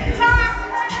woman.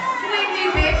 You ain't me,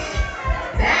 bitch.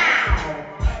 Bow.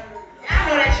 Y'all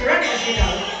know that shred that shit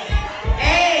though.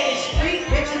 Hey, street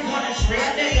bitches wanna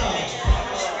shred their dog.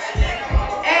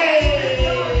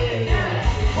 Hey,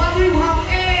 what we want?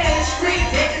 Hey, street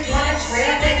bitches wanna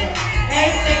shred their dog.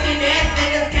 Hey, thinking ass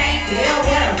niggas can't deal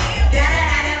with them. Gotta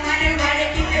have that money right to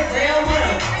keep it real with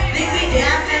them. Think we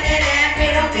down, send it out,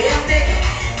 pay the bills, nigga.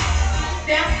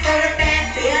 Damn certified,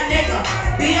 fair nigga.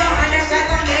 Be 100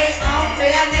 resumes on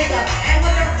fair nigga. And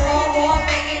with the 4-4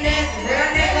 faking ass real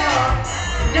nigga.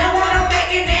 Don't want no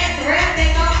faking ass real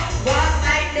nigga. One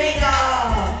night nigga.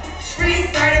 Street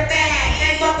certified,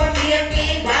 can't fuck with me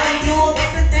again. While we do a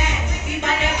waste of time. Be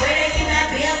by that way they keep my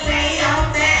bills paid on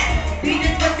time. Be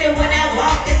this pussy when I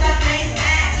walk, it's a same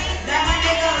time. Let my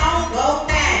nigga home go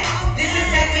fast.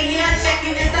 Disrespect me, he'll check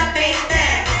you, it's a face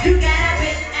time. You got a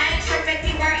bitch, I ain't tripping,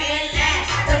 keep her in line.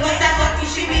 Cause once I fuck you,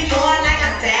 she be more like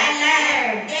a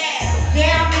salad.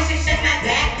 Yeah, I'm bitch, shit my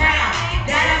background.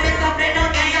 That I miss up in no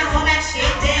gang, I hold my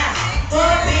shit down.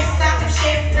 Good bitch, stop some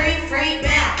shit, free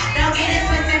bound. Don't get it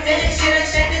twisted, really should've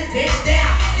shut this bitch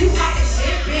down. You talking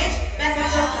shit, bitch, that's what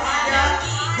your product.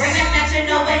 Bring that snatcher,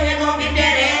 no way, they gon' get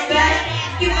that ass back.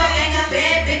 Keep a gang of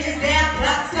bad bitches down,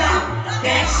 pluck some.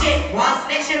 That shit, Wall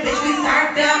Station, bitch, we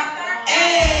served up.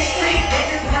 Ayy, street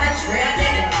bitches wanna trail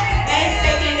nigga. Ayy,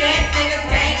 faking ass niggas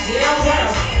can't deal with them.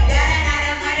 Gotta have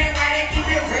that money right and keep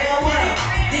it real with them.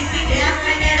 Dixie down,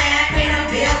 send that ass, pay them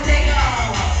bills, nigga.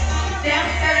 Damn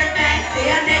certified,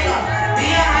 fair nigga. Be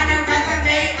 100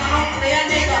 resumes on clear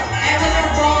nigga. And with the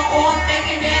wrong or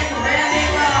faking ass real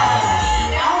nigga.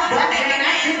 Oh, what nigga,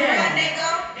 not you there.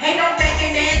 Ain't no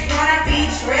faking ass wanna be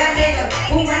trail nigga.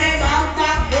 Who running mouth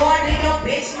talk boy, nigga,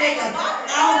 bitch nigga.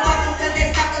 I don't fuck them cause they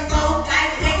suckers so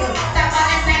tight nigga. Stop all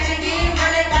that snatching, you ain't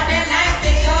really about that life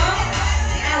nigga.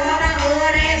 I want a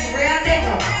hood ass real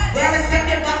nigga. Well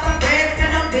respected by some breads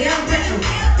and them bills with you.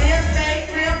 Bills paid,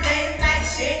 real days like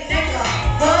shit nigga.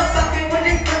 Hood fucking with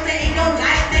this pussy ain't no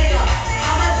life nigga.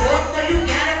 I'm a dork so you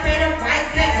gotta pay the price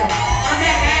nigga. I'm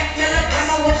that half milligram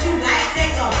of what you like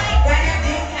nigga. Right that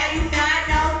dick, how you not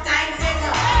no tight nigga.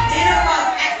 Get a rough,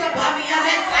 ask about me, I'm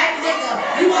that type nigga.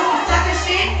 You want some sucker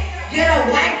shit? Get a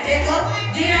white nigga.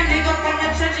 Get a nigga from the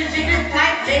churches in this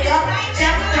type nigga.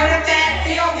 Jump 35,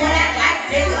 still with that light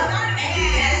nigga. And you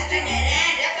gotta stick that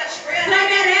ass, that's a trail. Like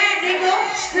that ass nigga.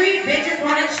 Street bitches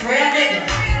wanna trail nigga.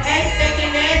 Ain't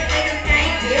faking ass niggas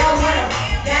can't deal with them.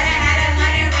 Gotta have that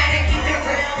money right and keep it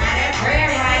real. Now that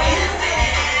bread right.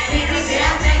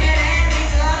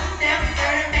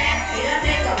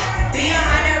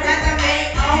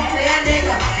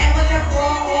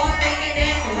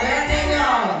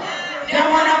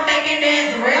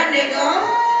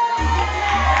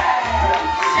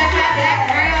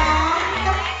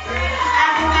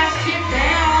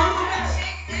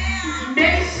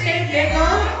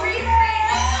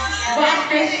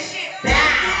 Fish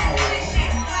bow.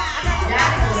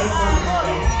 Y'all know they fucking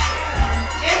shit.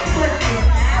 It's pussy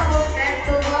power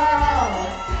festival.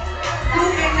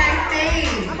 Super nice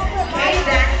thing.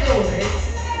 K-Dot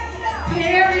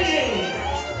period.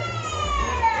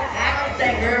 I don't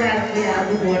think everybody out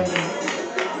who want me.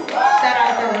 Shout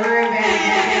out to everybody.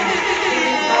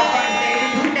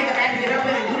 You think I'm about to get up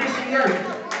and do this shit.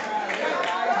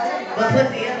 But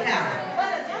pussy is power.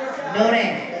 Know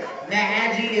that. My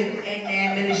IG is at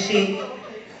shit.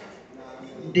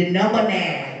 The number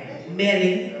 9,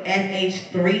 Melly,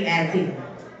 SH3IT.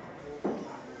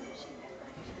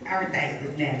 Everything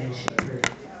is Melly shit.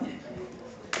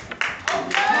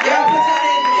 Y'all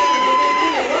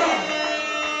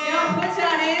put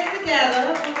your hands together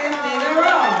for this nigga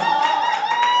Raw.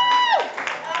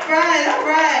 All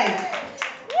right.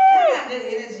 We got good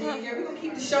energy in here. We're gonna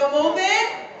keep the show moving.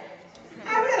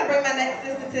 All right, we gotta bring my next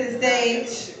sister to the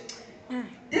stage.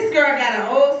 This girl got an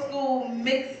old school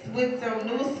mixed with some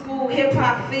new school hip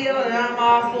hop feel, and I'm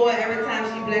all for it every time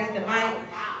she blacks the mic.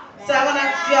 So I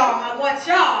want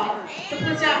y'all to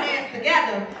put your hands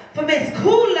together for Miss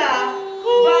Kula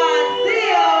Von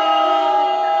Seal.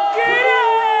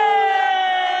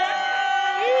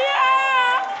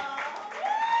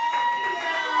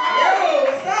 Yo,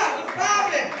 what's up? What's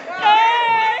poppin'?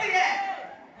 Where's pussy at?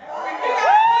 If you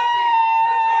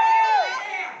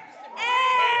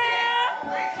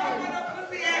got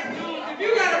pussy, if you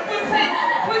got a pussy,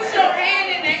 put your hand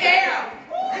in the air.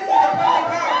 This is a Pussy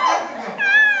Power Festival.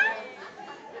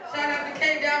 Shout out to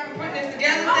K-Dot for putting this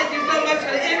together. Thank you so much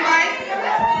for the invite.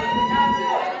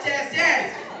 Yes.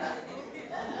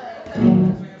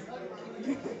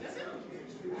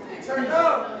 Turn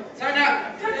up.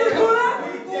 Kula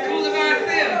Von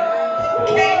Seal.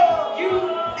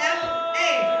 K-U-L-A.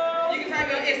 You can type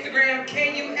it on Instagram,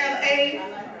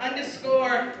 KULA_Von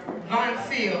Seal.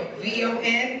 VONCILLE.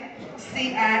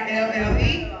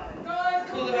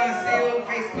 Kula Von Seal,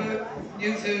 Facebook,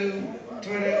 YouTube,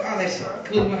 Twitter, all that shit.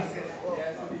 Kula Von Seal.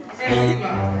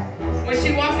 When she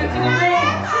walks into the room,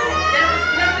 there is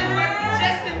nothing but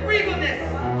majestic regalness.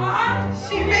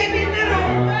 She may be little,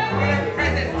 but her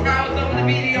presence towers over the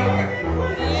mediocre.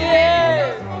 She may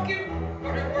be spoken,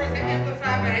 but her words are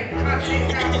amplified by the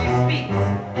constant how she speaks.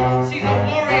 She's a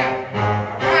warrior, a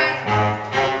rider.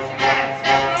 She got a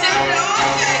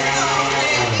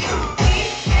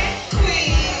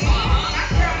queen. My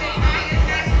crown is high and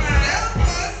that's my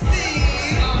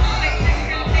self-esteem. Like niggas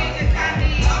can change the time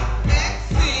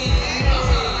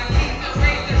I keep the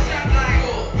razor sharp like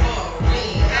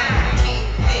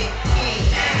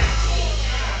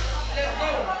let's go.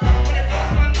 When the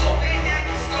doors one open, now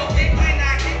you scope it when I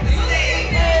hit the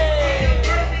stage. The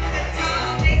birth is the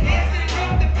time, they dancing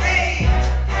up the page.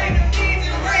 Bring the keys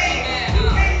and rain. You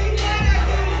can't do what I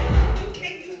do. You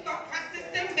can't use thought process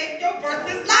and make your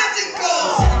verses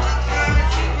logical. Trying to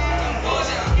keep my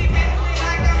composure. Keep it free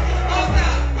like I'm supposed to.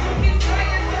 You keep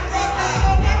trying to rosa.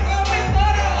 Oh, I'm going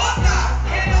for the altar.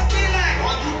 And I'll be like,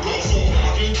 why you go so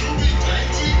hard and you be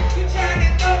dainty? You trying to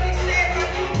throw me shit, but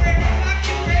you wearing my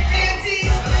cute red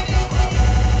panties.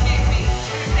 Kick me.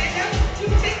 Stand up, you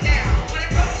sit down. When I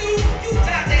come through, you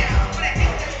bow down. When I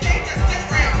hit the stage, I sit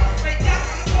round. Straight up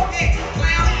on the forehead,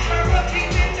 clown. Her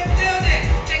came in the building.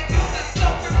 They do the so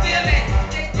revealing.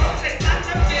 They go to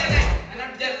the feeling. And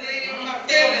I'm just leading my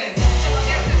feelings.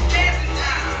 Yes, it's dancing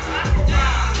time. I'm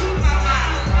down. Lose my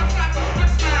mind. I'm trying to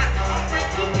push mine. I'm Frank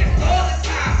Lucas all the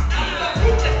time. I'm the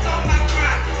ruthless on my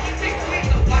grind. You think sweet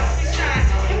to watch me shine.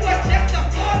 You are just a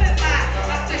falling line.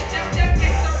 I said, just get the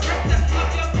rest of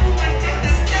your crew and get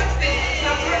the step in.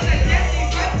 I'm worth a deadly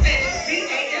weapon.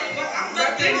 VA is what I'm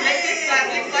repping. Making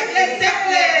classics like Led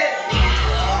Zeppelin.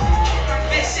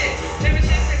 Ambitious.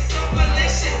 Images is so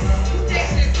malicious.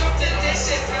 Taste is so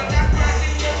delicious. I'm not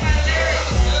rocking with my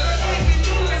lyrics. When you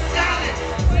move in silence,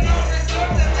 we don't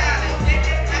resort to violence.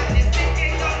 Making happiness,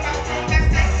 thinking on my throwback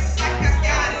tactics like I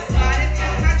got it. Sliding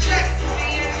in my dress,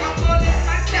 being humble is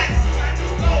my test. My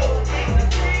new goal, ain't the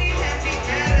dream and be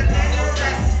better than the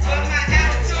rest. But my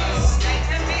attitude,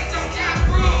 can be some job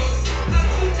rules. I'm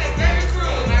losing very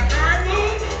cruel. My current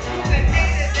mood, losing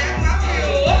haters at my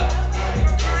fuel.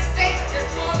 Your current state is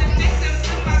falling victim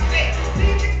to my fate.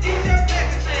 Please excuse your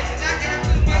pleasantries, and I got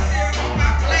too much here on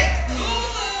my plate.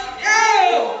 Yo!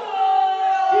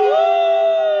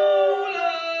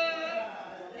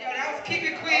 Yo, that was Keep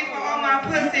It Queen for all my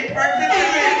pussy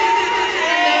participants.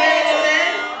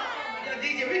 Yo,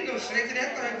 DJ, we can go straight to that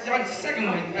third, the second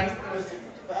one.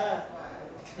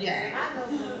 Yeah.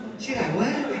 She like, what?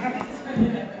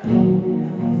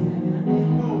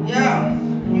 Yo,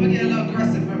 I'm gonna get a little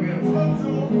aggressive for real. I'm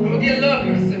gonna get a little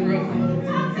aggressive real quick.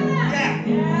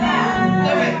 Yeah.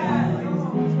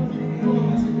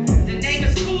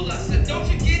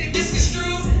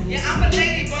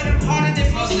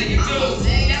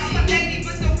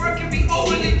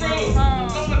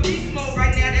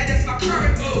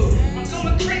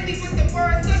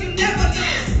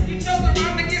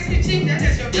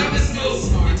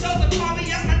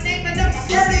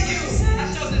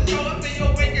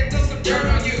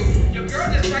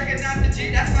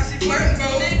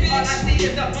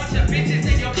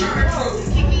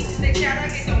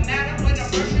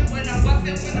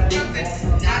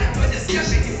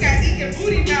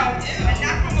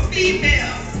 female.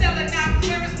 Selling out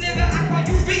service, nigga, I call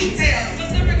you retail. The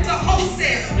lyrics are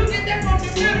wholesale. You get that from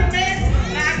the middleman.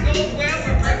 Life goes well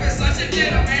with breakfast, lunch, and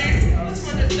dinner, man. What's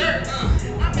for dessert?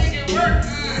 I make it work.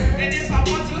 And if I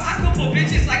want to, I go for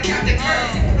bitches like Captain Kirk.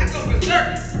 I go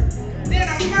berserk. Then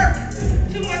I'm murk.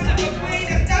 Too much of a queen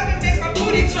and stop and make my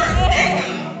booty twerk.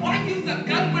 Nigga, why use a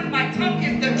gun when my tongue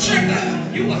is the trigger?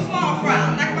 You a small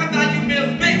fry, like my value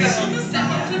mill's bigger. Step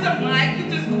up to the mic, you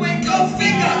just quick, go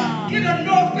figure. Get a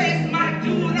North Face, my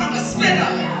dude, I'm a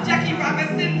spitter. Jackie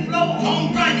Robinson flow,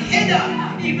 home run hitter.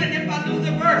 Even if I lose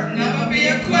a verse, never be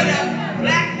a quitter.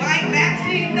 Black, white,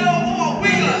 Latino, or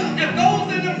wigger. The goals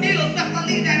in the middle,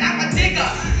 definitely that I'm a digger.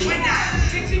 When I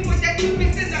hit you with that 2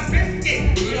 piece in the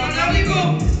biscuit, you don't know me,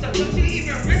 boo. So don't you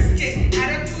even risk it.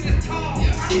 Attitude is tall.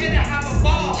 I'm here to have a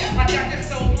ball. My doctor's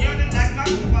so yearning like my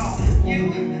ball.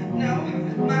 You know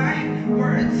my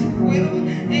words will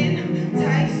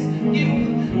entice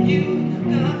you. You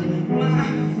got my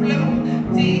flow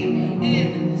deep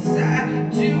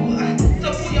inside you. So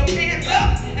pull your pants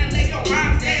up and lay your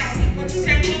rhymes down. But you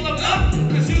can't pull them up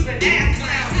cause you's an ass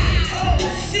clown.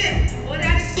 Oh shit, well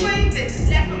that explains it.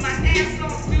 Laughing my ass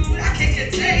off, dude, I can't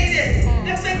contain it.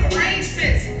 Let's make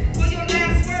arrangements for your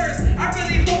last verse. I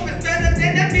really hope it's better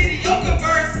than that mediocre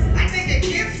verse. I think it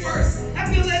gets worse.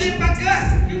 I feel it in my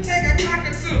gut. You take a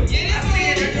cockatoo. I see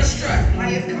it in your strut. Why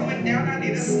it's going down, I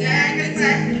need a snag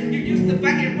attack. You used to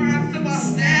fucking rhyme, so I'll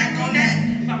snag on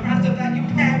that. My rhymes are value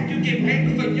packed. You get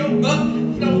paid for your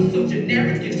book. Flow so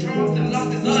generic, your charms and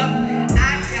lost his luck.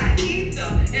 I got ether,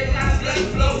 and my blood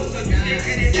flows. So you can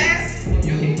get it fast, or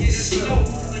you can get it slow.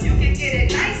 Or you can get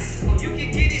it nice, or you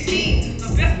can get it mean.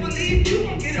 So best believe you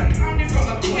gon' get a pounding from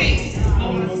a queen.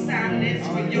 More silence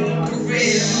for your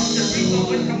career. The reason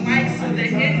with the mic so the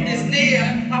end is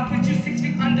near. I'll put you 6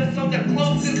 feet under so the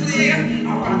close is clear.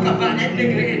 I'll rock about that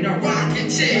nigga in the rocking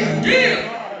chair.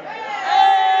 Yeah!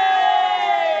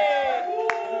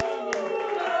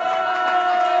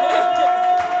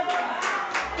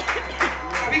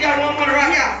 We got one more to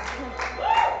rock out.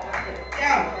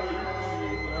 Yeah.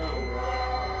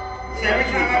 So every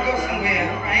time I go somewhere,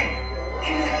 right?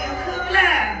 People say, yo,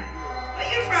 Cooler. Where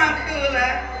you from,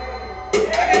 Cooler?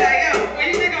 I be like, yo, where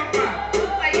you think I'm from?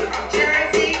 Where you from?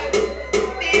 Jersey?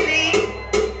 Philly?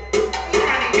 You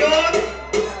from New York?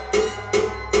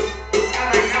 I'm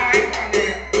like, no, I ain't from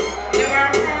there. You know where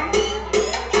I'm from?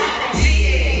 I'm from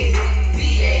VA.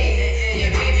 VA.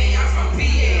 Yeah, baby, I'm from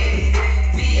VA.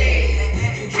 VA.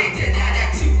 You can't deny that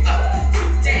 2 up, 2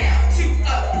 down, 2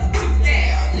 up, 2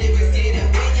 down. Lyrics get up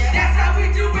in ya. That's how we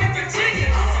do in Virginia.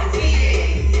 I'm from VA.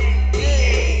 VA.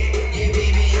 Yeah,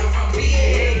 baby, I'm from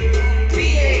VA.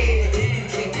 VA.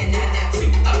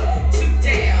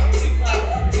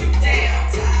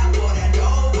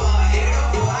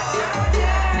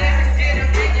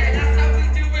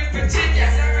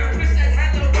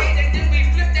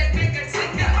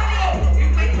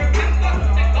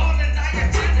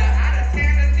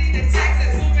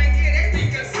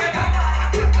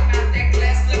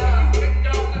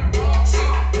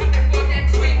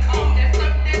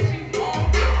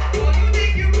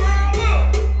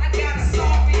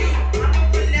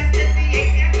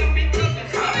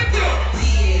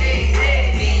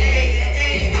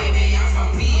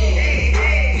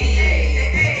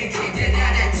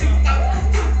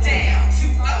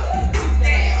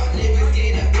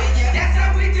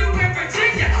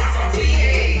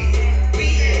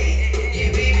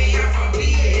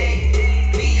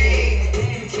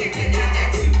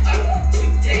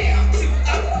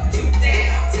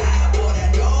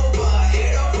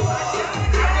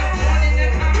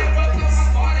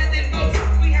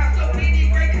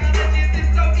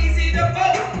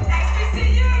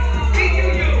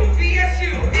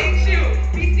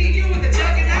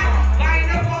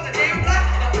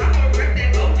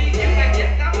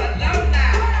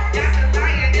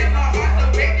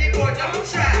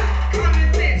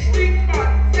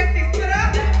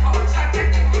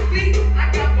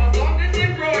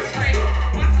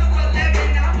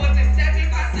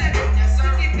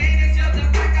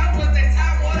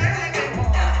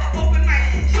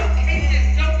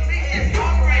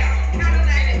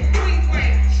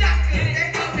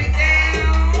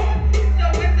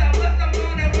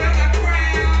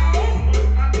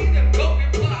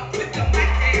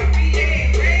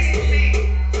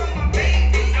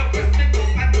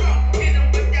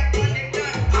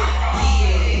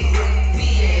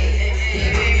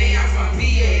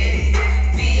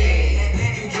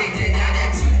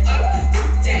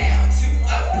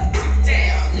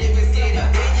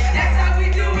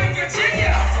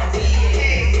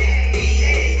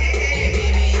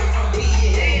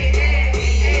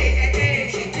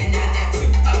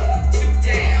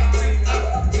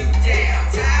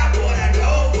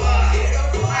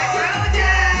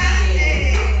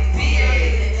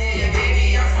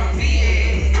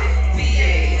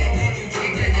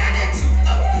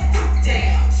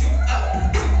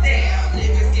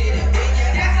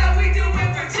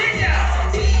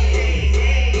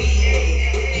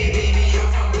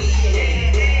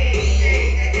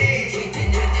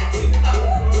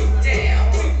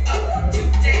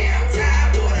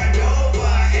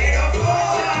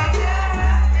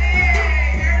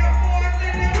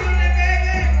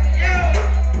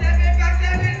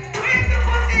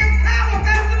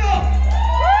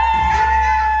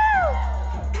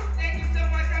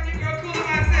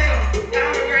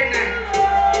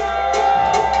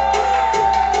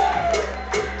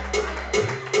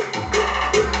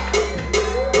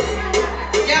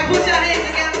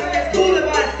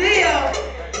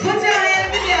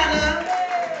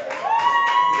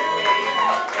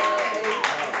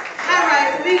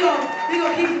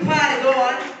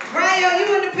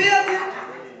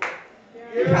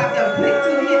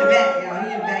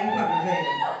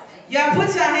 Y'all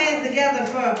put your hands together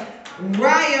for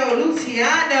Rayo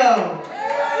Luciano. Okay,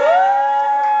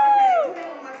 do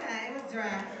that one more time. It was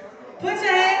dry. Put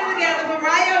your hands together for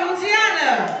Rayo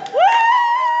Luciano.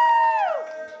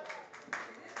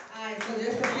 Alright, so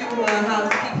just a few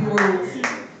housekeeping rules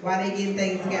while they getting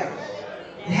things together.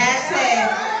 Hashtag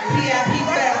PIP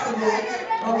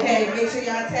Festival. Okay, make sure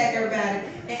y'all tag everybody.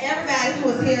 And everybody who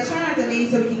was here trying to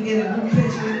leave so we can get a group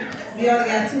picture. We only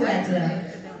got 2 after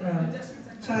that.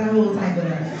 Try to hold tight with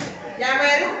us. Y'all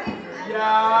ready?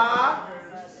 Yeah.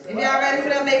 If y'all ready for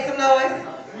them, make some noise.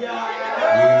 Yeah.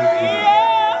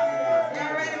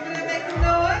 Y'all ready for them, make some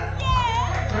noise?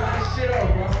 Turn this shit up,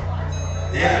 bro.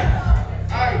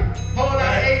 Yeah. Alright, whole lot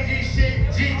of AG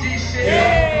shit, GG shit.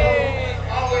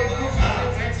 Yeah. Always group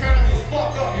shit, and turn the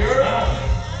fuck up, you heard?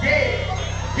 Yeah.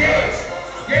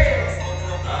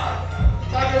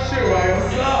 Talk your shit, right?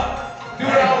 What's up? Do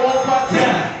what I want, part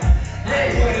time.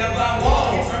 Hey, whatever I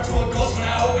want, turn to a ghost when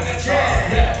I open that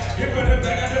trunk. Yeah, hip in the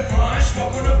back of the front,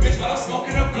 smoke on a bitch while I'm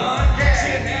smoking a blunt.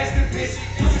 She a nasty bitch,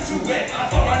 pussy too wet, I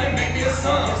fall around and make me a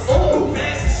son. Ooh,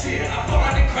 nasty shit, I fall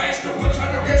around and crash the whip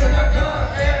trying to reach on my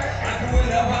gun. Yeah, I do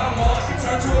whatever I want, she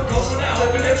turn to a ghost when I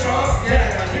open that trunk.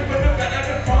 Yeah, hip in the back of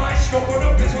the front, smoke on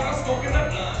a bitch while I'm smoking a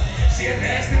blunt. She a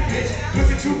nasty bitch,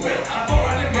 pussy too wet, I fall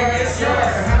around and make me a son.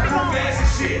 Ooh, nasty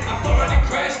shit, I fall around and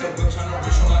crash the whip trying to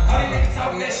reach on my gun.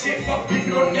 Talking that shit, fuck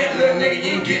beefing on that little nigga,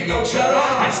 you ain't getting no cheddar.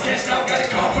 I just cashed out, got your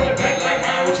car from the back like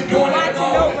Ryan, what you doing at the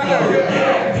mall?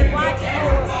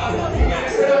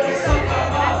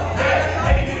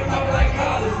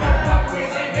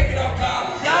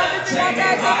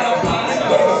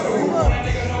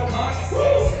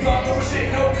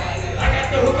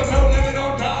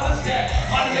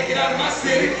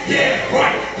 Yeah,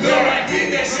 right, Lil' I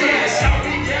did that shit, shout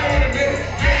me down in a minute,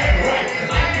 yeah, right,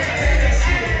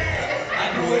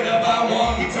 whatever I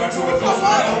want, he turned to a ghost when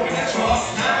I open that trunk.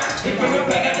 He put the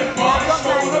back at the front,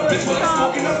 smoke with a bitch when I'm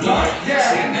smoking a blunt.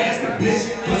 She a nasty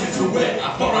bitch, pussy too wet,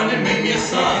 I fall around and make me a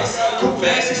son. Too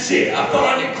fast as shit, I fall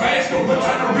around and crash, but we're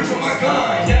trying to reach for my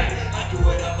gun. Yeah, I do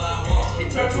whatever I want, he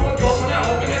turned to a ghost when I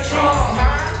open that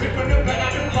trunk. He put the back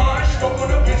at the front, smoke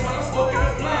with a bitch when I'm smoking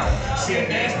a blunt. She a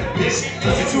nasty bitch,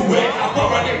 pussy too wet, I fall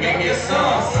around and make me a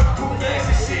son. Too fast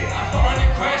as shit, I fall around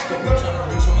and crash, but we're trying to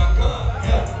reach for my gun.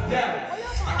 Yeah.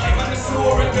 Came out the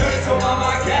sewer and dirty, so mama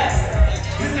I got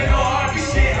this ain't no R&B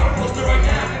shit, I'm posted right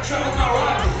now, I'm in trouble with my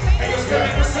rival. Hey, yo,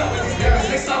 Skirty, what's up with these niggas?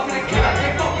 They soft in the car, I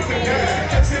can't fuck with the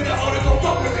niggas. Send the owner, go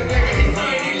fuck with the nigga. He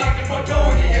flying, he locked the front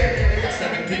door in the air.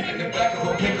 7 deep in the back of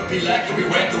a pickup, he lacking. We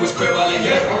ran through his crib while he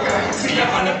here. See, I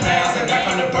found the pounds and back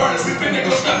on the burners. We finna go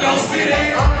stuff the whole city.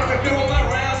 I'm never doing my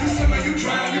rounds, you simmer, you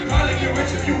drown. You probably get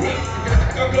rich if you will.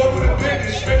 Go global the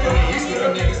business, straight from the east where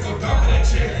them niggas go dump that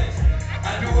shit.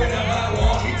 I do whatever I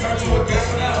want, he turned to a ghost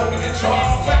when I open the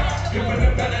trunk. Hip in the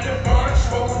back of the front,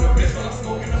 smoke on the bitch while I'm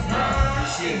smoking the blunt.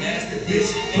 She a nasty bitch,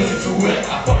 pussy too wet,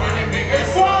 I fall around and make her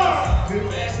fall. Too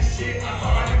fast as shit, I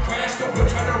fall around and crash, but we're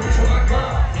trying to reach for my gun.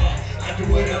 I do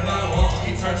whatever I want,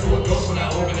 he turned to a ghost when I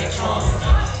open that trunk.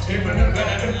 Hip in the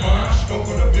back of the front, smoke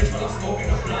on the bitch while I'm smoking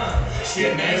the blunt. She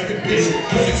a nasty bitch,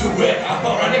 pussy too wet, I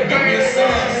fall around and make me a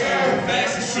son. Too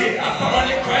fast as shit, I fall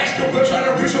around and crash, but we're trying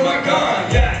to reach for my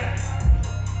gun. Yeah.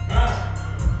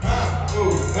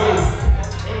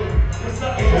 What's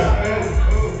up?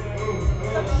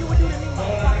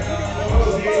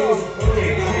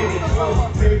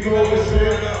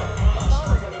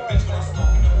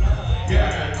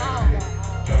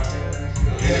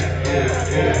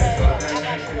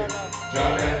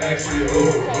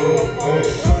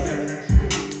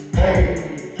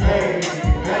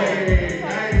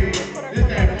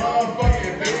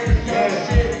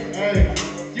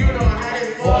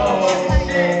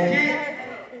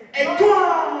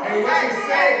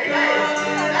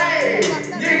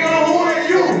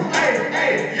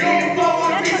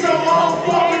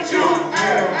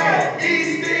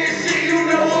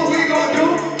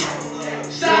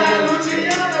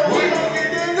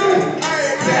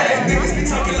 Niggas be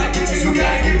talking like bitches, you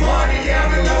gotta get money, yeah,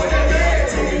 I'm in love with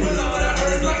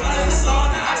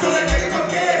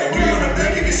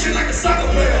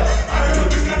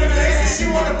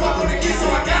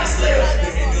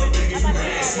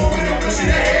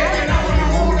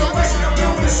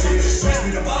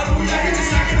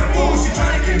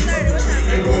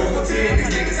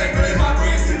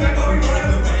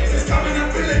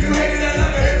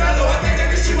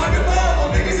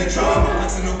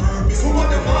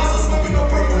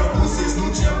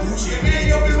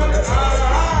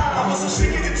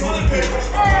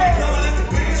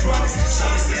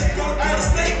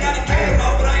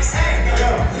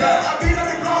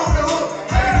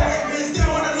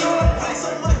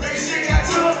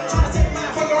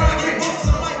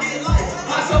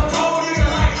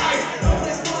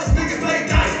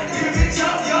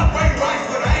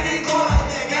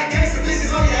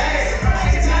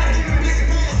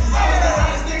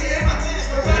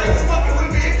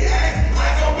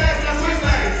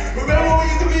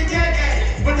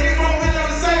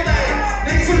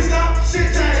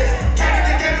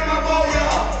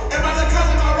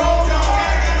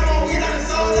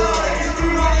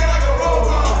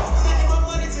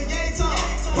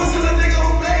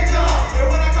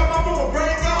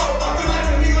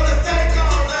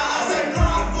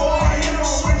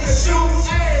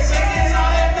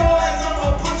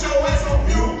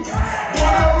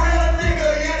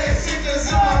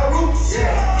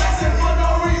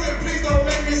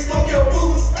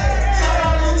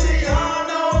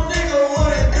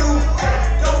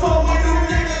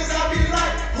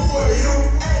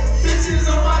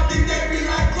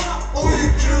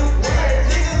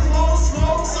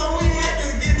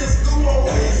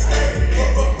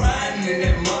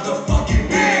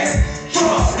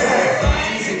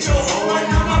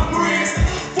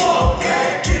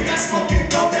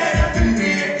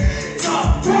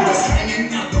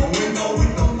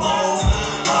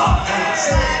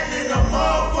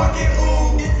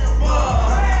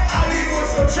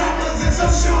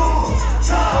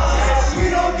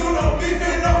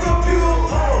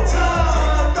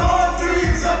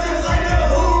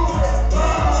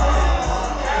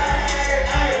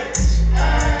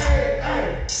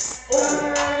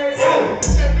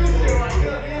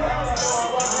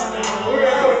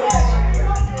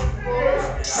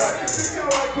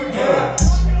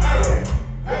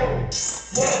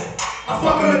I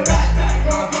fuck on the back,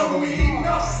 going global, we heating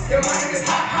up. Yeah, my niggas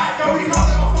hot, don't be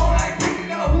calling my phone, I ain't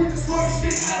picking up. We just smoking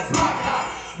shit, had a block hot.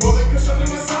 Rolling kush up in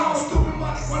my zone, stupid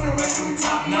money, running right through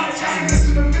top notch. I ain't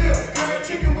missing the meal, got a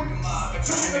chicken with the mob, a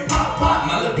chicken and pop.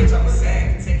 My little bitch, I'm a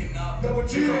saying, taking up. Double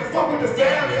G, fuck with the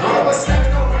family. All of us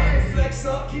snapping on rain, flex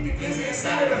up, keep it busy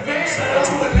inside of the van. Shout out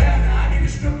to Atlanta, I need to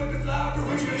strip with the loud, the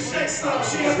rich with the shake stuff.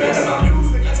 She ain't spending my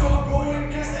music, I told her boy, and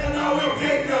next and I will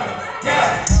get done.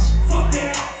 Yeah, fuck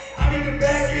that. I need the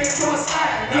bag in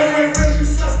cross-eyed. Now you ain't ready, you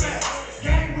suspect.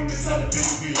 Gang women tell the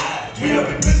bitch we lie. We up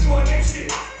in bitch going ain't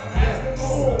shit. I'm asking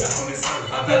more, that's on this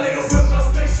earth. I fell in a whip, my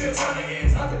spaceship, turn the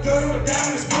ends out the dirt on the down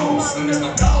in the spoon. Soon as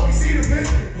my dog, we see the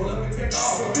vision. Pull up and take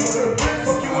off, so be to the bitch.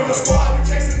 Fuck you and your squad, we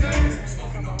chasing niggas.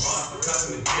 Smoking no bars, but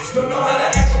cussing the bitch. Don't know how to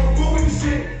act on the boo with the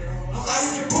shit. I'm like,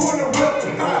 you boo in the whip.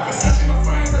 Versace my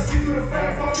frames, I see through the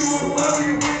frame. Fuck you with whoever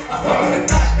you with. I fuck with the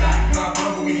dot, not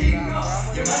global, we heating up.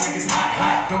 Yeah, my niggas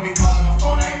hot, don't be calling my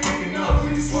phone, I ain't picking up.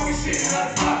 We just smoking shit,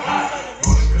 hot, hot.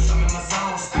 Rolling kush, I'm in my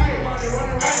zone. Stupid money,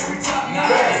 running right, we top notch.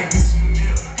 I ain't missing the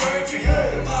meal. Hurry, chicken,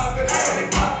 the mob, and they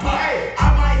pop. I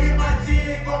might hit my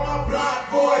jig on my block,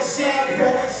 boy, shit.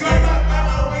 Straight up, got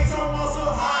my weights on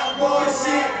muscle, hot, boy,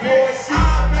 shit.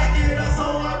 I back it up, so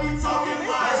I be talking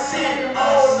my shit.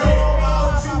 Oh, no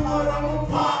about you, but I'ma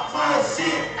pop my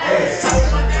shit. Hey,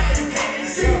 tell my dad you can't even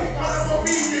see. But I'm gonna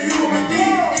beat you, you with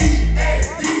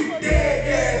D-E-A-D, dead,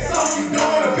 yeah. So you know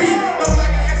what to be. Look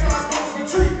like an Xbox supposed to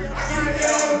retreat. I get it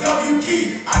there on the W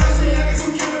key. I know some niggas who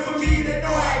killing for me, they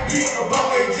know I get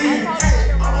about AG.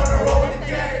 Hey, I'm on the road with the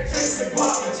gang, chasing the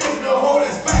guap, chasing the hole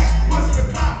that's back. Pushing the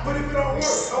clock, but if it don't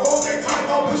work, the whole thing time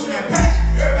about pushing that pack.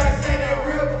 Everybody say they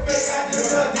real, but fake. I just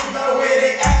tell you by the way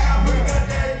they act. I put a gun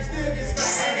down, you still get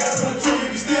smacked. I ain't gotta put a tree, you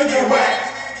can still get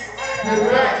whacked. Get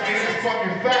whacked, and it's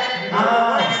fucking fact.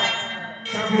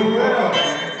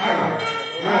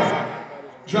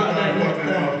 Drop that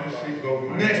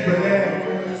fucking next banana.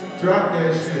 Drop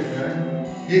that shit, man.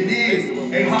 You did.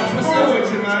 Hey, Hawks, what's up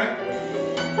with you, man?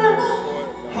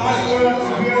 Hawks, what up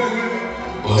to good with it?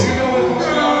 You know what's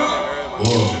going on?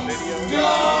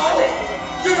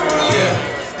 Yeah,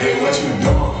 hey, what you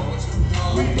doing?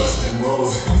 We bustin'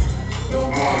 rolls.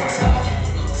 Don't go on top.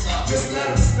 Just let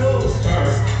them snooze.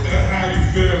 That's how you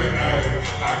feeling, ayy.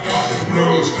 I got the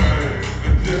blues, ayy. A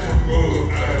different mood,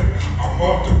 ayy. I'm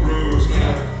off the blues,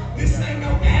 ayy. This ain't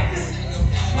no acting.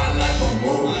 My life a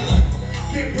move.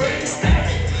 Get bread and stack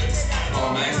it. Oh,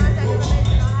 man,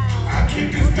 I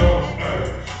keep this dope, ayy.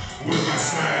 With my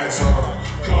slides on.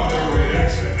 Call the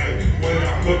reaction, ayy. When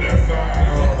I put that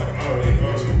fire on,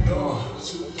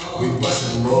 we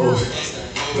bustin' rolls.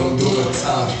 Don't do it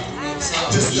top.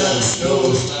 Just let them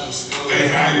snooze. Hey,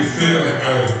 how you feeling,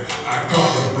 ayy? I got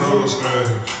the blues, ayy.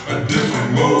 A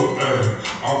different mood, ayy.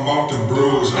 I'm off the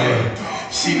blues,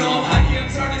 ayy. She know I'm hot, yeah, I'm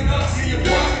turning up. See your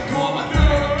boy, I can go on my thing.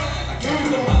 I can't do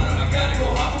the bottom, I gotta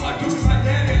go hop on my deuce, cause my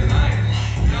dad ain't lying.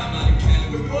 Yeah, I'm out of Cali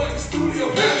with boy in the studio,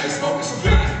 baby, smoking some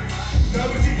fire.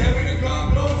 WG gave me the gun,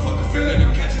 blow the fucking feeling,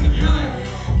 I'm catching the blind.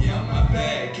 Yeah, I'm my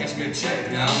bag, catch me a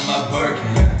check, now I'm my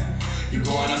Birkin, yeah. You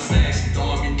going outside, she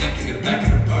throwing me neck in the back of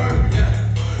the bird, yeah.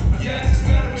 Yeah, it's just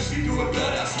better when she do it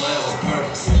better, I swear it was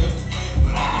purpose.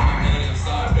 But I give me money, I'm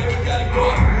sorry, baby, gotta go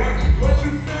out and work. What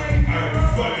you think?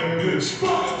 Fucking bitch,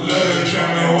 let her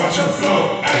try to watch her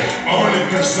flow. Ay, only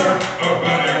concerned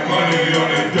about that money on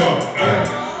the dough. Ay,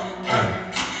 ay,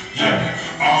 yeah,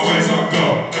 always on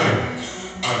go. Ay,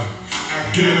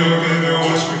 I get her in and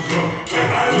watch me flow. Ay,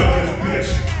 I love this bitch.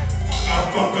 I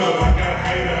fuck her like a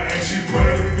hater and she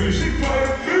play the bitch.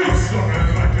 I'm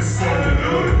something like a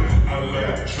cellular. I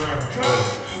love the trap.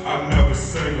 I never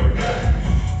say no that.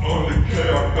 Only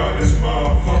care about this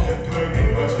motherfucking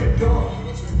play. What you doing?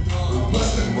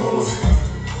 Bustin' moves,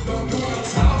 don't do no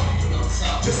talk,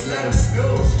 just let them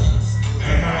snooze.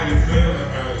 Hey, how you feeling,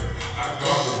 ayy? I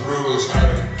got the bruise,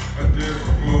 ayy. A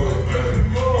different mood, ayy.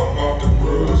 I'm off the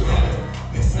bruise,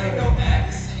 ayy. This ain't no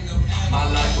act, my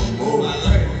life a move.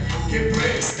 Get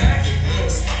bread and stack it,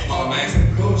 all man's in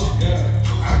Gucci.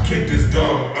 I kick this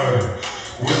dope, ayy.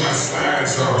 With my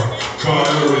slides on, call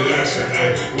it a reaction,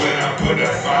 ayy. When I put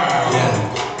that fire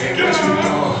on, Hey, what you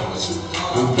doing?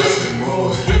 We bustin'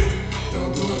 moves.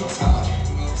 Don't do no talk,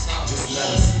 just let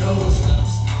them snooze.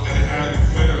 Hey, how you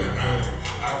feeling, ayy?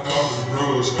 I got the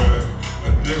bruise, ayy.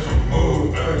 A different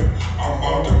mood, ayy. I'm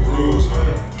off the bruise,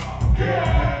 ayy.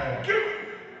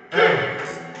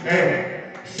 Hey,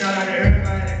 shout out to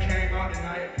everybody that came out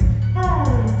tonight.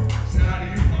 Shout out to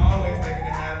you for always making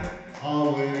it happen.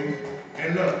 Always.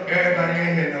 And look, everybody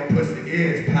in here know pussy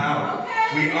is power.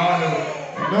 We all know it.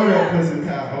 You know that pussy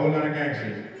power, whole lot of gang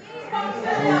shit.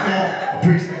 Okay.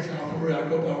 Appreciate y'all for real. I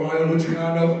go by Rayo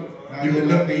Luciano. You can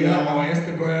look me up on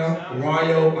Instagram,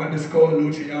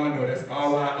 Rayo_Luciano. That's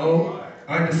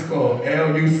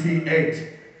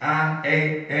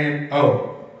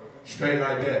RYO_LUCHIANO. Straight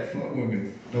like that. Fuck with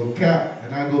me. No cap.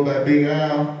 And I go by Big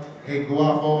Al.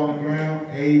 A-Guapo on the ground.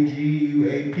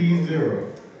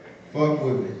 AGUAP0. Fuck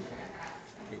with me.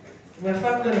 Well,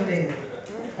 fuck with them then.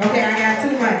 Okay, I got 2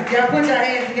 mics. Y'all put your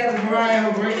hands together for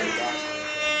Rayo, great.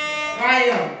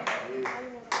 Rayo.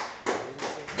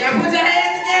 Y'all put your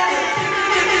hands together.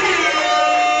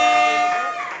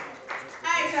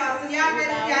 Alright, y'all, so y'all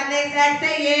ready for y'all next act?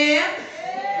 Say yeah.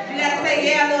 You gotta say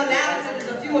yeah a little louder because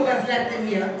there's a few of us left in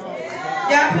here.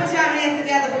 Y'all put your hands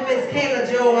together for Miss Kayla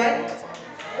Joy.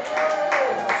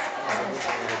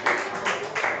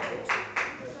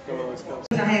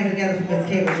 Put your hands together for Miss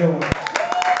Kayla Joy.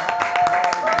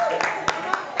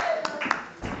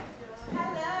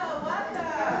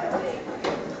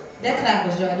 That clap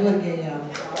was joy. Do it again, y'all.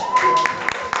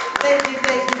 Thank you,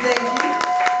 thank you, thank you.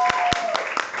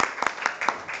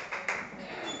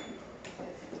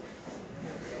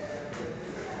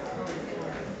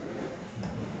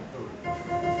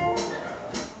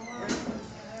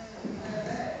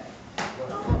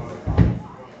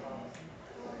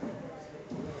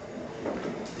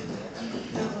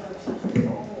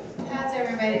 How's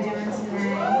everybody doing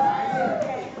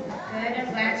tonight? Good, I'm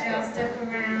glad y'all stuck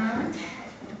around.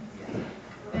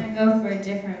 We're gonna go for a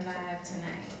different vibe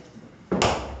tonight.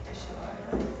 For sure.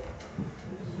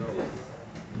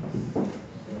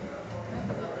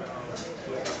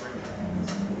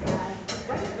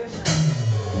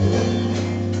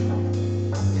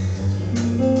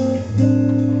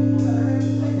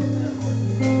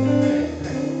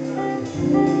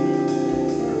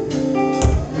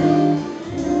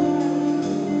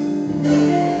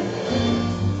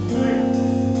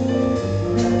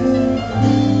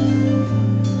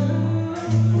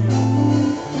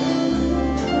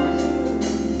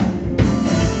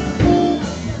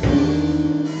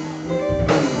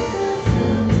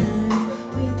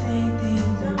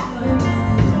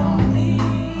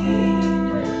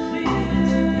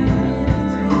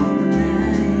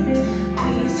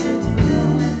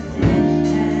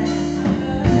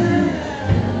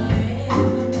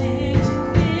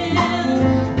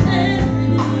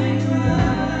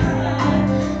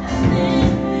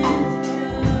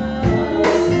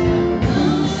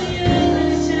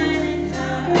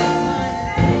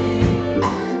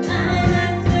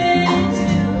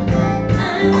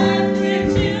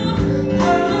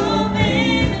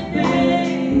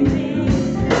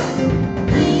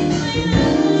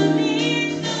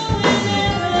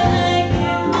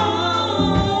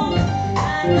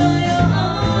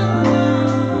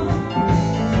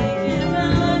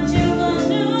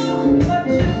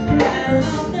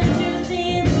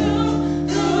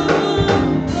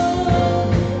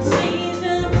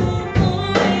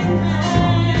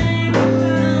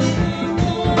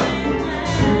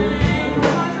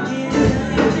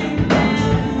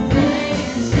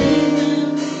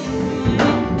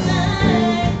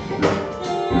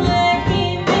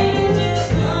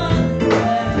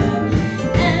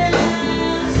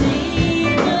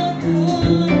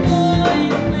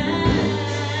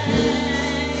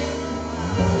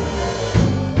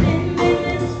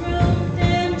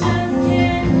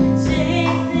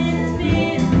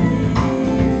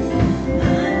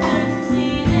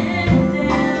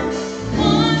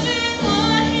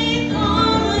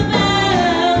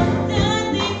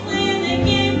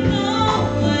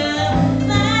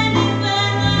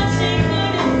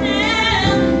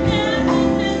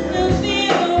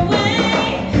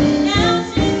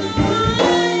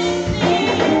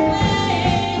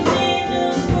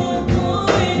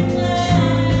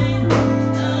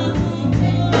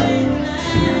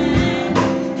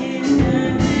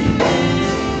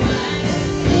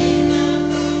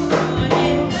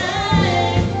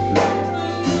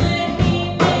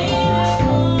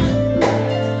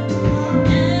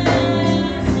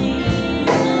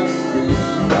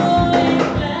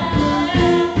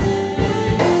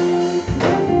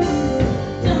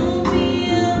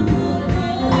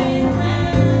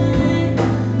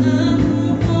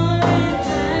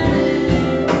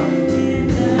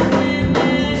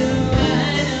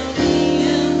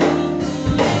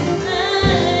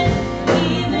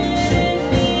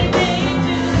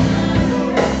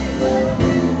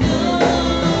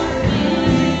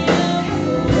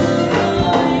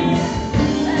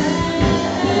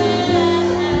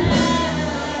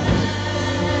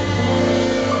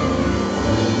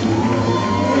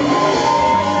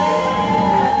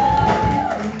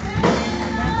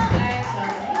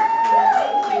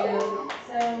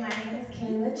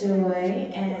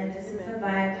 Joy, and this is the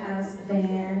Vibe House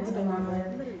Band along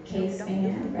with Case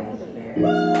Band right here.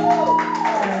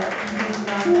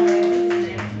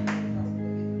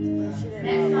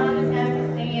 Next song is going to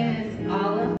be singing is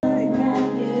All of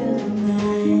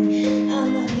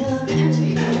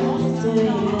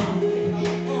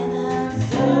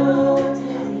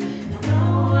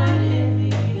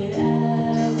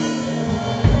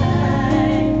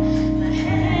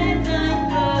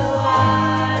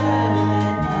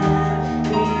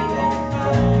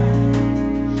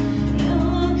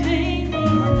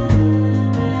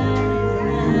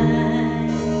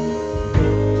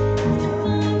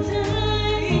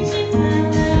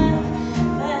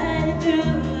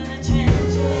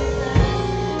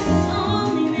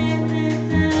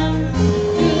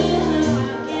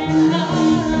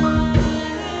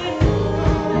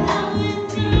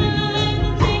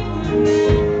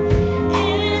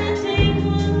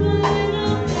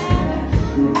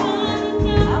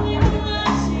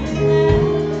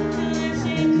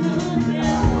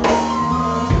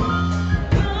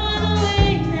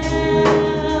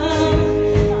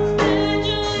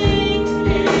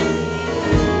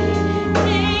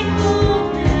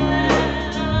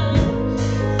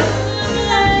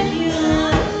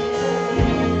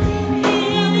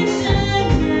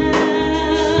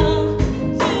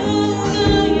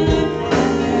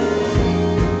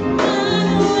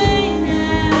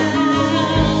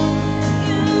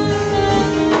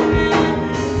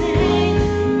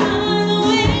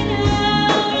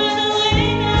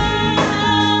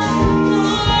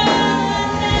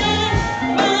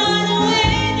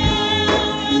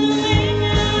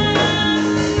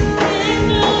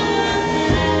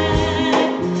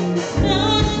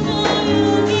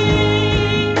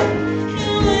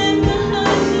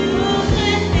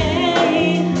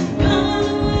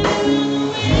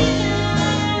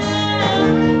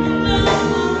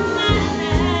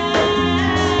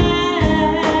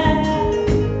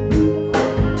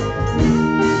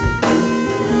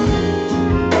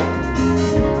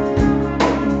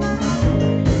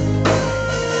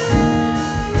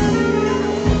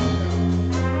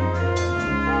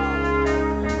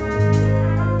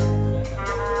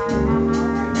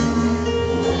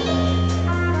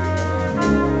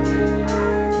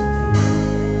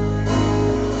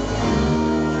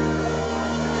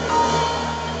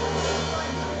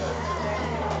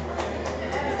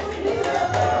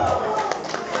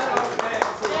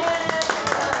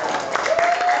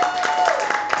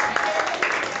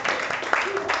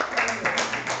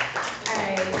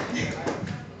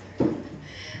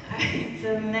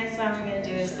So the next song we're going to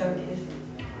do is Focus.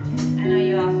 I know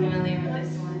you all familiar with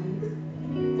this one.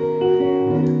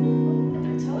 I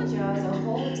told y'all it's a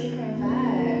whole different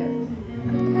vibe.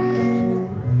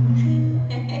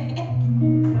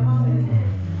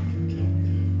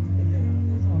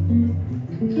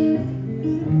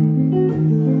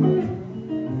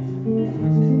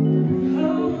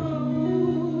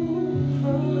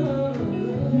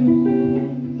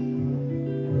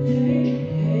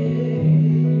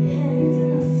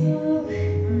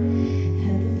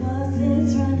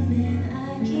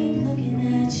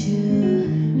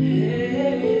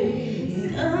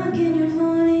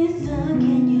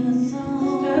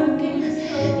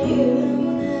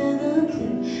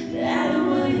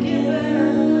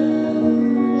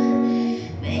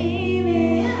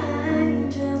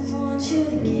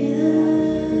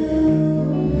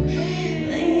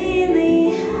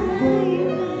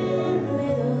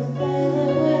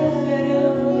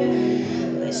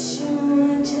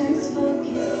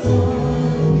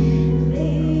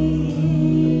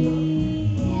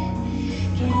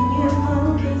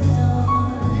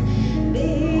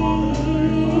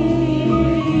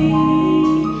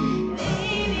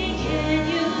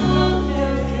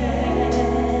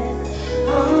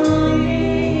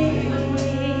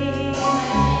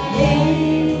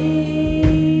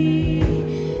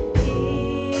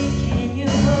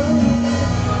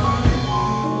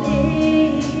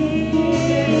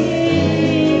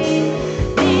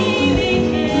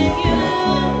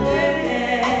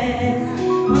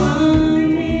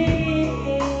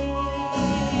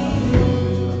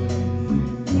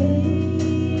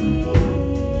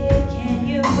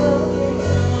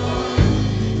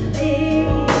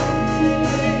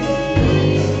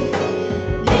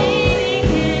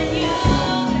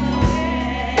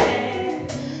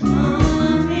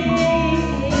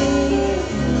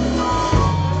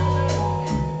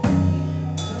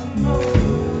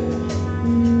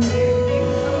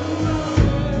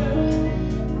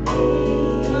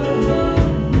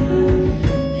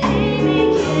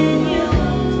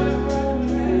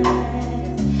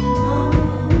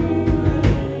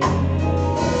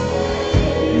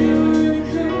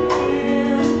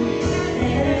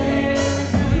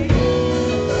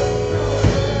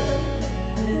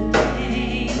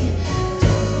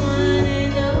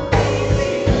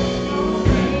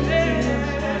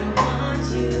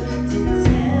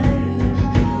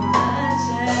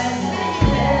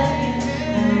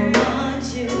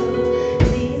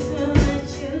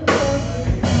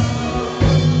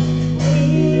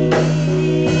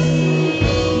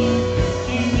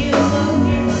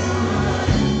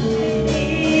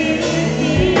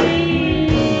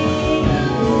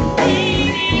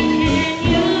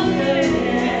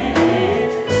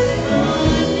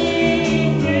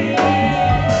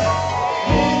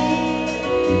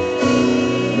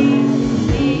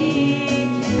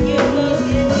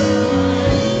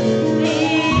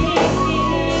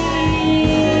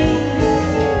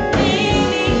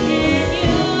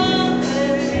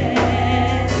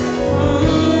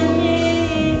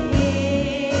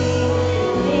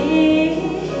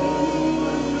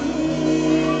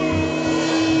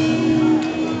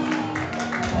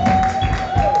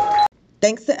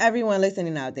 Thanks to everyone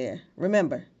listening out there.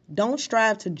 Remember, don't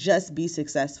strive to just be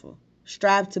successful.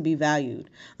 Strive to be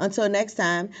valued. Until next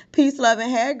time, peace, love,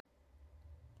 and hair.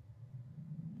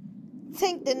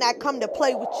 Tink did not come to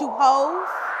play with you hoes.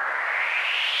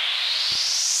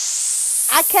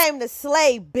 I came to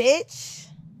slay, bitch.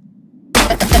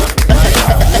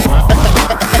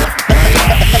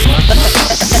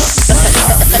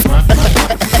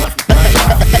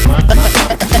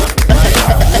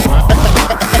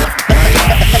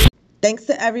 Thanks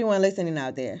to everyone listening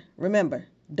out there. Remember,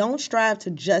 don't strive to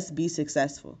just be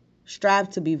successful. Strive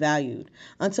to be valued.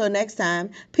 Until next time,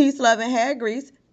 peace, love, and hair grease.